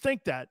would make you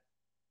think that?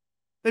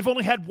 They've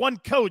only had one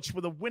coach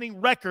with a winning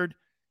record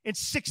in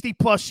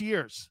 60-plus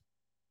years.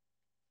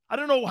 I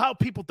don't know how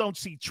people don't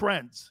see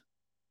trends.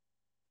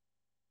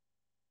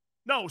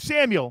 No,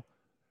 Samuel,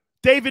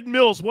 David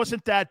Mills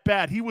wasn't that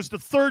bad. He was the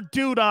third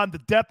dude on the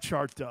depth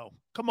chart, though.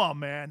 Come on,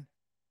 man.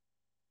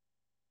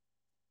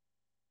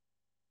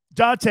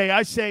 Dante,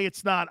 I say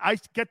it's not. I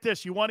get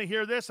this. You want to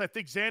hear this? I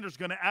think Xander's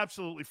going to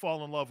absolutely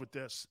fall in love with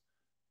this.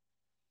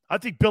 I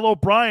think Bill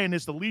O'Brien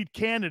is the lead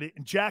candidate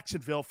in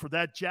Jacksonville for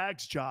that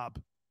Jags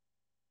job.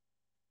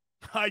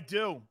 I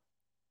do.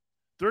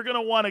 They're going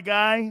to want a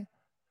guy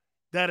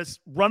that has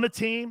run a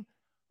team,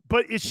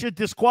 but it should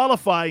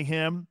disqualify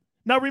him.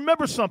 Now,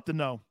 remember something,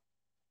 though.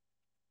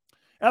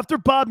 After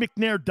Bob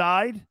McNair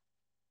died,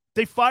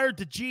 they fired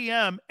the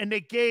GM, and they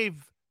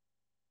gave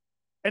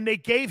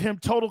him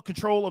total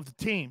control of the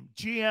team,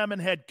 GM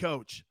and head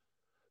coach.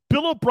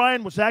 Bill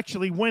O'Brien was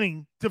actually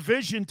winning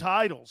division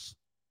titles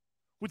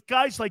with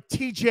guys like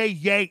T.J.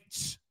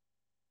 Yates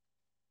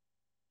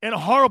and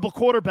horrible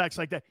quarterbacks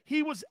like that.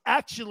 He was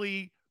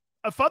actually,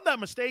 if I'm not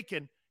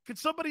mistaken, can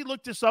somebody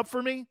look this up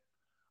for me?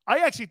 I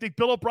actually think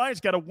Bill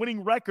O'Brien's got a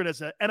winning record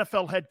as an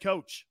NFL head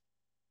coach.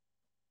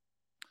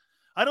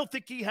 I don't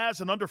think he has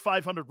an under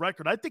 500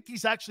 record. I think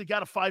he's actually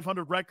got a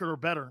 500 record or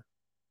better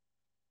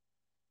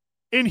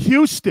in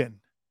Houston.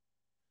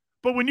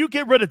 But when you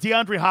get rid of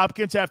DeAndre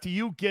Hopkins after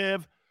you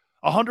give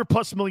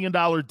 $100+ million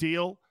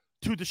deal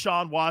to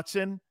Deshaun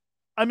Watson,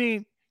 I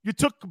mean, you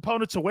took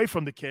components away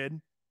from the kid.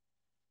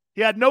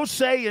 He had no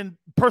say in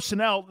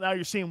personnel. Now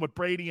you're seeing what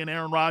Brady and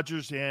Aaron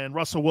Rodgers and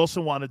Russell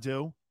Wilson want to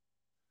do.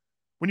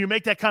 When you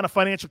make that kind of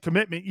financial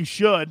commitment, you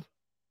should.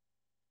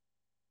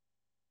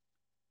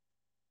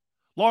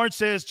 Lawrence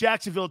says,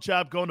 Jacksonville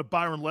job going to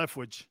Byron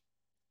Leftwich.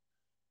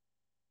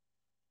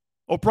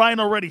 O'Brien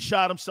already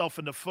shot himself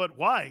in the foot.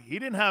 Why? He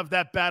didn't have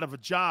that bad of a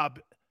job.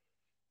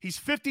 He's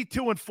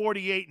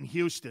 52-48 in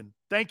Houston.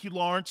 Thank you,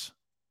 Lawrence.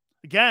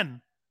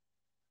 Again,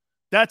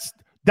 that's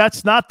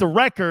not the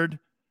record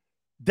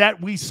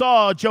that we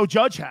saw Joe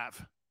Judge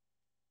have.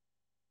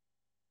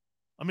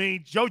 I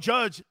mean, Joe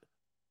Judge,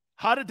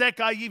 how did that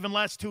guy even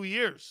last 2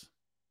 years?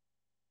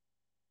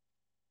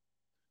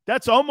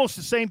 That's almost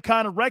the same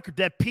kind of record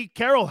that Pete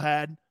Carroll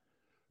had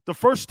the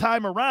first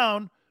time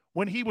around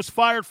when he was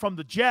fired from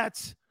the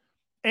Jets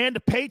and the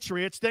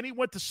Patriots. Then he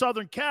went to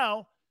Southern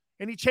Cal,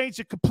 and he changed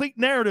the complete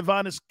narrative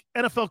on his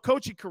NFL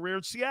coaching career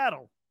in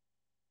Seattle.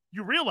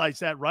 You realize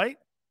that, right?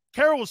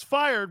 Carroll was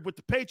fired with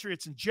the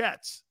Patriots and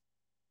Jets.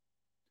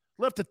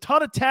 Left a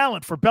ton of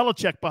talent for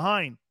Belichick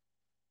behind.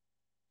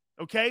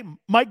 Okay?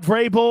 Mike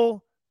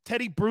Vrabel,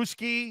 Teddy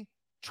Bruschi,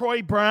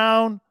 Troy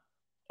Brown.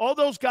 All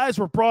those guys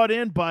were brought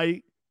in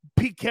by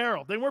Pete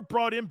Carroll. They weren't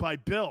brought in by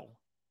Bill.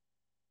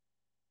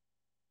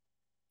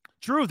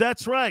 Drew,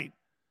 that's right.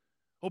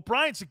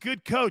 O'Brien's a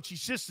good coach.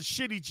 He's just a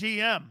shitty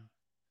GM.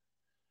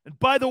 And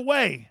by the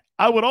way,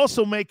 I would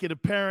also make it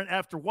apparent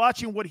after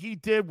watching what he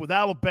did with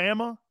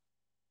Alabama.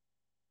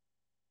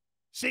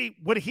 See,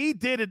 what he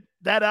did at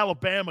that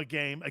Alabama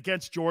game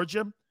against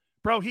Georgia,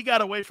 bro, he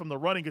got away from the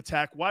running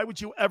attack. Why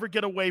would you ever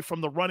get away from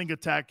the running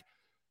attack?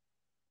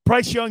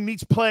 Bryce Young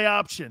needs play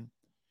option,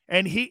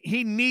 and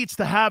he needs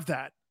to have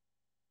that.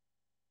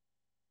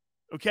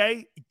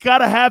 Okay? Got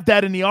to have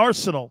that in the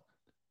arsenal.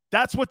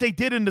 That's what they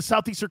did in the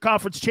Southeastern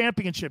Conference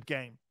Championship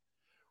game.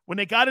 When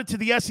they got into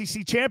the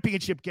SEC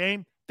Championship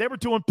game, they were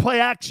doing play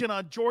action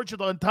on Georgia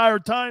the entire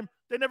time.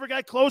 They never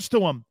got close to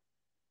him.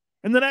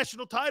 In the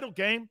national title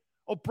game,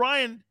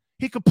 O'Brien,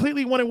 he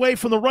completely went away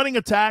from the running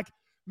attack,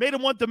 made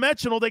him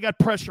one-dimensional. They got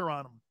pressure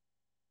on him.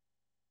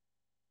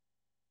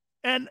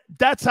 And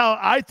that's how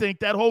I think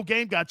that whole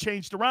game got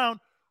changed around,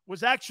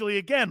 was actually,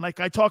 again, like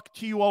I talk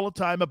to you all the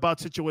time about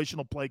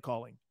situational play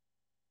calling.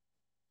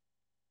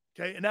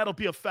 Okay, and that'll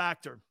be a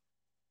factor.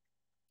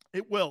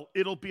 It will.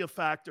 It'll be a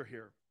factor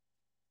here.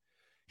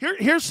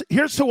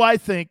 Here's who I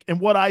think and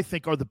what I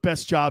think are the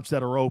best jobs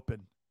that are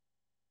open.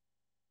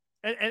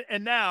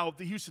 And now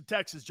the Houston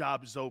Texans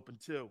job is open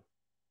too.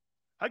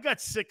 I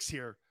got 6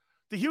 here.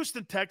 The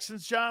Houston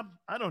Texans job,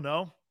 I don't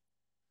know.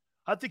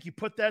 I think you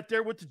put that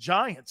there with the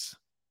Giants.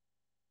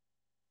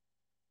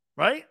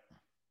 Right?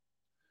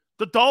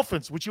 The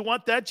Dolphins, would you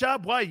want that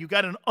job? Why? You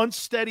got an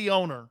unsteady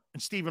owner in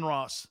Stephen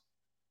Ross.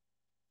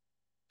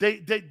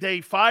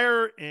 They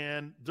fire,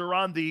 and they're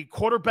on the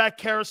quarterback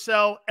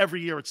carousel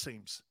every year, it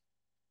seems.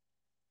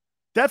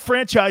 That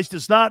franchise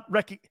does not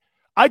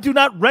I do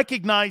not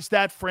recognize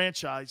that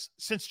franchise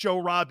since Joe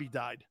Robbie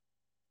died.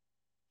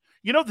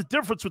 You know, the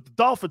difference with the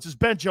Dolphins has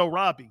been Joe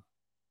Robbie.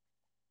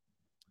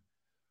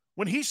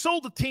 When he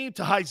sold the team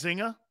to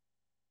Huizinga,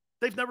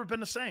 they've never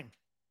been the same.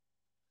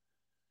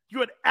 You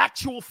had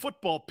actual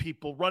football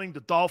people running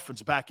the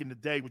Dolphins back in the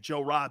day with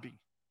Joe Robbie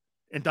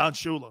and Don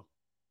Shula.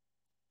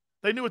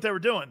 They knew what they were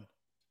doing.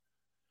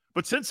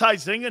 But since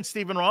Huizinga and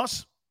Stephen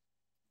Ross,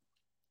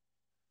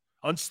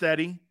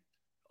 unsteady,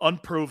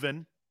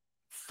 unproven,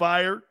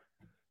 fired,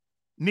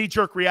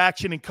 knee-jerk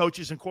reaction in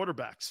coaches and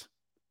quarterbacks.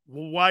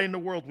 Well, why in the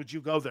world would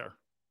you go there?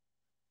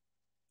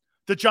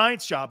 The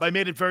Giants job, I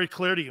made it very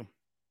clear to you.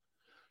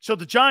 So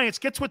the Giants,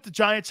 guess what the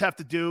Giants have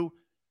to do?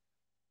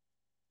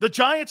 The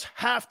Giants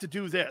have to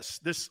do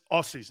this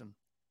offseason.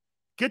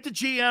 Get the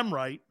GM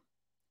right.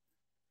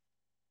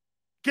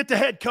 get the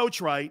head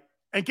coach right,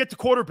 and get the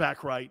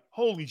quarterback right.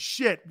 Holy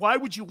shit. Why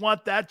would you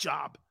want that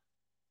job?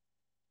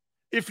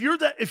 If you're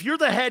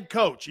the head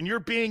coach and you're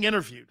being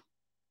interviewed,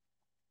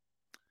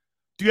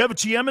 do you have a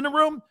GM in the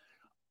room?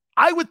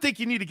 I would think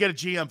you need to get a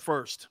GM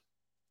first.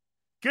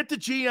 Get the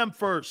GM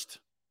first.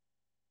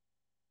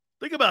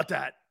 Think about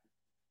that.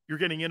 You're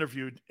getting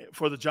interviewed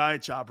for the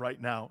Giant job right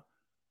now.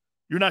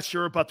 You're not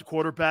sure about the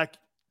quarterback.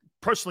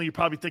 Personally, you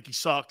probably think he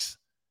sucks,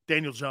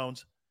 Daniel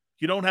Jones.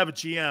 You don't have a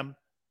GM.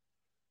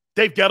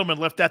 Dave Gettleman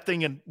left that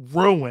thing in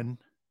ruin.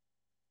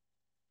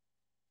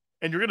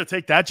 And you're going to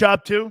take that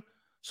job too?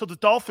 So the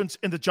Dolphins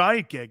and the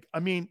Giant gig, I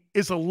mean,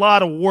 is a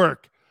lot of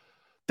work.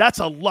 That's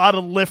a lot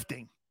of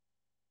lifting.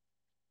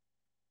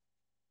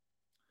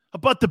 How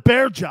about the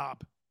Bear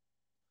job?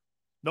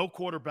 No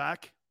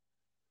quarterback.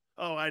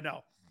 Oh, I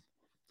know.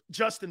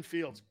 Justin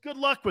Fields. Good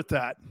luck with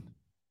that.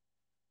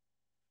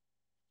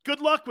 Good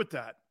luck with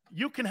that.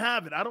 You can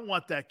have it. I don't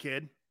want that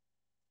kid.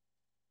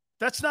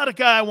 That's not a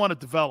guy I want to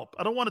develop.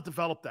 I don't want to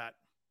develop that.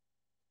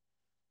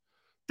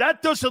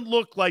 That doesn't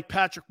look like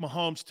Patrick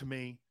Mahomes to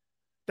me.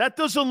 That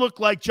doesn't look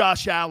like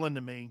Josh Allen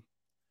to me.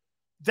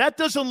 That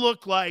doesn't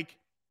look like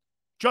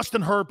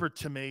Justin Herbert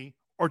to me,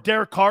 or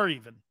Derek Carr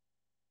even.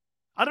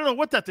 I don't know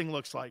what that thing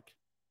looks like.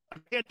 I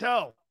can't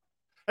tell.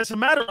 As a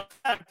matter of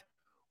fact,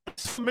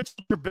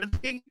 Mitchell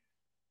Trubisky,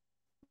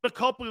 a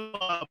couple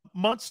of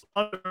months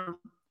under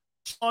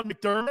Sean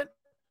McDermott,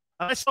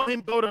 I saw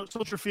him go to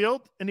Soldier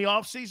Field in the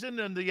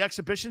offseason and the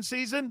exhibition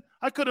season.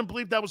 I couldn't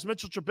believe that was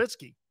Mitchell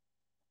Trubisky.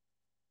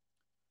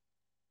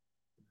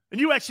 And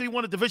you actually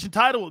won a division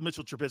title with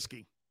Mitchell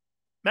Trubisky.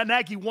 Matt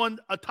Nagy won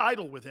a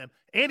title with him,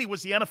 and he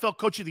was the NFL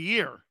Coach of the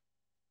Year.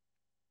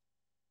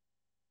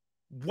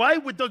 Why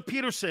would Doug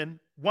Peterson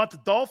want the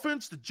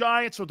Dolphins, the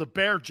Giants, or the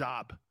Bear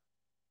job?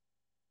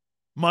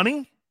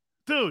 Money?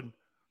 Dude,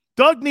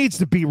 Doug needs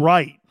to be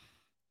right.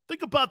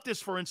 Think about this,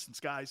 for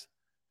instance, guys.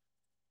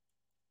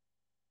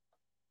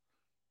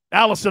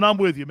 Allison, I'm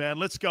with you, man.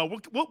 Let's go.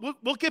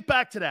 We'll get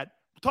back to that.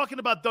 We're talking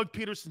about Doug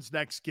Peterson's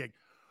next gig.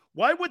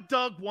 Why would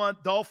Doug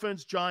want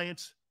Dolphins,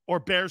 Giants, or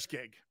Bears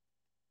gig?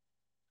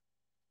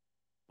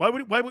 Why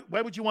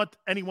would you want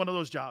any one of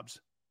those jobs?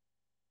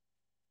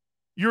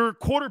 Your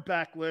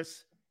quarterback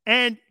list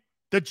and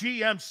the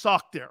GM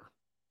sucked there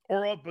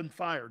or have been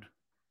fired.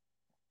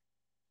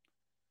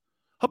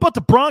 How about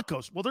the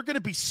Broncos? Well, they're going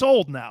to be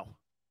sold now.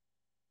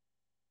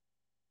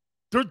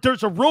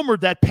 There's a rumor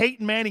that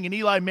Peyton Manning and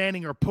Eli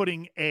Manning are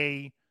putting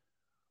a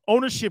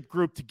ownership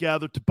group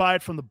together to buy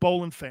it from the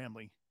Bolin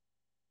family.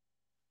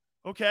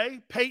 Okay,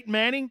 Peyton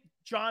Manning,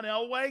 John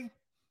Elway.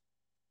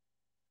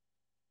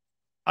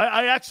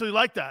 I actually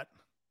like that.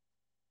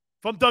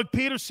 From Doug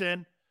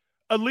Peterson,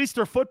 at least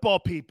they're football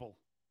people.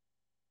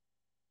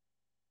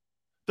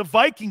 The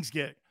Vikings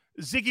get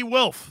Ziggy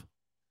Wilf,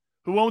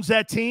 who owns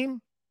that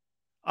team.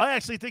 I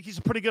actually think he's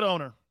a pretty good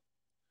owner.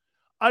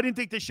 I didn't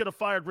think they should have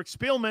fired Rick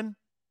Spielman,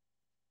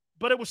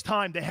 but it was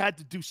time. They had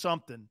to do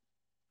something.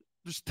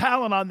 There's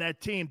talent on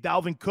that team.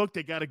 Dalvin Cook,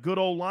 they got a good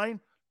old line.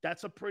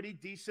 That's a pretty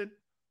decent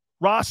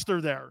roster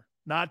there.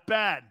 Not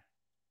bad.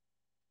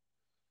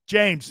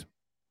 James,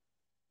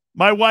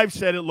 my wife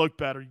said it looked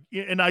better.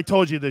 And I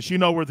told you this. You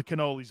know where the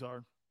cannolis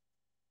are.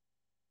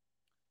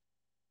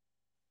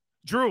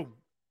 Drew,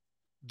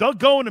 Doug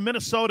going to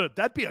Minnesota,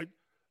 that'd be a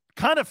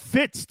kind of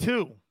fits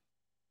too.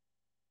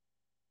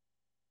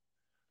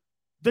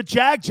 The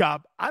Jag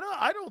job, I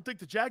don't think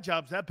the Jag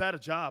job's that bad a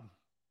job.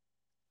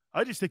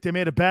 I just think they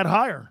made a bad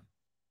hire.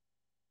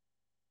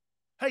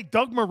 Hey,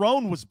 Doug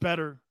Marrone was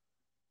better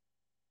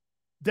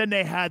than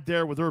they had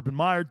there with Urban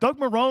Meyer. Doug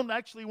Marrone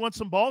actually won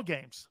some ball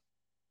games.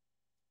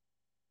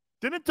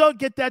 Didn't Doug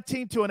get that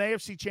team to an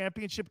AFC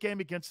championship game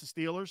against the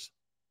Steelers?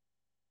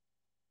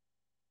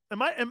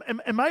 Am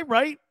I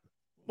right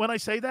when I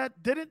say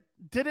that? Didn't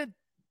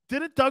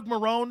Doug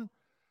Marrone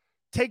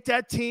take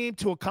that team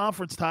to a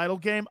conference title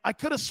game? I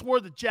could have swore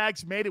the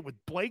Jags made it with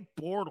Blake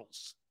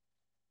Bortles.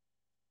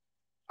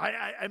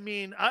 I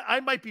mean, I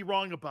might be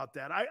wrong about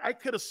that. I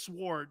could have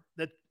sworn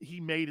that he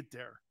made it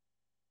there.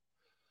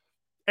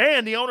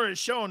 And the owner has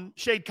shown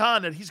Shade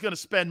Khan that he's going to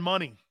spend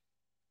money.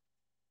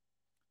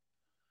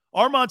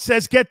 Armand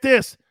says, get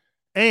this.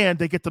 And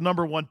they get the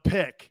number 1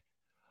 pick.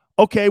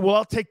 Okay, well,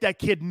 I'll take that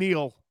kid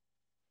Neal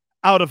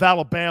out of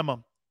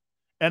Alabama,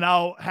 and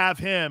I'll have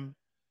him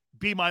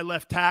be my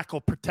left tackle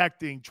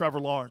protecting Trevor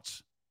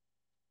Lawrence.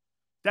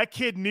 That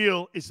kid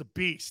Neal is a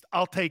beast.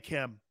 I'll take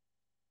him.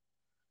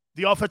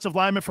 The offensive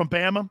lineman from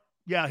Bama,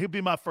 yeah, he'll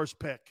be my first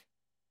pick.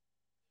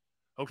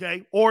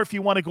 Okay? Or if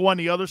you want to go on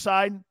the other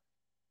side,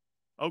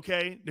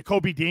 okay,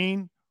 Nakobe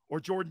Dean or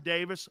Jordan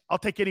Davis, I'll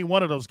take any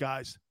one of those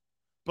guys.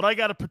 But I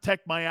got to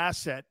protect my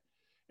asset,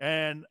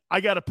 and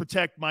I got to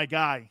protect my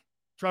guy,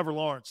 Trevor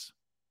Lawrence.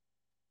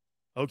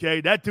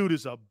 Okay? That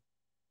dude's a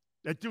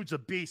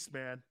beast,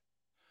 man.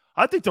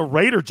 I think the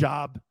Raider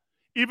job,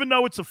 even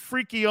though it's a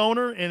freaky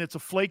owner and it's a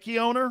flaky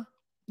owner,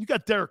 you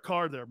got Derek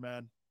Carr there,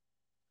 man.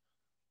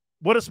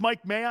 What is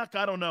Mike Mayock?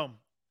 I don't know.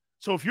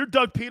 So if you're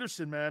Doug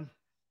Peterson, man,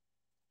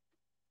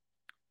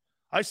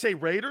 I say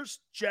Raiders,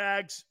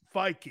 Jags,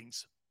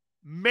 Vikings.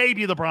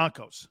 maybe the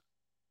Broncos.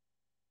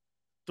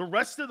 The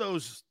rest of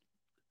those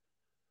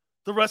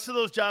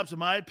jobs, in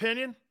my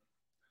opinion,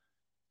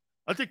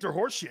 I think they're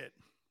horseshit.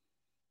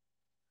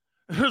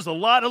 There's a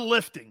lot of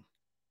lifting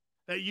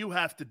that you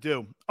have to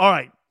do. All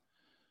right.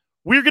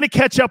 We're going to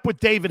catch up with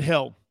David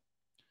Hill.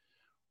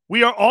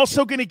 We are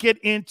also going to get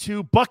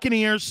into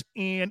Buccaneers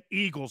and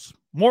Eagles,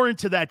 more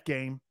into that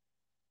game,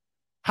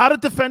 how to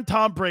defend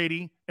Tom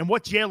Brady, and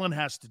what Jalen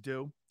has to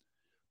do.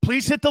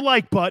 Please hit the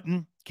like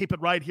button. Keep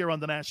it right here on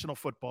the National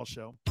Football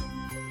Show.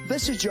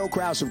 This is Joe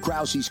Krause of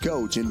Krause's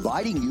Coats,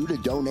 inviting you to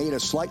donate a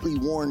slightly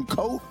worn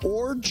coat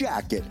or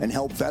jacket and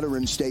help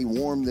veterans stay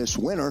warm this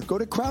winter. Go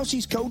to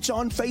Krause's Coats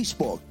on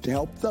Facebook to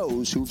help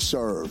those who've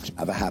served.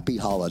 Have a happy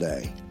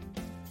holiday.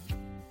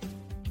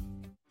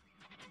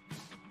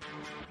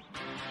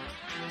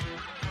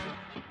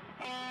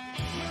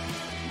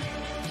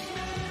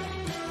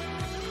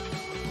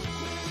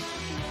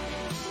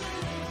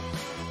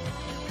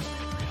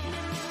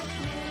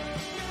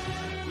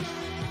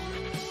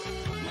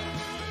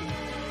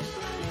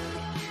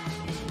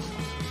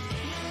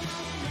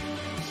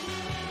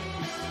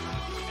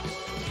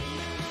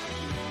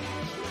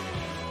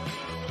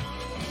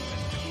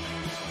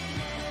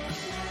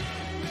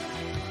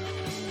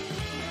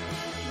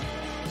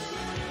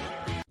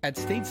 At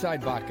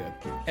Stateside Vodka,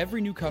 every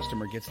new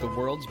customer gets the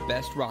world's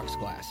best rocks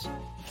glass.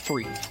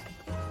 Free.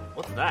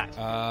 What's that?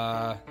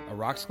 A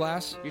rocks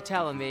glass? You're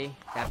telling me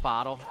that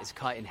bottle is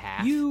cut in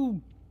half?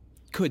 You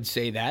could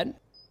say that.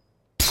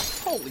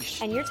 Holy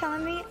shit. And you're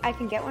telling me I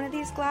can get one of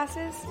these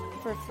glasses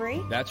for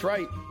free? That's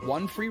right.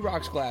 One free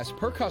rocks glass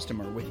per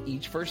customer with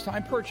each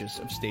first-time purchase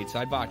of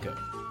Stateside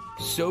Vodka.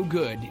 So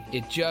good,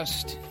 it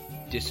just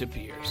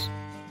disappears.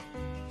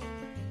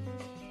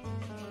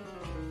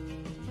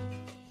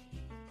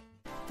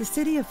 The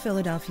city of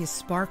Philadelphia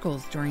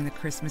sparkles during the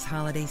Christmas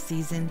holiday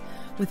season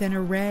with an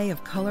array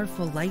of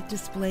colorful light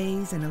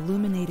displays and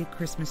illuminated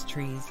Christmas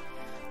trees,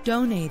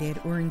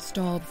 donated or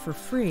installed for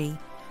free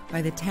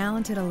by the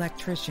talented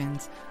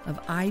electricians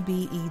of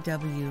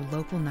IBEW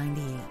Local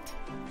 98.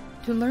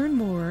 To learn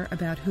more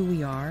about who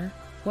we are,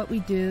 what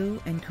we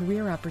do, and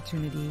career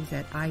opportunities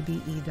at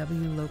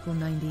IBEW Local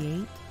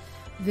 98,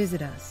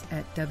 visit us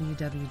at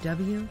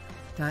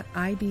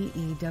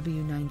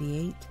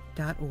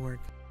www.ibew98.org.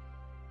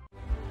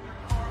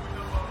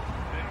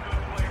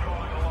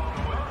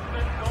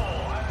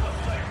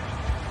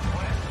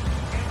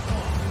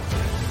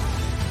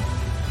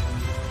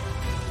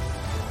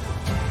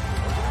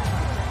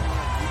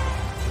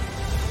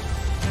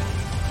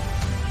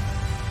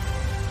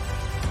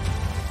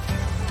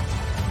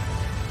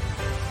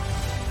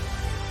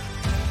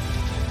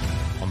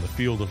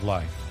 Field of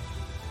life,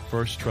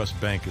 First Trust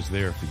Bank is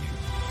there for you.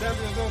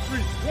 7 on 3.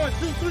 1,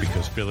 2, 3.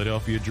 Because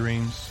Philadelphia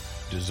dreams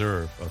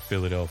deserve a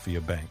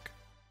Philadelphia bank.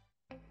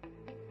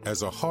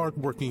 As a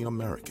hardworking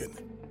American,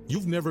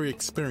 you've never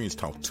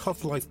experienced how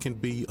tough life can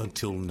be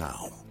until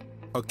now.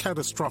 A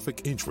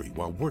catastrophic injury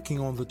while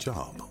working on the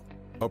job.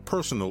 A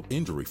personal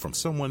injury from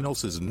someone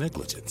else's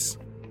negligence.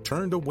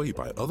 Turned away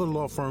by other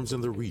law firms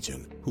in the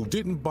region who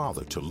didn't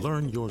bother to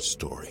learn your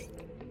story.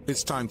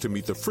 It's time to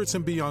meet the Fritz &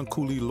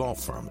 Bianculli Law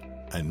Firm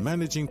and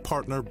managing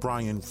partner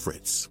Brian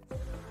Fritz.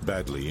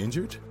 Badly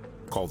injured?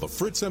 Call the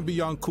Fritz &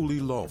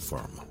 Bianculli Law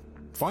Firm.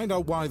 Find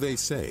out why they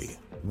say,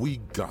 we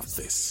got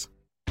this.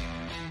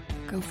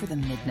 Go for the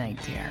midnight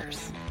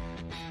dares.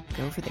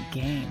 Go for the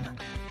game.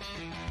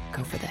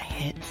 Go for the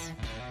hits.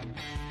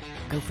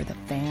 Go for the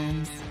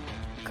fans.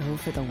 Go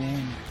for the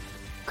win.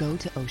 Go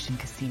to Ocean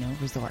Casino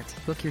Resort.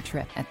 Book your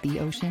trip at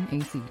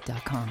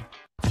theoceanac.com.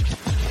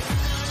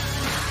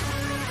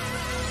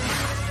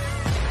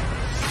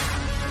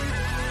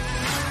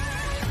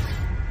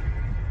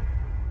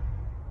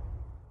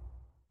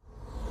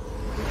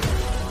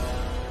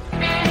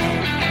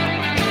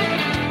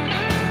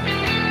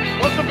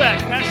 Welcome back.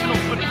 National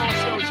Football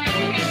Show is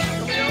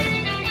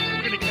Sileo.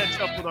 We're going to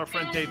catch up with our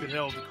friend David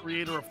Hill, the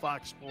creator of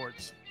Fox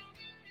Sports.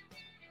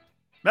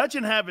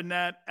 Imagine having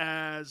that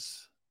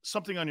as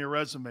something on your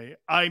resume.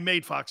 I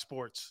made Fox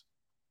Sports.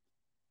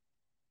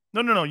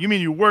 No. You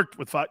mean you worked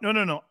with Fox?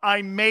 No.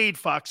 I made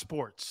Fox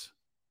Sports.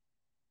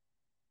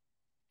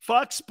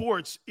 Fox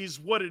Sports is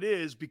what it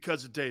is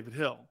because of David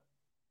Hill.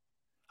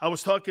 I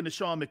was talking to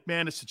Sean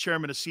McManus, the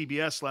chairman of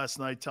CBS, last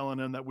night, telling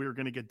him that we were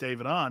going to get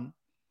David on.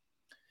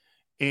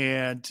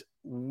 And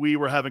we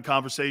were having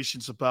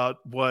conversations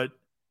about what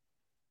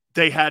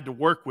they had to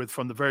work with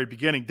from the very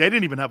beginning. They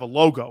didn't even have a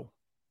logo.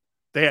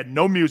 They had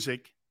no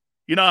music.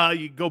 You know how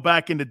you go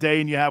back in the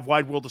day and you have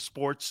Wide World of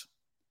Sports,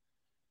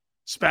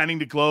 Spanning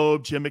the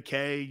Globe, Jim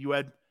McKay. You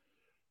had,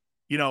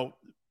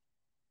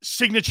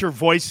 signature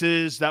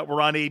voices that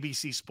were on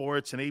ABC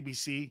Sports, and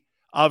ABC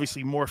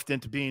obviously morphed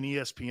into being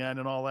ESPN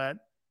and all that.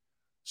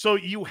 So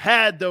you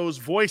had those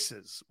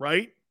voices,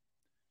 right?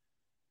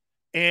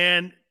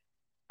 And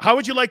how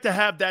would you like to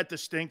have that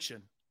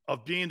distinction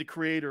of being the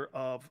creator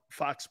of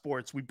Fox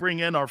Sports? We bring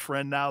in our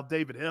friend now,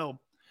 David Hill.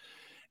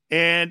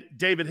 And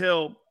David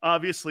Hill,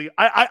 obviously,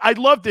 I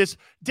love this.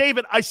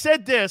 David, I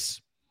said this.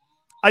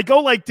 I go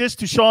like this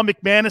to Sean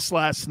McManus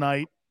last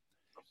night.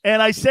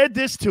 And I said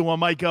this to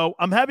him. I go,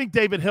 I'm having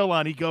David Hill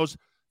on. He goes,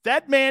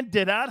 that man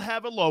did not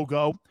have a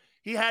logo.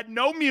 He had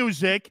no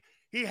music.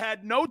 He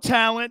had no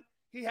talent.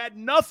 He had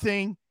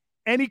nothing.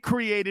 And he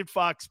created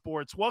Fox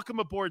Sports. Welcome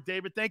aboard,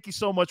 David. Thank you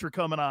so much for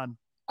coming on.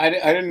 I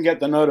didn't get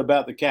the note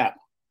about the cap.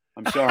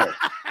 I'm sorry.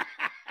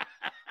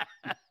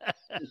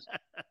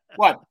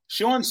 What?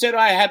 Sean said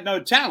I had no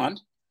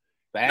talent.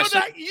 No,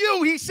 not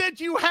you. He said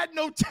you had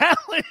no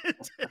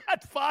talent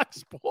at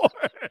Fox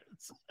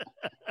Sports.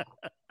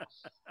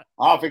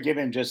 I'll forgive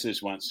him just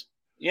this once.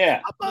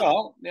 Yeah.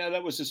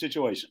 That was the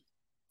situation.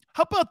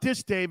 How about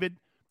this, David?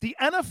 The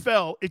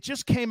NFL, it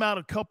just came out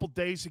a couple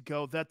days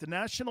ago that the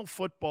National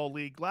Football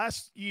League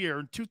last year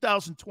in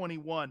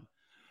 2021,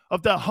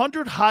 of the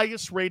 100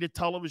 highest rated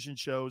television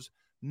shows,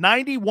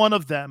 91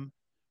 of them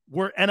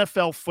were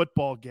NFL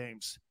football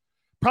games.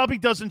 Probably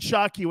doesn't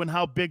shock you in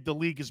how big the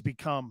league has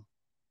become.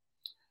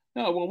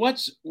 No, well,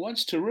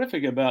 what's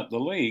terrific about the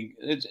league,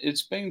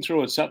 it's been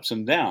through its ups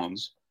and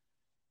downs,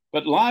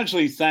 but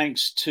largely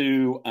thanks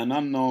to an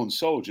unknown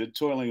soldier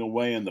toiling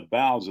away in the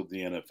bowels of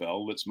the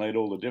NFL that's made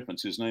all the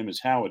difference. His name is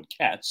Howard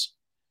Katz.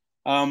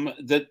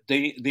 That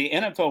the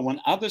NFL, when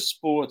other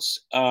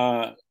sports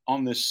are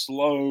on this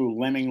slow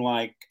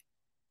lemming-like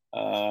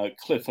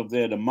cliff of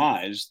their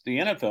demise, the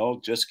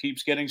NFL just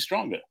keeps getting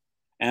stronger.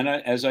 And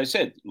as I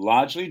said,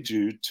 largely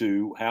due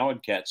to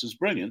Howard Katz's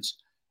brilliance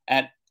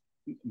at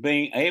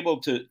being able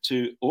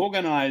to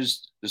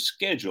organize the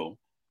schedule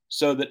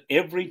so that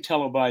every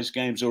televised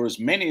games, or as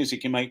many as he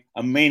can make,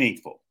 are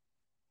meaningful.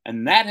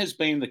 And that has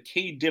been the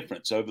key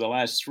difference over the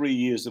last 3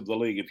 years of the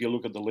league, if you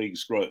look at the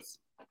league's growth.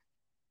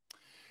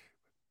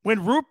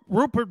 When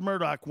Rupert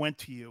Murdoch went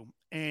to you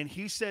and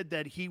he said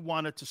that he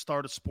wanted to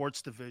start a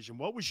sports division,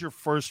 what was your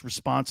first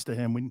response to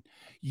him when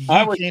he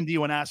came to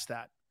you and asked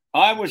that?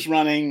 I was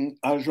running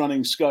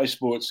Sky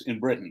Sports in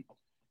Britain.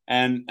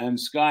 And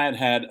Sky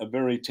had a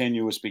very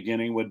tenuous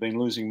beginning. We'd been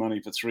losing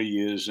money for 3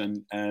 years,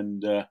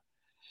 and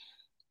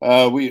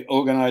we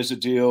organized a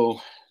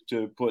deal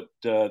to put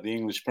the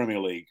English Premier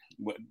League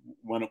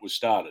when it was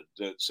started,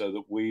 so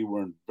that we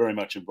were very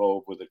much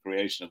involved with the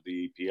creation of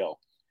the EPL.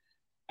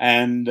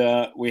 And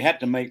we had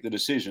to make the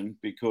decision,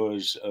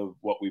 because of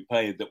what we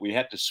paid, that we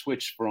had to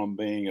switch from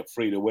being a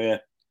free-to-air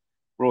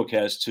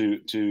broadcast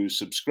to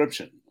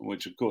subscription,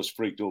 which of course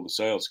freaked all the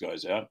sales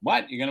guys out.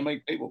 What? You're going to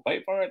make people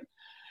pay for it?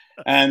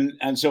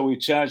 And so we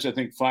charged, I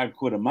think,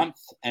 £5 a month.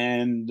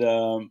 And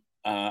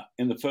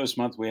in the first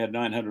month, we had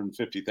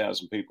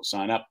 950,000 people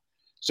sign up.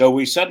 So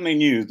we suddenly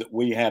knew that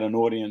we had an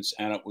audience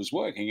and it was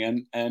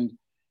working. And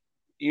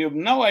you have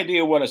no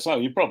idea what it's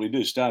like. You probably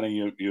do, starting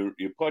your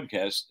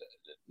podcast,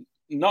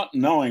 not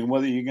knowing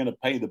whether you're going to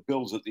pay the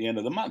bills at the end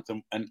of the month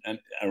and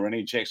are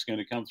any checks going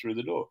to come through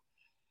the door.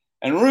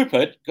 And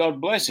Rupert, God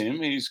bless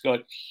him, he's got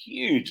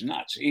huge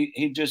nuts.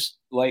 He just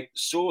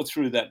saw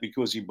through that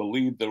because he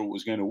believed that it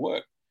was going to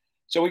work.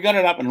 So we got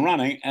it up and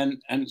running,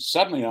 and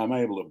suddenly I'm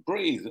able to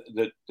breathe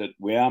that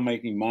we are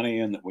making money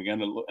and that we're going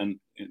to, and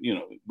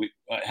we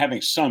are having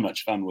so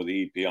much fun with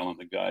the EPL and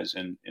the guys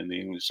in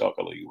the English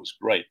Soccer League. It was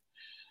great.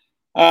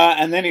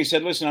 And then he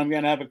said, listen, I'm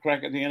going to have a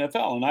crack at the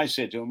NFL. And I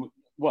said to him,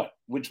 what?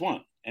 Which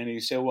one? And he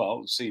said,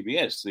 well,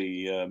 CBS,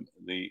 the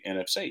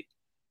NFC.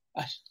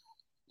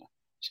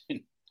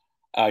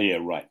 Oh, yeah,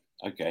 right.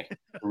 Okay.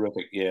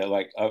 Terrific.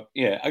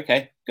 Yeah,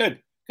 okay, good.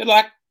 Good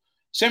luck.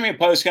 Send me a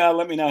postcard.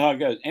 Let me know how it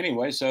goes.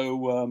 Anyway, so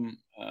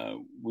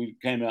we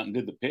came out and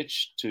did the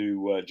pitch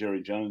to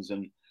Jerry Jones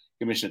and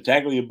Commissioner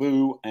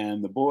Tagliabue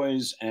and the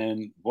boys,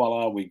 and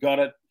voila, we got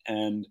it.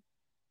 And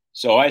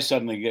so I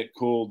suddenly get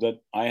called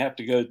that I have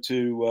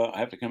to I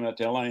have to come out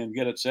to LA and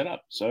get it set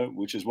up. So,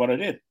 which is what I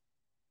did.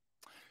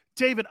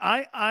 David,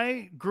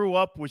 I grew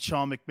up with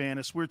Sean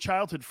McManus. We're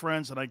childhood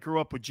friends, and I grew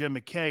up with Jim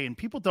McKay. And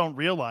people don't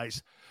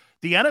realize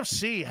the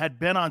NFC had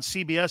been on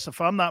CBS,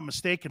 if I'm not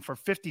mistaken, for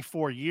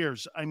 54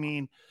 years. I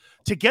mean,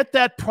 to get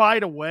that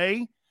pride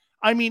away,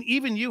 I mean,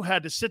 even you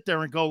had to sit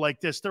there and go like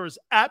this. There is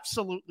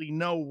absolutely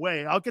no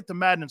way. I'll get to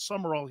Madden and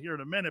Summerall here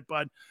in a minute,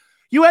 but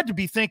you had to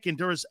be thinking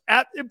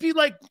it'd be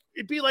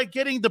like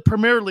getting the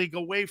Premier League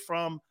away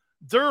from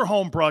their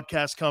home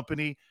broadcast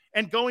company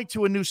and going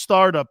to a new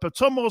startup.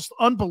 It's almost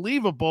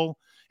unbelievable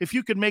if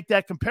you could make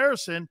that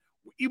comparison.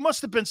 You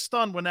must have been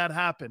stunned when that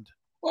happened.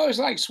 Well, it's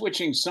like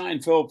switching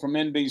Seinfeld from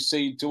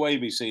NBC to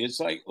ABC. It's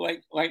like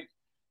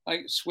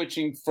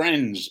switching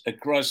Friends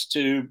across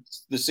to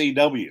the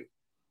CW.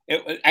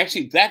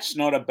 Actually, that's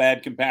not a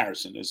bad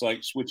comparison. It's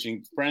like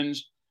switching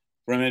Friends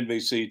from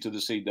NBC to the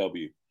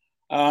CW.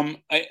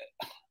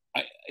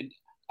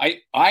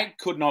 I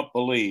could not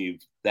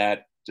believe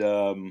that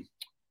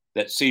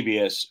that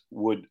CBS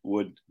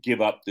would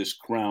give up this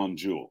crown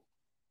jewel.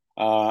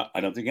 I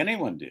don't think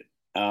anyone did.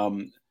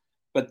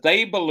 But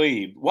they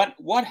believed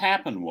what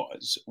happened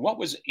was, what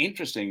was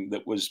interesting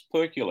that was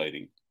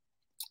percolating,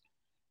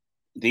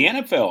 the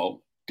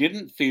NFL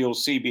didn't feel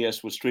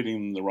CBS was treating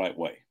them the right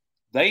way.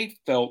 They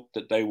felt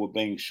that they were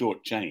being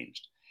shortchanged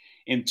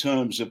in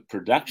terms of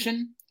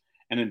production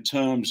and in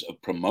terms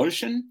of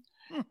promotion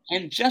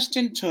and just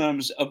in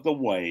terms of the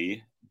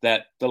way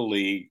that the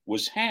league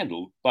was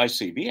handled by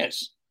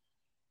CBS.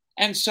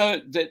 And so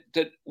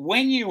that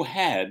when you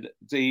had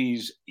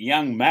these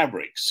young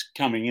mavericks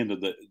coming into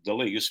the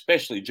league,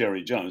 especially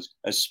Jerry Jones,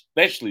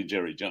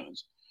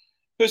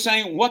 who are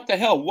saying, what the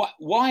hell?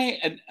 Why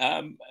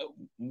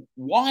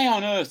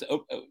on earth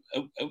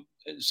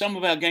some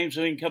of our games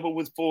are being covered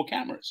with 4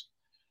 cameras?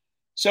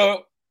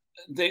 So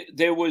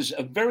there was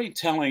a very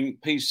telling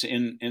piece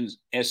in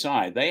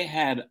SI. They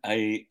had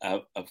a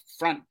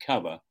front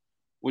cover,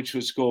 which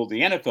was called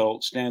the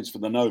NFL stands for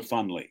the No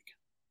Fun League.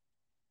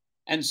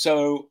 And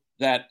so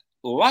that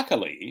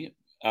luckily,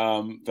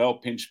 Val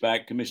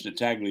Pinchback, Commissioner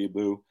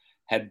Tagliabue,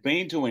 had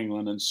been to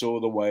England and saw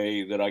the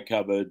way that I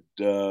covered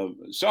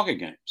soccer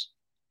games,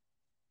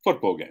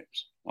 football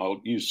games. I'll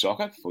use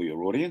soccer for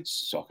your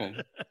audience.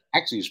 Soccer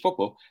actually is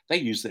football. They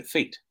use their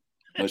feet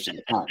most of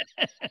the time.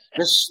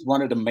 Just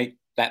wanted to make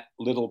that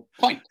little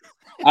point.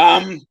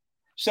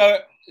 So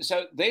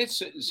they'd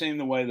seen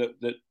the way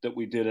that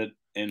we did it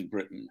in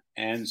Britain.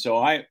 And so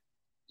I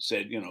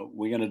said,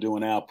 we're going to do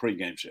an hour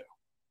pregame show.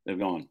 They're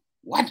going,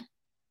 what?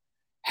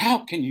 How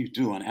can you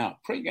do an hour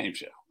pregame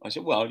show? I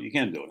said, well, you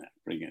can do an hour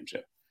pregame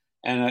show.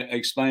 And I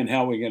explained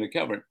how we're going to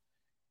cover it.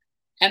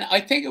 And I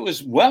think it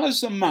was, well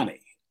as the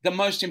money, the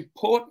most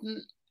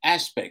important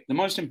aspect, the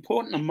most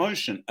important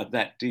emotion of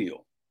that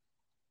deal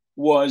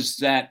was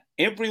that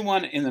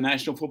everyone in the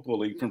National Football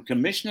League, from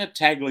Commissioner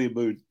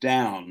Tagliabue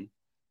down,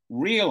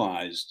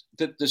 realized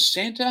that the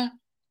center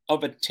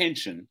of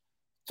attention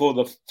for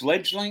the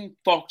fledgling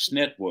Fox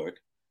network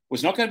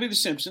was not going to be The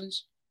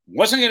Simpsons,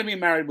 wasn't going to be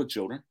Married with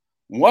Children,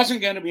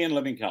 wasn't going to be In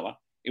Living Color.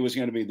 It was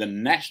going to be the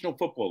National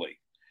Football League.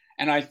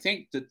 And I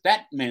think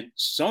that meant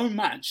so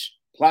much,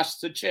 plus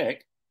the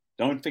check.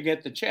 Don't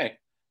forget the check.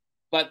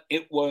 But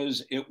it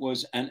was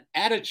an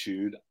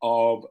attitude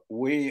of,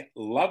 we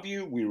love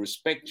you, we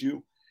respect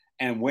you,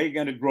 and we're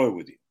going to grow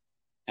with you.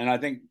 And I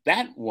think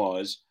that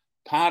was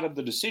part of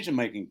the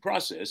decision-making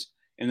process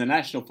in the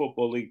National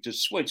Football League to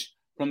switch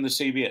from the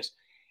CBS.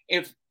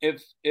 If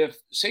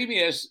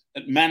CBS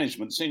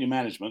management, senior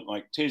management,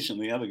 like Tish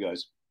and the other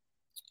guys,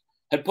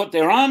 had put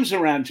their arms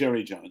around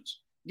Jerry Jones,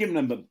 given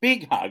him a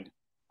big hug,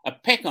 a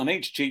peck on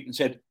each cheek, and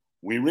said,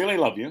 we really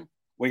love you,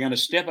 we're going to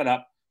step it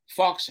up,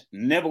 Fox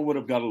never would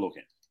have got a look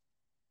in.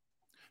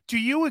 Do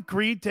you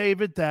agree,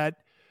 David, that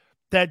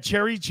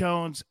Jerry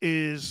Jones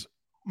is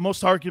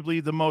most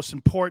arguably the most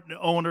important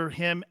owner,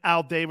 him,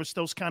 Al Davis,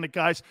 those kind of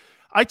guys?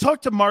 I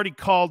talked to Marty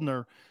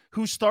Caldner,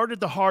 who started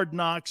the Hard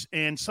Knocks,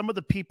 and some of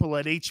the people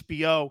at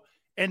HBO,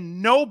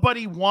 and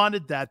nobody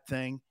wanted that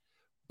thing.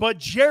 But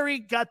Jerry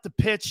got the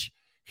pitch.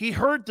 He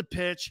heard the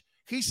pitch.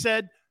 He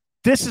said,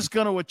 this is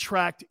going to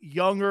attract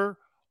younger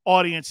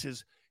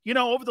audiences.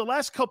 Over the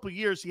last couple of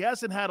years, he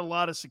hasn't had a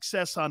lot of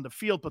success on the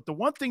field, but the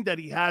one thing that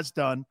he has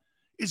done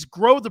is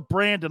grow the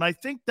brand. And I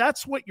think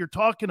that's what you're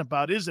talking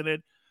about, isn't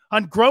it?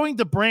 On growing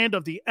the brand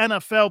of the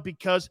NFL,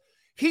 because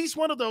he's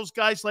one of those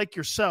guys like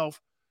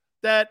yourself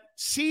that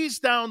sees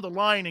down the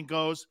line and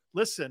goes,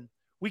 listen,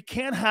 we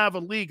can't have a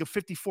league of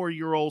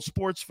 54-year-old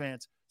sports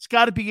fans. It's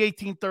got to be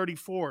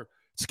 1834.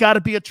 It's got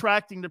to be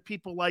attracting to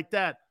people like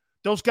that.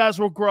 Those guys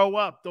will grow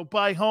up. They'll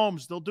buy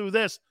homes. They'll do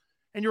this.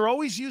 And you're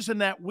always using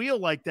that wheel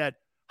like that.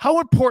 How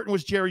important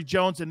was Jerry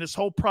Jones in this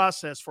whole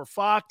process for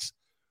Fox,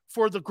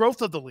 for the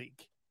growth of the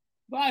league?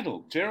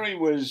 Vital. Jerry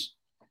once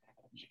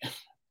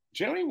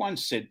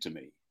said to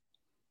me,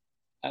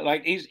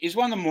 he's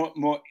one of the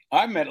more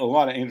I've met a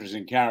lot of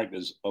interesting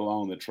characters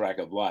along the track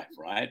of life,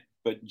 right?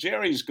 But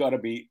Jerry's got to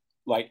be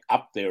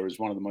up there as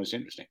one of the most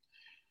interesting.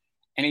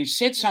 And he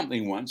said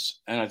something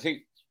once, and I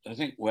think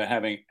we're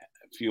having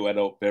a few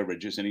adult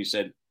beverages, and he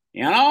said,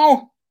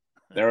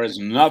 there is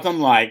nothing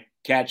like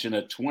catching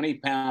a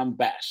 20-pound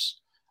bass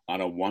on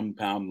a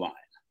 1-pound line.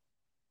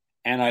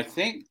 And I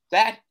think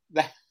that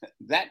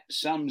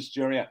sums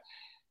Jerry up.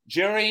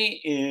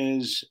 Jerry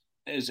is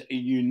a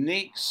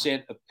unique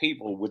set of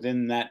people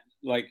within that.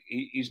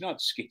 He's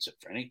not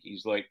schizophrenic.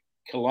 He's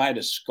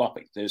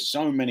kaleidoscopic. There's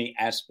so many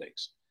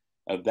aspects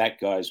of that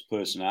guy's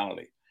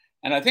personality.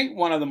 And I think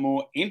one of the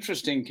more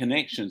interesting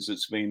connections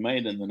that's been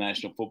made in the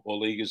National Football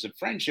League is the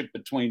friendship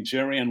between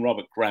Jerry and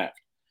Robert Kraft.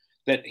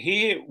 That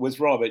here with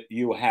Robert,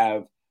 you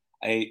have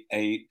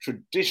a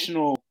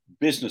traditional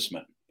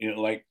businessman,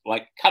 like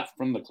cut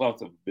from the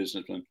cloth of a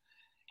businessman.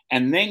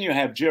 And then you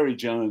have Jerry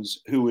Jones,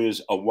 who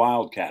is a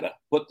wildcatter.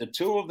 Put the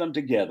two of them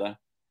together,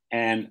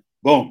 and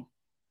boom,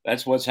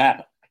 that's what's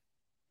happened.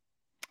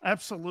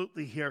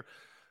 Absolutely here.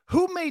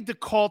 Who made the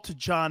call to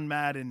John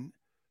Madden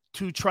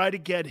to try to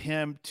get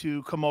him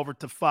to come over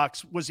to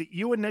Fox? Was it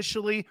you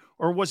initially,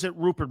 or was it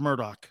Rupert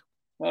Murdoch?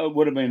 Well, it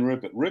would have been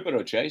Rupert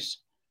or Chase,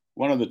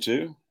 one of the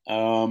two.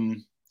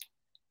 When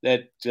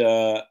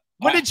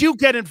did you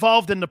get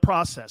involved in the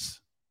process?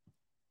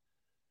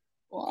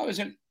 Well, I was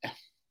in.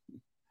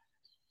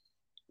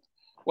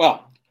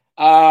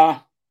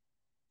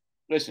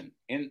 Listen,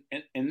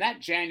 in that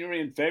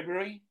January and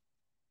February,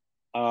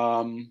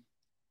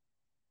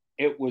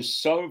 it was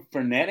so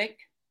frenetic,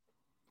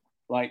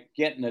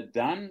 getting it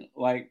done.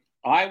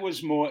 I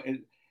was more.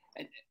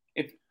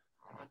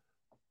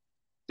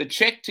 the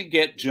check to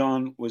get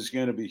John was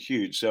going to be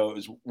huge. So it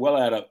was well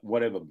out of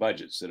whatever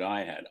budgets that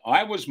I had.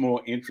 I was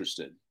more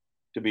interested,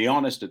 to be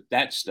honest, at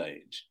that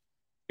stage,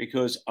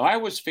 because I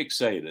was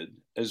fixated,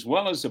 as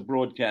well as the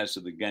broadcast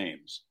of the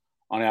games,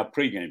 on our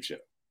pregame show,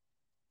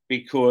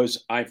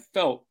 because I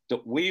felt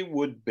that we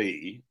would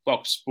be,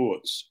 Fox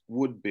Sports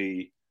would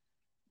be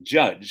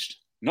judged,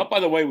 not by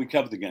the way we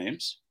cover the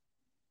games,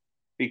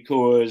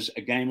 because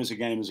a game is a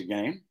game is a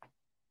game.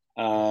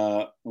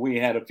 We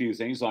had a few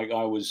things, like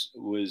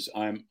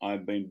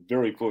I've been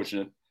very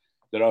fortunate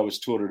that I was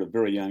taught at a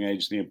very young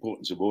age the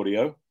importance of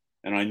audio,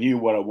 and I knew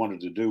what I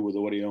wanted to do with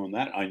audio and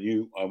that. I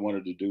knew I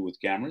wanted to do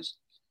with cameras.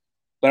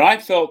 But I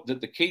felt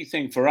that the key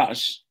thing for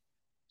us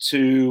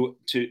so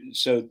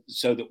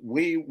that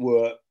we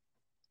were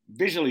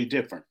visually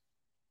different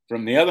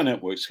from the other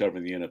networks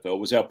covering the NFL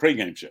was our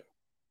pregame show.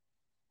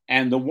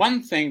 And the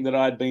one thing that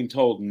I'd been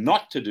told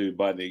not to do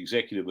by the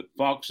executive at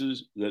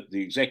the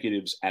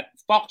executives at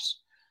Fox,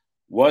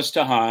 was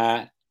to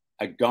hire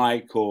a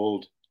guy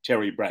called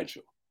Terry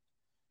Bradshaw.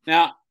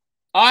 Now,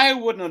 I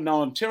wouldn't have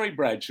known Terry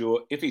Bradshaw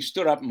if he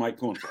stood up in my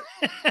cornfield.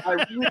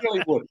 I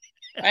really wouldn't.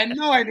 I had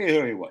no idea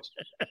who he was.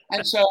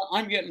 And so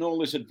I'm getting all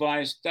this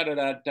advice,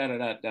 da-da-da.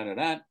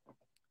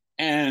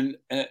 And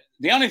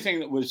the only thing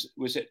that was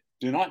that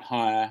do not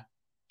hire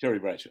Terry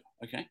Bradshaw.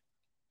 Okay,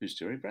 who's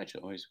Terry Bradshaw?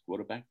 Oh, he's a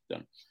quarterback.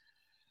 Done.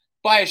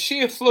 By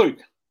sheer fluke,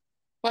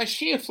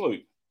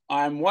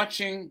 I'm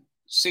watching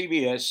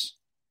CBS,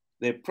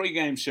 their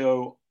pregame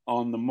show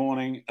on the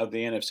morning of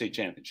the NFC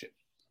Championship.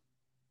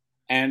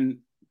 And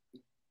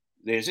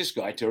there's this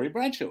guy, Terry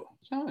Bradshaw.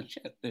 Oh,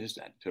 shit, there's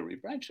that Terry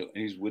Bradshaw.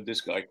 And he's with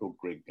this guy called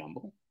Greg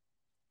Gumbel.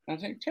 And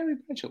I think, Terry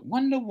Bradshaw,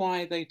 wonder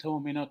why they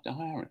told me not to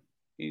hire him.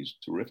 He's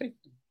terrific,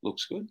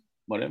 looks good,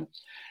 whatever.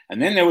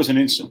 And then there was an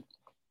incident.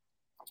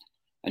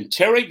 And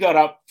Terry got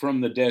up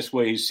from the desk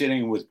where he's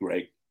sitting with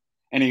Greg,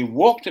 and he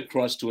walked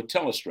across to a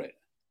telestrator.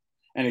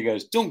 And he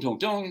goes, dung, dung,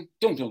 dung,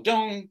 dung, dung,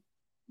 dung,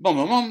 bum,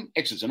 bum, bum,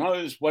 X's and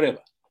O's, whatever.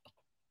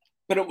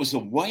 But it was the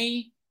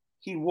way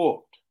he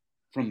walked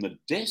from the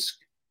desk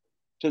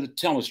to the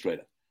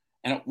telestrator.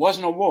 And it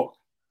wasn't a walk.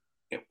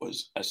 It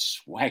was a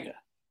swagger.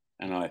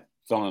 And I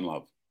fell in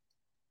love.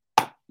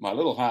 My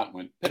little heart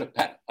went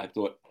pitter-patter. I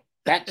thought,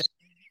 that's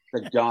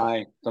the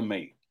guy for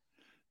me.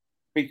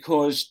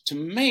 Because to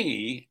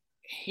me,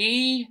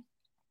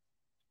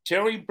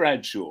 Terry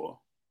Bradshaw,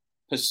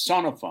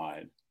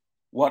 personified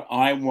what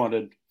I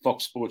wanted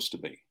Fox Sports to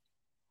be.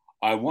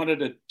 I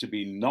wanted it to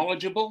be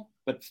knowledgeable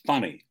but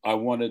funny. I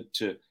wanted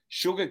to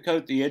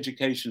sugarcoat the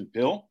education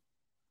pill.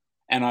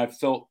 And I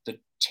felt that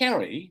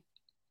Terry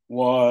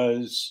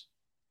was,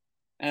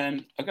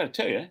 and I got to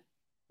tell you,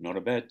 not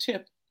a bad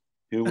tip,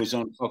 who was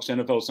on Fox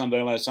NFL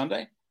Sunday last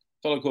Sunday, a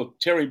fellow called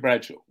Terry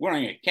Bradshaw,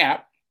 wearing a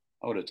cap.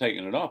 I would have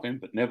taken it off him,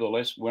 but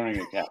nevertheless wearing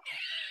a cap.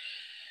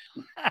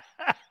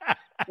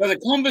 So the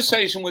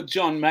conversation with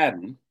John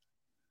Madden,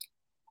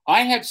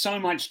 I had so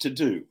much to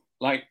do.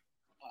 Like,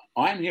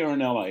 I'm here in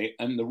LA,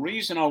 and the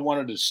reason I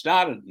wanted to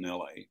start it in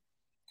LA,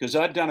 because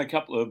I've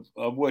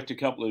worked a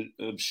couple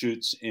of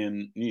shoots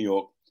in New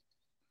York,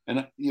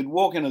 and you'd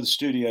walk into the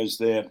studios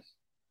there,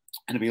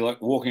 and it'd be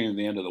like walking to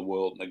the end of the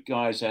world. And the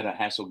guys had a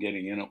hassle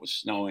getting in. It was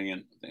snowing,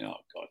 and I think, oh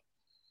God,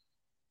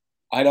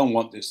 I don't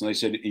want this. And they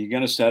said, are you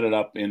going to set it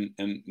up in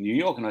New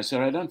York? And I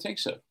said, I don't think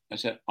so. I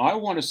said, I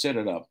want to set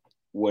it up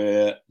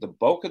where the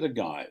bulk of the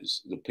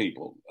guys, the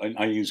people,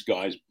 I use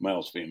guys,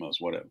 males, females,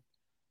 whatever,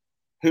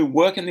 who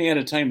work in the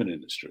entertainment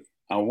industry.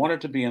 I want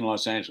it to be in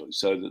Los Angeles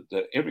so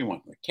that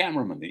everyone, the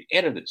cameramen, the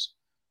editors,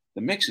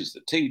 the mixers,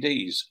 the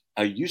TDs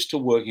are used to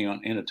working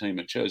on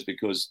entertainment shows,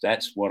 because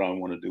that's what I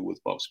want to do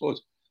with Fox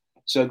Sports.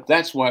 So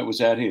that's why it was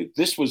out here.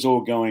 This was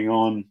all going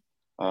on.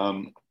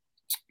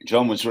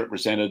 John was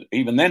represented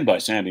even then by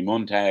Sandy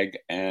Montag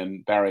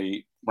and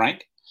Barry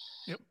Frank.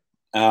 Yep.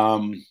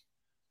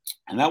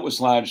 And that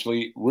was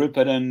largely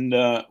Rupert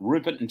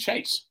and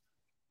Chase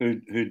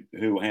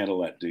who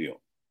handled that deal.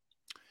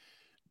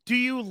 Do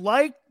you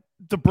like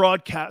the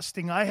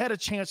broadcasting? I had a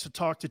chance to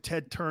talk to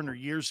Ted Turner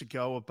years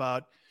ago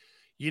about,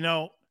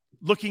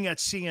 looking at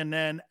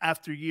CNN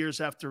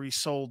years after he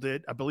sold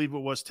it. I believe it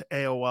was to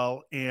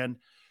AOL. And,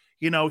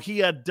 he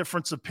had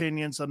different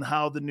opinions on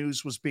how the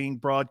news was being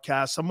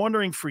broadcast. I'm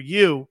wondering for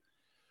you,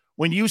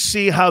 when you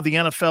see how the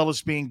NFL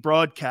is being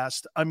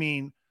broadcast, I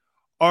mean,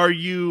 are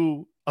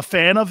you a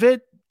fan of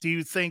it? Do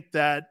you think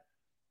that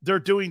they're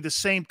doing the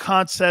same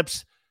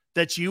concepts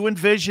that you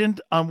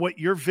envisioned on what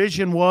your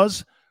vision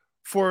was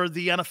for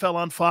the NFL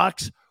on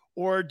Fox?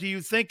 Or do you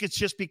think it's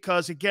just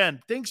because,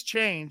 again, things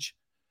change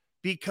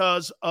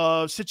because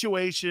of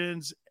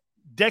situations,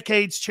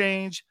 decades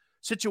change,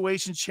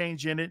 situations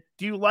change in it?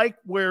 Do you like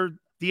where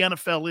the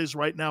NFL is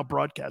right now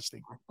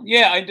broadcasting?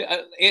 Yeah,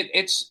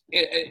 it's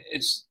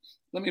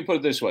let me put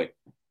it this way.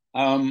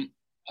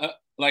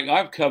 Like,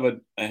 I've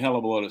covered a hell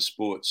of a lot of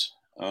sports,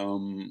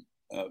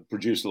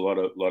 produced a lot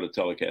of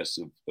telecasts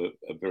of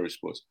various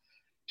sports.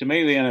 To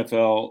me, the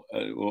NFL,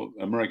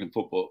 American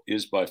football,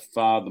 is by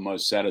far the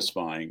most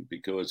satisfying,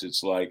 because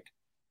it's like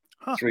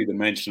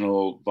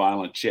three-dimensional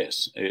violent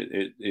chess.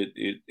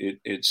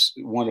 It's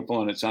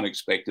wonderful and it's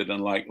unexpected.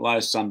 And like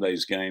last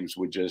Sunday's games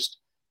were just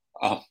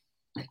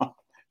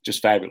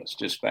fabulous.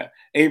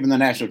 Even the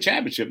national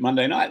championship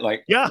Monday night,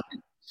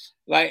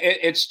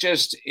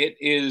 it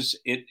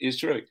is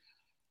terrific.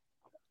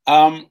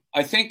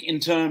 I think in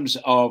terms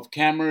of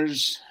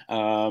cameras,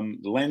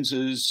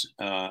 lenses,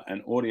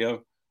 and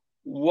audio,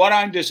 what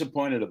I'm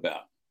disappointed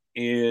about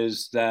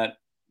is that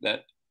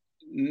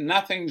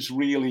nothing's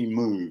really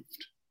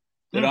moved.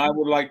 That I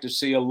would like to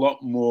see a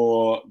lot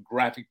more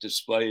graphic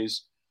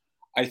displays.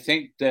 I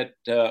think that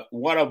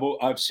what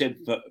I've said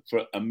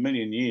for a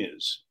million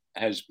years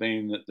has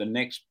been that the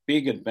next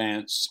big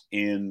advance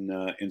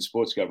in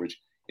sports coverage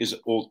is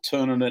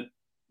alternate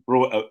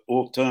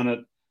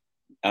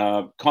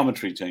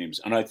commentary teams.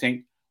 And I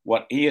think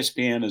what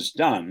ESPN has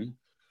done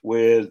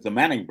with the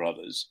Manning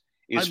brothers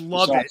is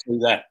precisely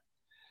that.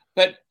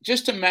 But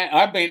just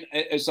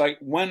it's like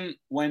when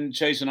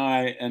Chase and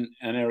I and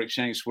Eric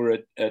Shanks were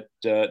at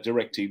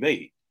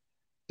DirecTV,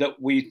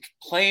 that we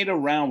played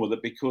around with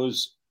it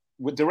because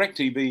with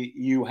DirecTV,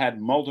 you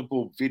had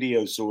multiple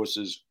video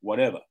sources,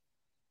 whatever.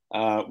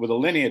 With a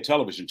linear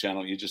television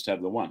channel, you just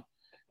have the one.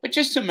 But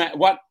just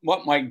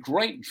what my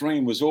great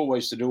dream was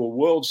always to do a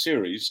World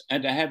Series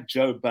and to have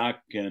Joe Buck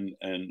and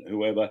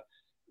whoever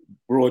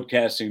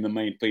broadcasting the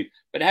main feed,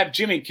 but have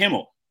Jimmy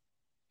Kimmel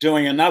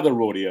doing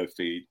another audio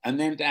feed, and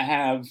then to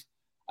have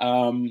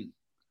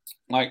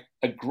like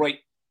a great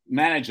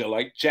manager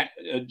like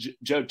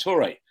Joe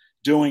Torre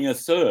doing a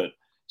third,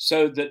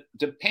 so that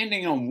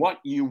depending on what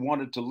you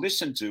wanted to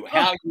listen to,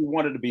 how you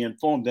wanted to be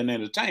informed and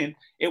entertained,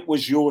 it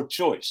was your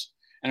choice.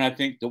 And I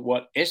think that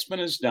what ESPN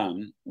has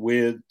done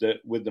with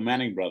the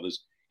Manning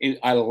brothers is,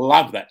 I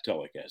love that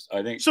telecast.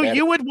 I think so.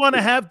 You would want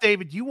to have,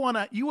 David. You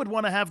would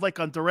want to have, like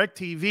on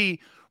DirecTV,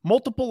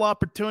 multiple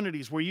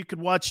opportunities where you could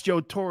watch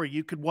Joe Torre,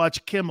 you could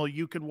watch Kimmel,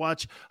 you could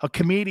watch a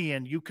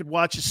comedian, you could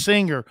watch a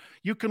singer,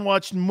 you can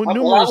watch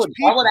numerous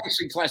people. I would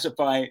actually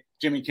classify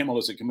Jimmy Kimmel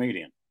as a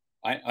comedian.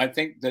 I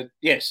think that,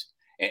 yes,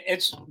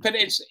 it's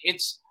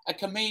a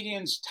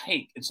comedian's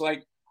take. It's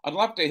like, I'd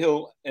love to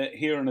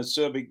hear an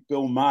acerbic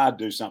Bill Maher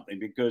do something,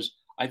 because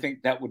I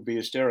think that would be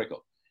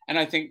hysterical. And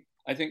I think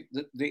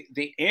that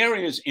the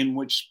areas in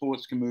which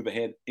sports can move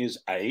ahead is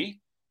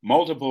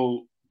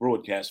multiple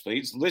broadcast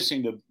feeds,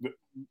 listening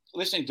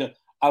to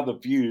other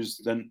views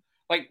than,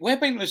 like, we've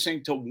been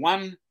listening to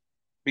one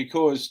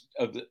because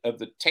of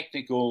the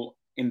technical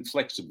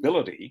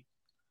inflexibility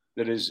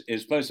that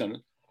is posted on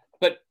it.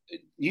 But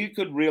you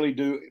could really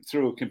do,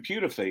 through a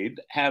computer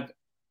feed, have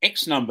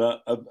X number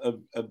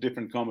of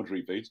different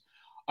commentary feeds.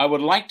 I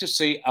would like to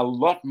see a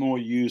lot more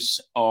use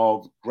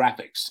of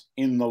graphics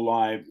in the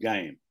live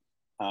game.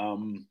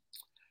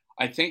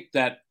 I think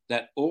that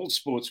all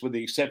sports, with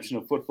the exception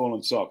of football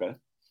and soccer,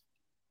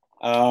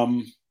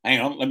 hang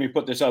on, let me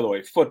put this other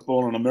way: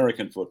 football and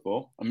American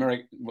football,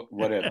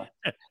 whatever.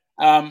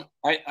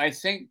 I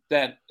think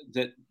that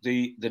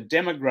the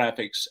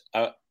demographics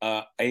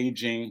are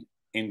aging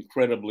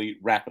incredibly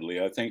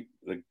rapidly. I think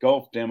the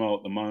golf demo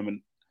at the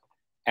moment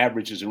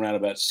averages around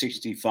about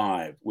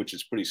 65, which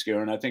is pretty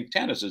scary. And I think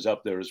tennis is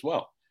up there as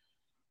well.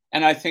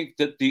 And I think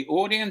that the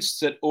audience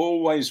that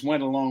always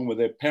went along with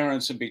their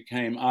parents and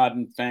became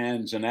ardent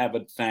fans and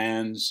avid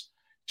fans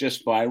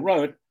just by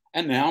rote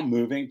are now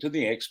moving to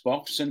the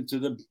Xbox and to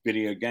the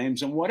video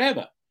games and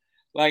whatever.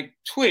 Like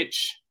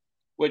Twitch,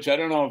 which I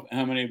don't know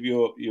how many of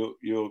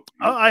you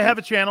I have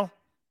a channel.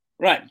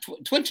 Right.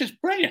 Twitch is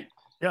brilliant.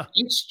 Yeah.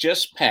 It's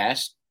just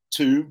passed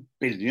 2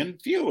 billion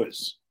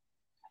viewers.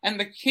 And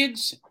the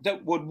kids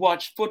that would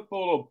watch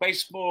football or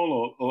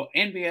baseball or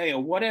NBA or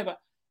whatever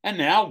are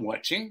now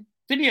watching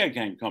video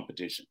game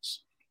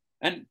competitions.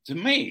 And to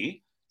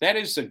me, that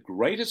is the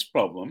greatest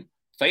problem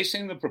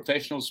facing the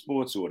professional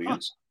sports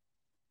audience.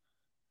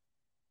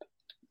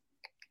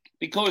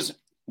 Because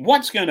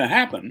what's going to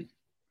happen,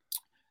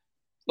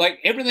 like,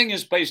 everything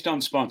is based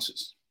on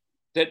sponsors.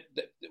 That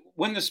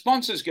when the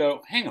sponsors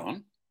go, hang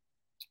on,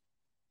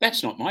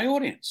 that's not my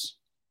audience.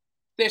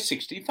 They're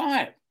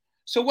 65.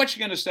 So what you're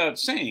going to start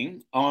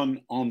seeing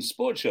on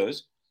sports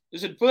shows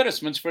is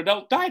advertisements for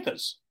adult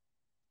diapers.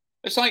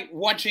 It's like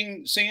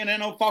watching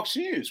CNN or Fox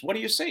News. What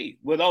do you see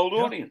with old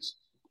audience?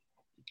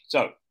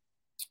 So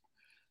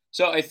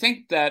I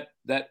think that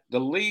the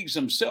leagues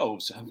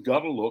themselves have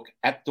got to look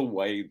at the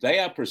way they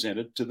are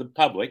presented to the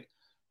public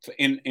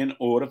in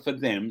order for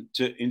them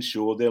to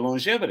ensure their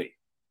longevity.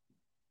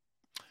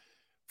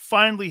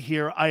 Finally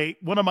here,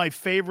 one of my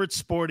favorite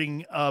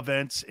sporting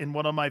events and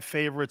one of my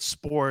favorite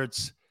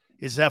sports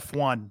is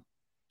F1.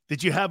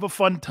 Did you have a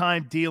fun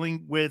time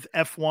dealing with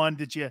F1?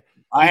 Did you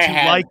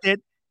like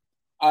it?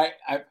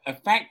 In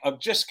fact, I've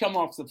just come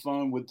off the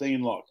phone with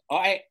Dean Locke.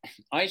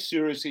 I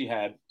seriously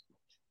had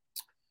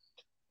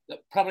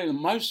probably the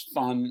most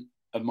fun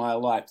of my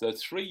life. The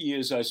 3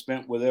 years I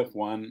spent with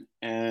F1.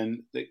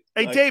 And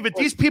David,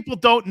 these people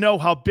don't know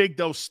how big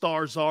those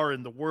stars are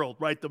in the world,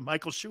 right? The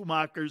Michael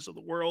Schumachers of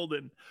the world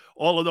and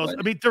all of those.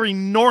 I mean, they're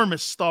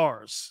enormous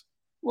stars.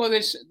 Well,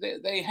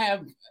 they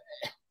have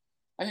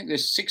I think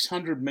there's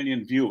 600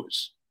 million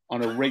viewers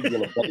on a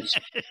regular basis.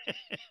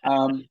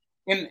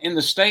 In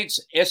the States,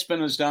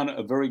 ESPN has done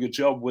a very good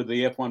job with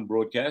the F1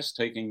 broadcast,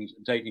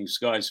 taking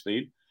Sky's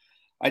feed.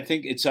 I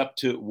think it's up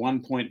to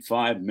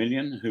 1.5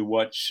 million who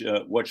watch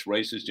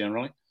races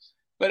generally.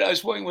 But I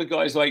was working with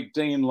guys like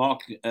Dean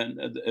Locke,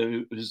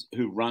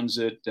 who runs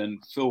it,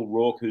 and Phil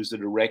Rourke, who's the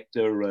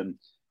director, and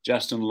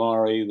Justin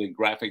Laurie, the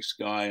graphics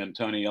guy, and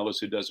Tony Ellis,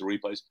 who does the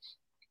replays.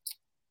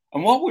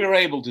 And what we were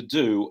able to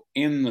do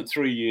in the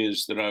 3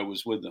 years that I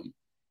was with them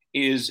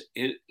is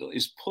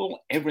pull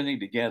everything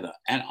together.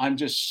 And I'm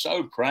just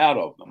so proud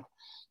of them.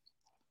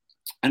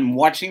 And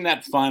watching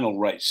that final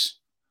race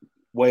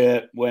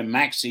where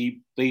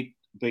Maxie beat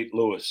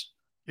Lewis.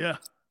 Yeah.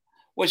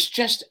 Was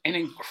just an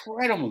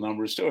incredible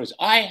number of stories.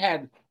 I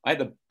had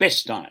the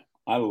best time.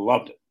 I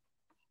loved it.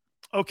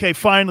 Okay,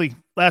 finally,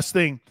 last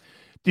thing.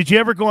 Did you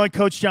ever go on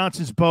Coach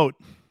Johnson's boat?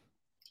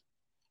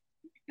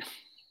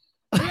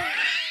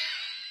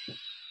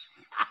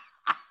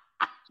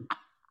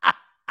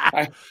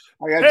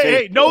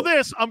 Hey, know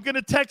this. I'm going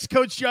to text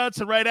Coach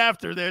Johnson right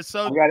after this.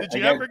 So did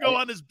you ever go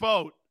on his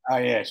boat? Oh,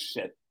 yeah,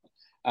 shit.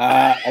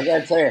 I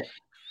got to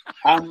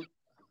tell you,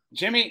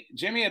 Jimmy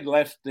had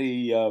left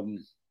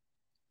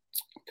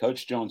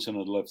Coach Johnson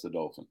had left the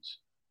Dolphins.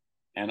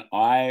 And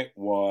I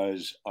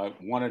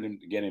wanted him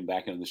to get him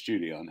back in the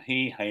studio. And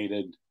he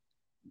hated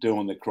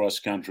doing the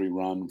cross-country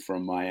run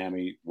from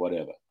Miami,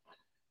 whatever.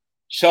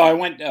 So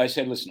I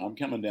said, listen, I'm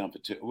coming down for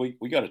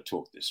we got to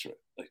talk this through.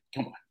 Like,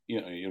 come on.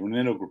 You're an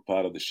integral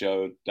part of the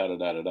show.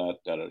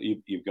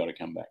 You've got to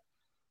come back.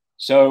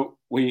 So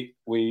we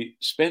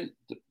spent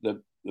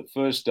the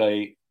first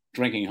day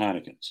drinking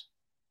Heinekens,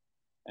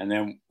 and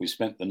then we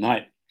spent the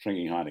night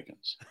drinking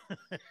Heinekens,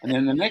 and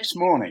then the next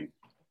morning,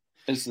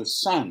 as the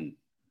sun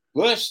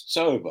bursts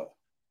over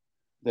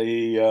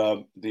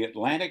the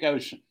Atlantic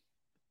Ocean,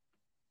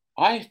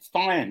 I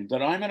find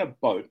that I'm in a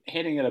boat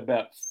heading at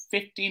about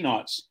 50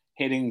 knots,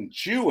 heading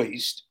due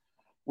east,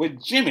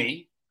 with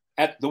Jimmy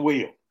at the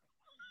wheel.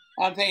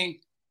 I'm thinking,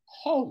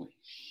 holy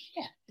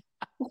shit.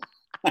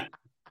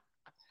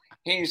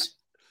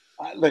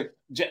 Look,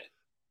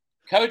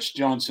 Coach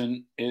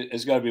Johnson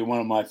is going to be one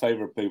of my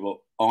favorite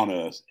people on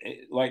earth.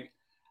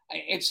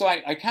 It's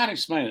like, I can't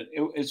explain it.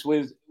 It's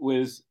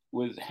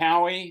with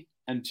Howie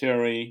and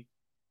Terry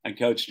and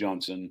Coach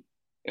Johnson.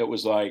 It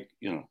was like,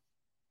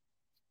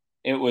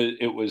 it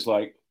was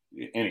like,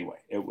 anyway,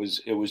 it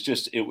was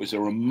a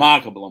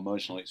remarkable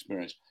emotional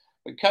experience.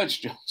 But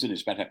Coach Johnson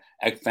is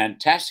a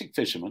fantastic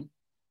fisherman.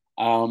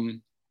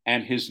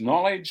 And his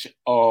knowledge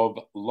of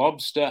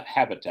lobster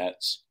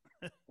habitats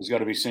has got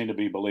to be seen to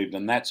be believed.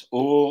 And that's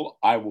all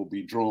I will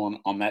be drawn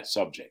on that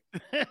subject.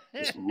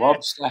 It's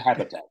lobster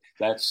habitat.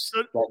 That's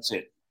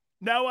it.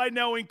 Now I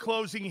know in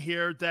closing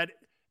here that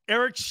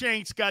Eric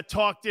Shanks got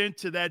talked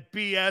into that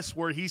BS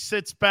where he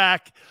sits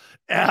back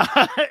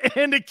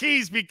in the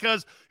Keys,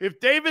 because if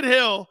David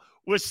Hill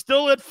was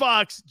still at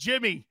Fox,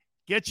 Jimmy,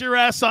 get your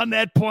ass on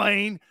that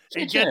plane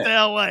and get to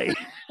L.A.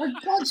 For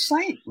God's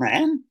sake,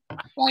 man.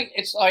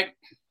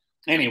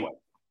 Anyway.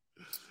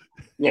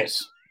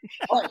 Yes.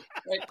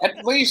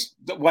 At least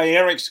the way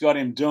Eric's got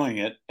him doing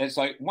it, it's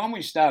like when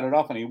we started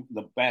off and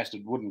the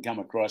bastard wouldn't come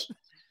across,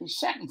 we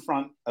sat in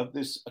front of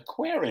this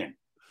aquarium.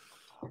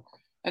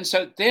 And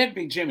so there'd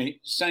be Jimmy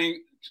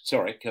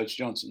Coach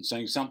Johnson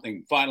saying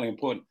something vitally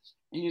important.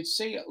 And you'd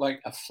see like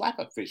a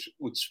flapper fish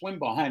would swim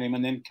behind him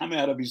and then come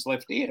out of his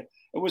left ear.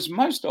 It was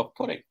most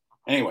off-putting.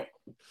 Anyway,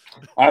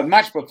 I'd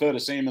much prefer to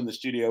see him in the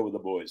studio with the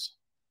boys.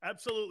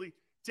 Absolutely.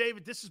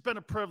 David, this has been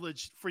a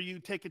privilege for you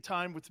taking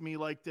time with me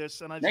like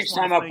this. And next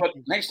time I'll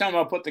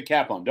put the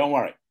cap on. Don't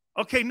worry.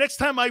 Okay, next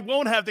time I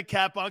won't have the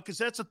cap on, because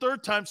that's the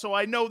third time, so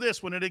I know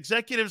this. When an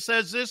executive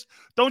says this,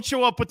 don't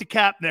show up with the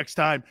cap next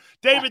time.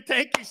 David,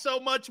 thank you so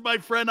much, my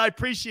friend. I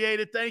appreciate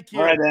it. Thank you.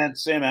 All right, Dan.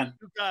 See you, man.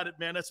 You got it,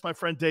 man. That's my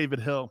friend David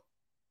Hill.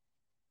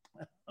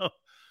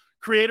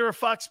 Creator of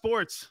Fox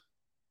Sports.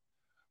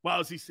 Wow,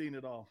 has he seen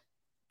it all?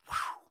 Whew.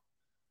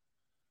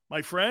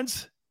 My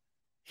friends,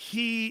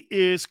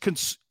 he's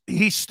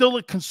still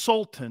a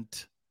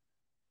consultant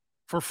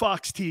for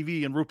Fox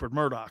TV and Rupert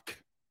Murdoch.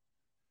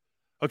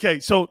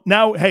 Okay, so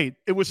now, hey,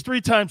 it was 3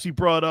 times he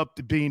brought up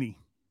the beanie.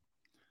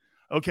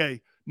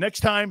 Okay, next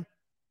time,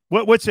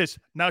 what's this?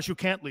 Now you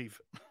can't leave.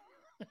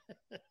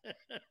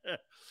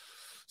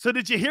 So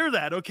did you hear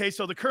that? Okay,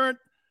 so the current,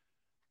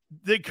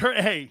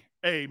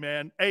 hey,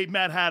 man, hey,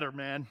 Matt Hatter,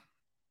 man.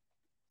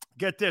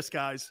 Get this,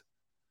 guys.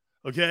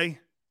 Okay?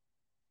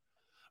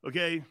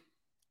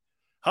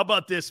 How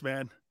about this,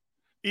 man?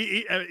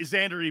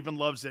 Xander even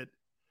loves it.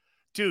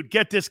 Dude,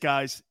 get this,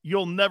 guys.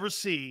 You'll never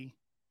see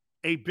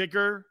a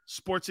bigger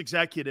sports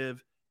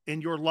executive in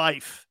your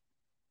life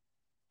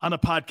on a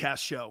podcast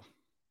show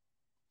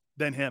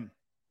than him.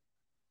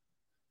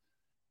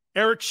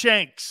 Eric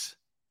Shanks,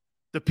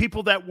 the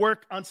people that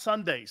work on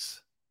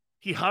Sundays,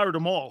 he hired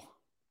them all.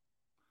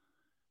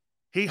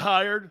 He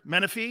hired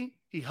Menifee.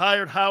 He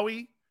hired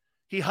Howie.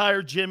 He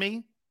hired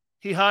Jimmy.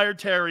 He hired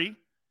Terry.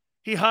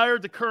 He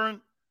hired the current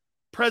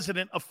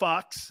president of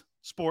Fox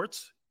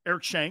Sports,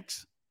 Eric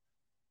Shanks.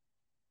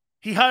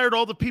 He hired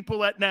all the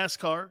people at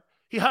NASCAR.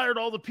 He hired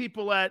all the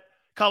people at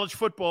college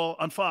football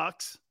on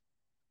Fox.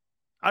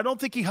 I don't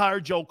think he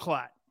hired Joe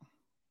Klatt.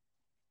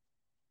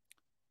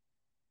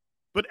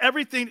 But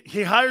everything,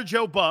 he hired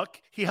Joe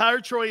Buck. He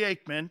hired Troy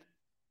Aikman.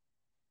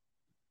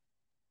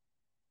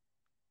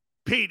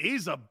 Pete,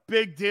 he's a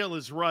big deal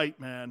is right,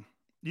 man.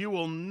 You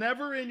will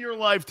never in your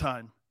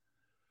lifetime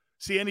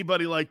see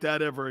anybody like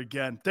that ever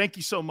again. Thank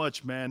you so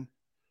much, man.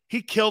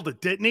 He killed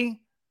it, didn't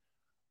he?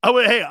 I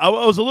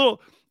was a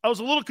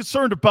little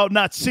concerned about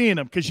not seeing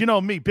him because you know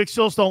me, Big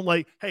Sills don't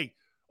like, hey,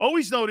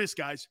 always know this,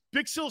 guys.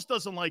 Big Sills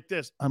doesn't like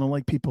this. I don't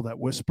like people that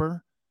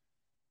whisper,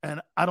 and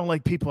I don't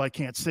like people I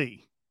can't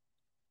see.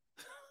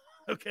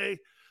 Okay?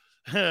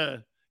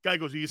 Guy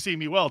goes, you see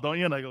me well, don't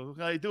you? And I go,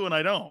 I do and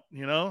I don't,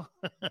 you know?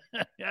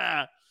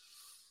 Yeah.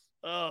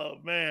 Oh,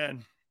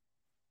 man.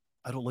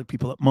 I don't like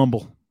people that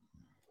mumble.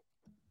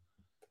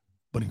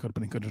 I don't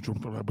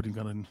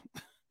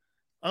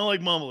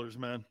like mumblers,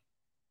 man.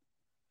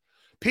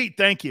 Pete,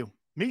 thank you.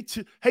 Me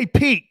too. Hey,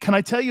 Pete, can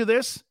I tell you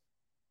this?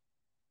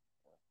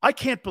 I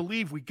can't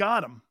believe we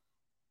got him.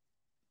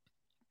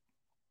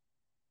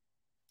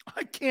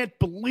 I can't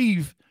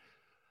believe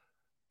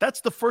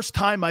that's the first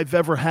time I've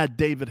ever had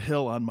David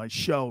Hill on my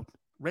show,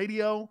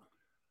 radio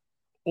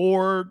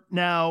or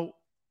now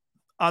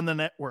on the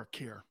network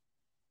here.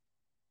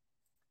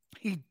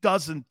 He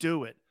doesn't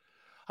do it.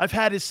 I've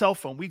had his cell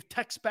phone. We've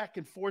texted back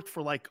and forth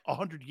for like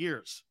 100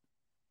 years.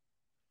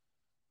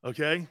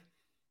 Okay?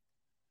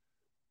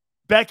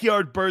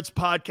 Backyard Birds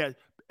podcast.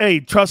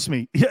 Hey, trust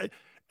me.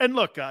 And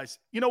look, guys,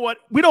 you know what?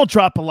 We don't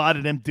drop a lot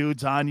of them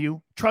dudes on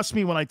you. Trust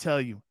me when I tell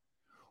you.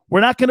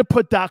 We're not going to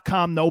put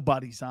 .com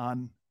nobodies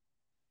on.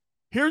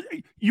 Here,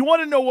 you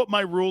want to know what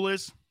my rule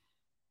is?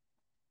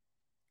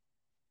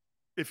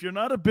 If you're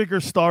not a bigger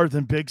star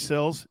than Big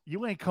Sills,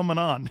 you ain't coming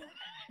on.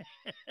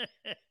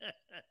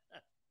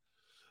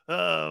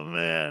 Oh,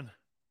 man.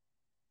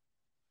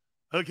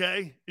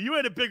 Okay? You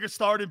ain't a bigger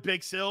star than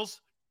Big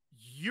Sills,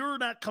 you're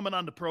not coming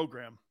on the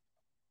program.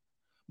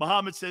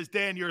 Muhammad says,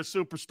 Dan, you're a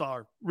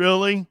superstar.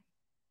 Really? And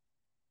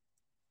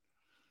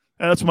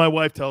that's what my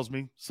wife tells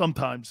me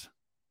sometimes.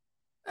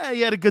 Hey,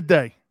 you had a good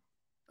day.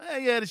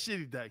 Hey, you had a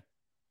shitty day.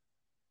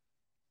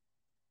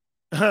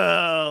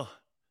 Oh.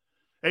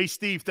 Hey,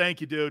 Steve,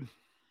 thank you, dude.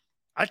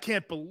 I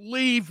can't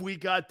believe we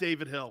got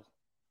David Hill.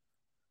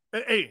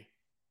 Hey,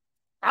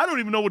 I don't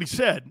even know what he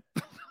said.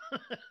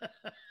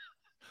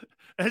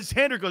 And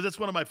Sandra goes, that's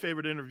one of my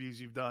favorite interviews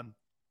you've done.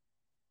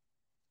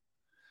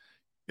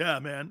 Yeah,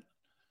 man.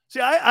 See,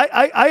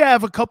 I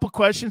have a couple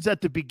questions at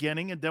the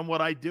beginning, and then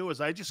what I do is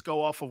I just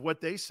go off of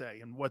what they say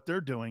and what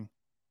they're doing.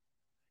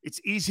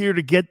 It's easier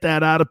to get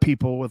that out of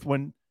people with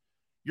when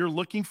you're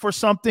looking for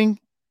something.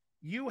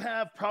 You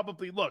have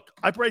probably, look,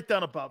 I break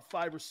down about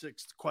 5 or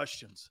 6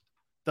 questions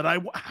that I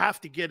have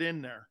to get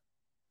in there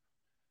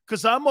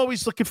because I'm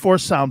always looking for a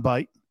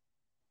soundbite,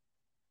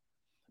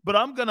 but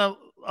I'm going to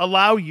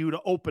allow you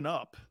to open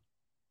up.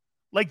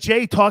 Like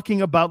Jay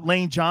talking about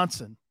Lane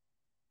Johnson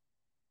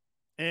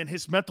and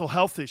his mental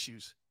health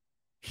issues.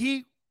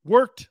 He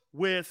worked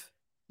with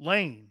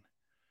Lane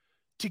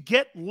to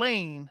get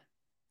Lane.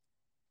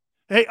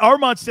 Hey,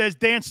 Armand says,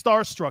 Dan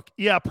starstruck.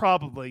 Yeah,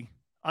 probably.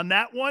 On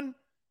that one?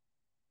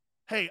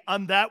 Hey,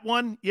 on that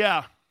one?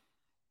 Yeah.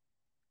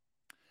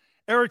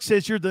 Eric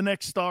says, you're the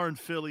next star in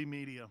Philly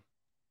media.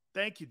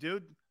 Thank you,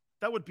 dude.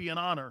 That would be an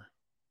honor.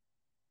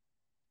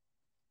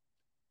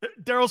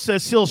 Daryl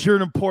says, Sills, you're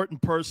an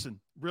important person.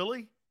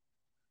 Really?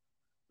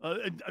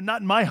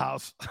 Not in my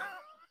house.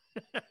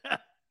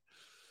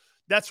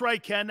 That's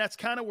right, Ken. That's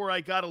kind of where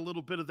I got a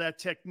little bit of that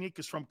technique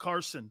is from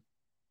Carson.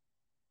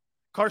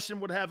 Carson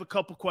would have a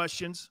couple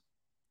questions.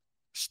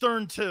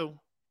 Stern, too.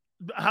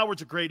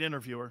 Howard's a great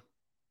interviewer.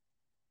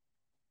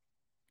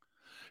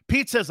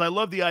 Pete says, I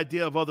love the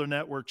idea of other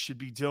networks should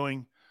be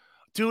doing.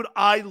 Dude,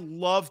 I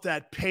love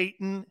that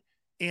Peyton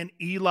and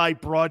Eli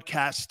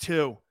broadcast,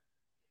 too.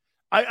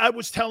 I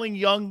was telling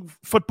young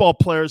football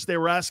players, they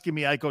were asking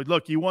me, I go,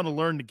 look, you want to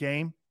learn the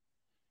game?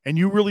 And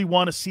you really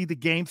want to see the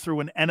game through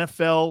an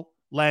NFL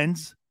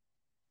lens?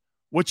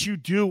 What you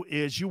do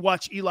is you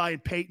watch Eli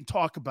and Peyton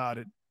talk about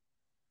it.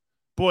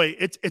 Boy,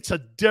 it's a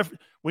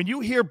different – when you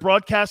hear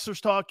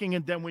broadcasters talking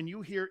and then when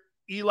you hear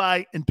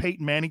Eli and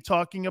Peyton Manning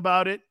talking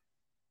about it,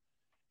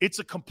 it's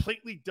a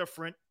completely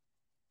different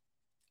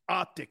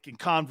optic and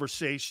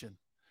conversation.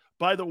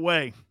 By the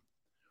way,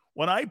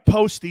 when I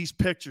post these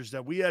pictures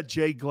that we had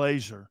Jay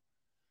Glazer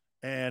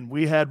and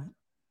we had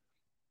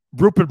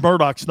Rupert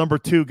Murdoch's number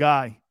 2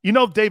 guy. You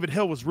know David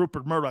Hill was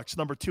Rupert Murdoch's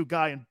number 2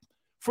 guy. And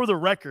for the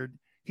record,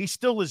 he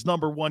still is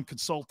number 1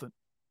 consultant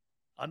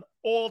on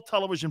all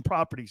television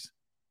properties.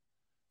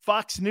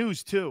 Fox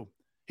News, too.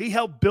 He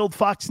helped build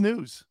Fox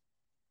News.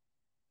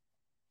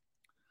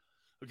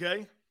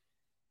 Okay?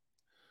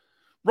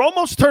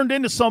 Romo's turned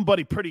into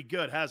somebody pretty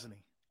good, hasn't he?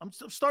 I'm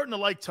starting to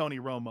like Tony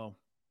Romo.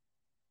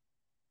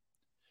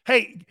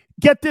 Hey,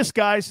 get this,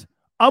 guys.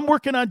 I'm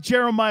working on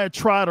Jeremiah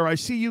Trotter. I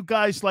see you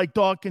guys like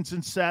Dawkins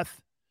and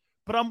Seth,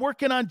 but I'm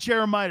working on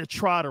Jeremiah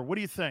Trotter. What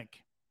do you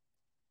think?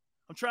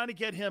 I'm trying to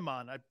get him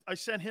on. I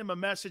sent him a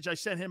message. I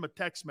sent him a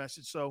text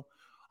message. So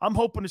I'm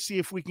hoping to see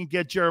if we can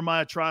get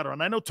Jeremiah Trotter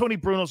on. I know Tony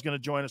Bruno's going to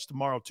join us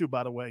tomorrow too,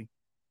 by the way.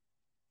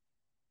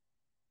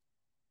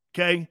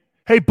 Okay.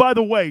 Hey, by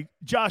the way,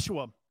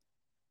 Joshua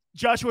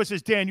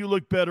says, Dan, you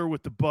look better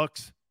with the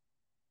Bucks.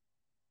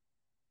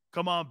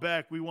 Come on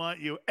back. We want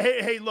you.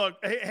 Hey,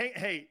 look.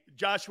 Hey,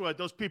 Joshua,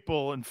 those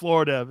people in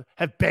Florida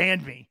have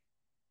banned me.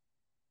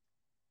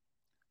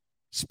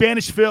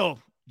 Spanish Phil,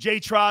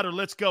 Jay Trotter,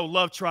 let's go.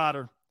 Love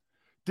Trotter.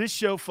 This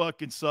show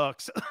fucking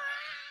sucks.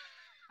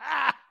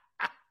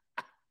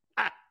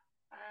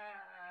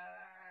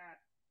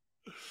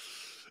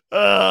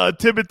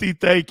 Timothy,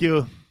 thank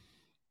you.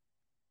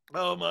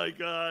 Oh, my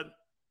God.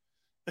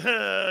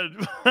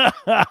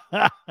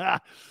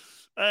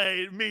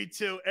 Hey, me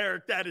too,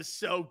 Eric. That is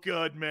so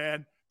good,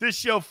 man. This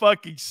show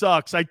fucking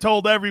sucks. I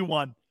told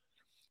everyone.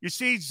 You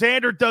see,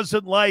 Xander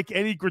doesn't like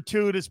any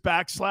gratuitous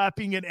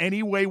backslapping in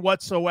any way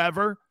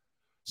whatsoever.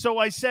 So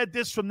I said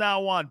this from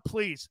now on,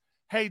 please.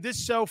 Hey,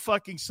 this show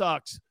fucking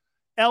sucks.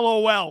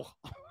 LOL.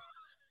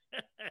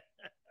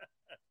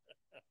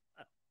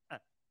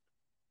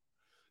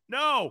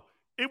 No,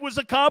 it was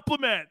a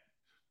compliment.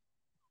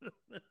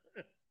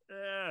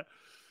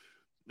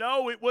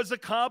 No, it was a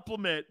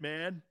compliment,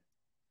 man.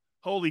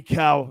 Holy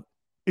cow.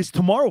 Is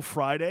tomorrow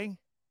Friday?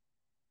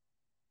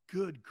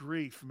 Good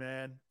grief,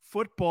 man.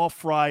 Football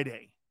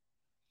Friday.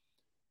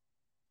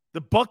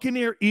 The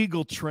Buccaneer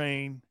Eagle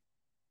train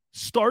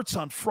starts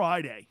on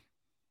Friday.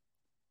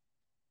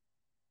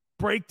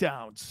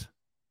 Breakdowns.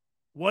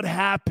 What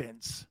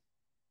happens?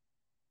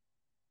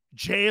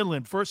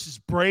 Jalen versus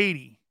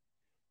Brady.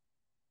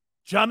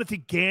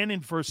 Jonathan Gannon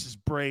versus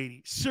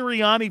Brady.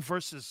 Sirianni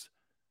versus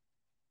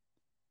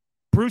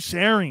Bruce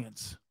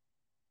Arians.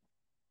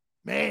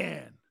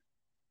 Man.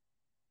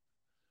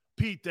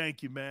 Pete,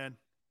 thank you, man.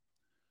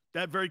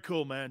 That very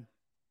cool, man.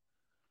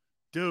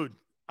 Dude,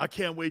 I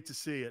can't wait to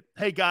see it.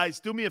 Hey, guys,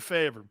 do me a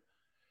favor.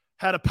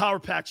 Had a Power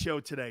Pack show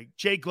today.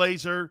 Jay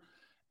Glazer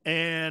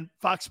and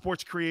Fox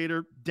Sports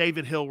creator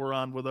David Hill were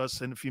on with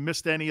us. And if you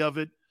missed any of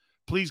it,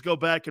 please go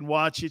back and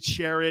watch it,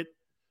 share it.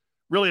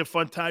 Really a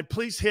fun time.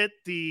 Please hit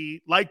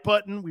the like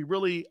button. We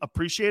really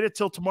appreciate it.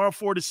 Till tomorrow,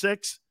 4 to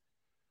 6.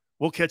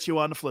 We'll catch you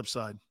on the flip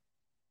side.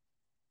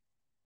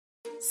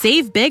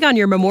 Save big on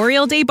your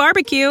Memorial Day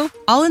barbecue,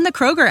 all in the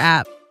Kroger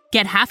app.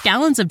 Get half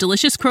gallons of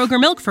delicious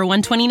Kroger milk for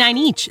 $1.29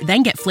 each.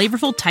 Then get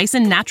flavorful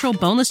Tyson natural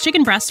boneless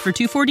chicken breasts for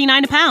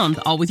 $2.49 a pound,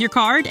 all with your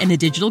card and a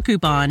digital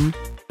coupon.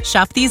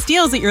 Shop these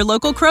deals at your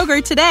local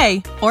Kroger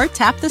today, or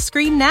tap the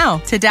screen now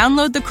to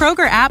download the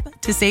Kroger app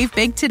to save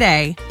big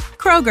today.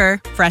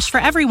 Kroger, fresh for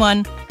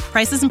everyone.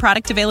 Prices and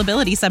product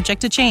availability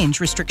subject to change.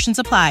 Restrictions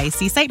apply.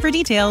 See site for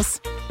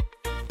details.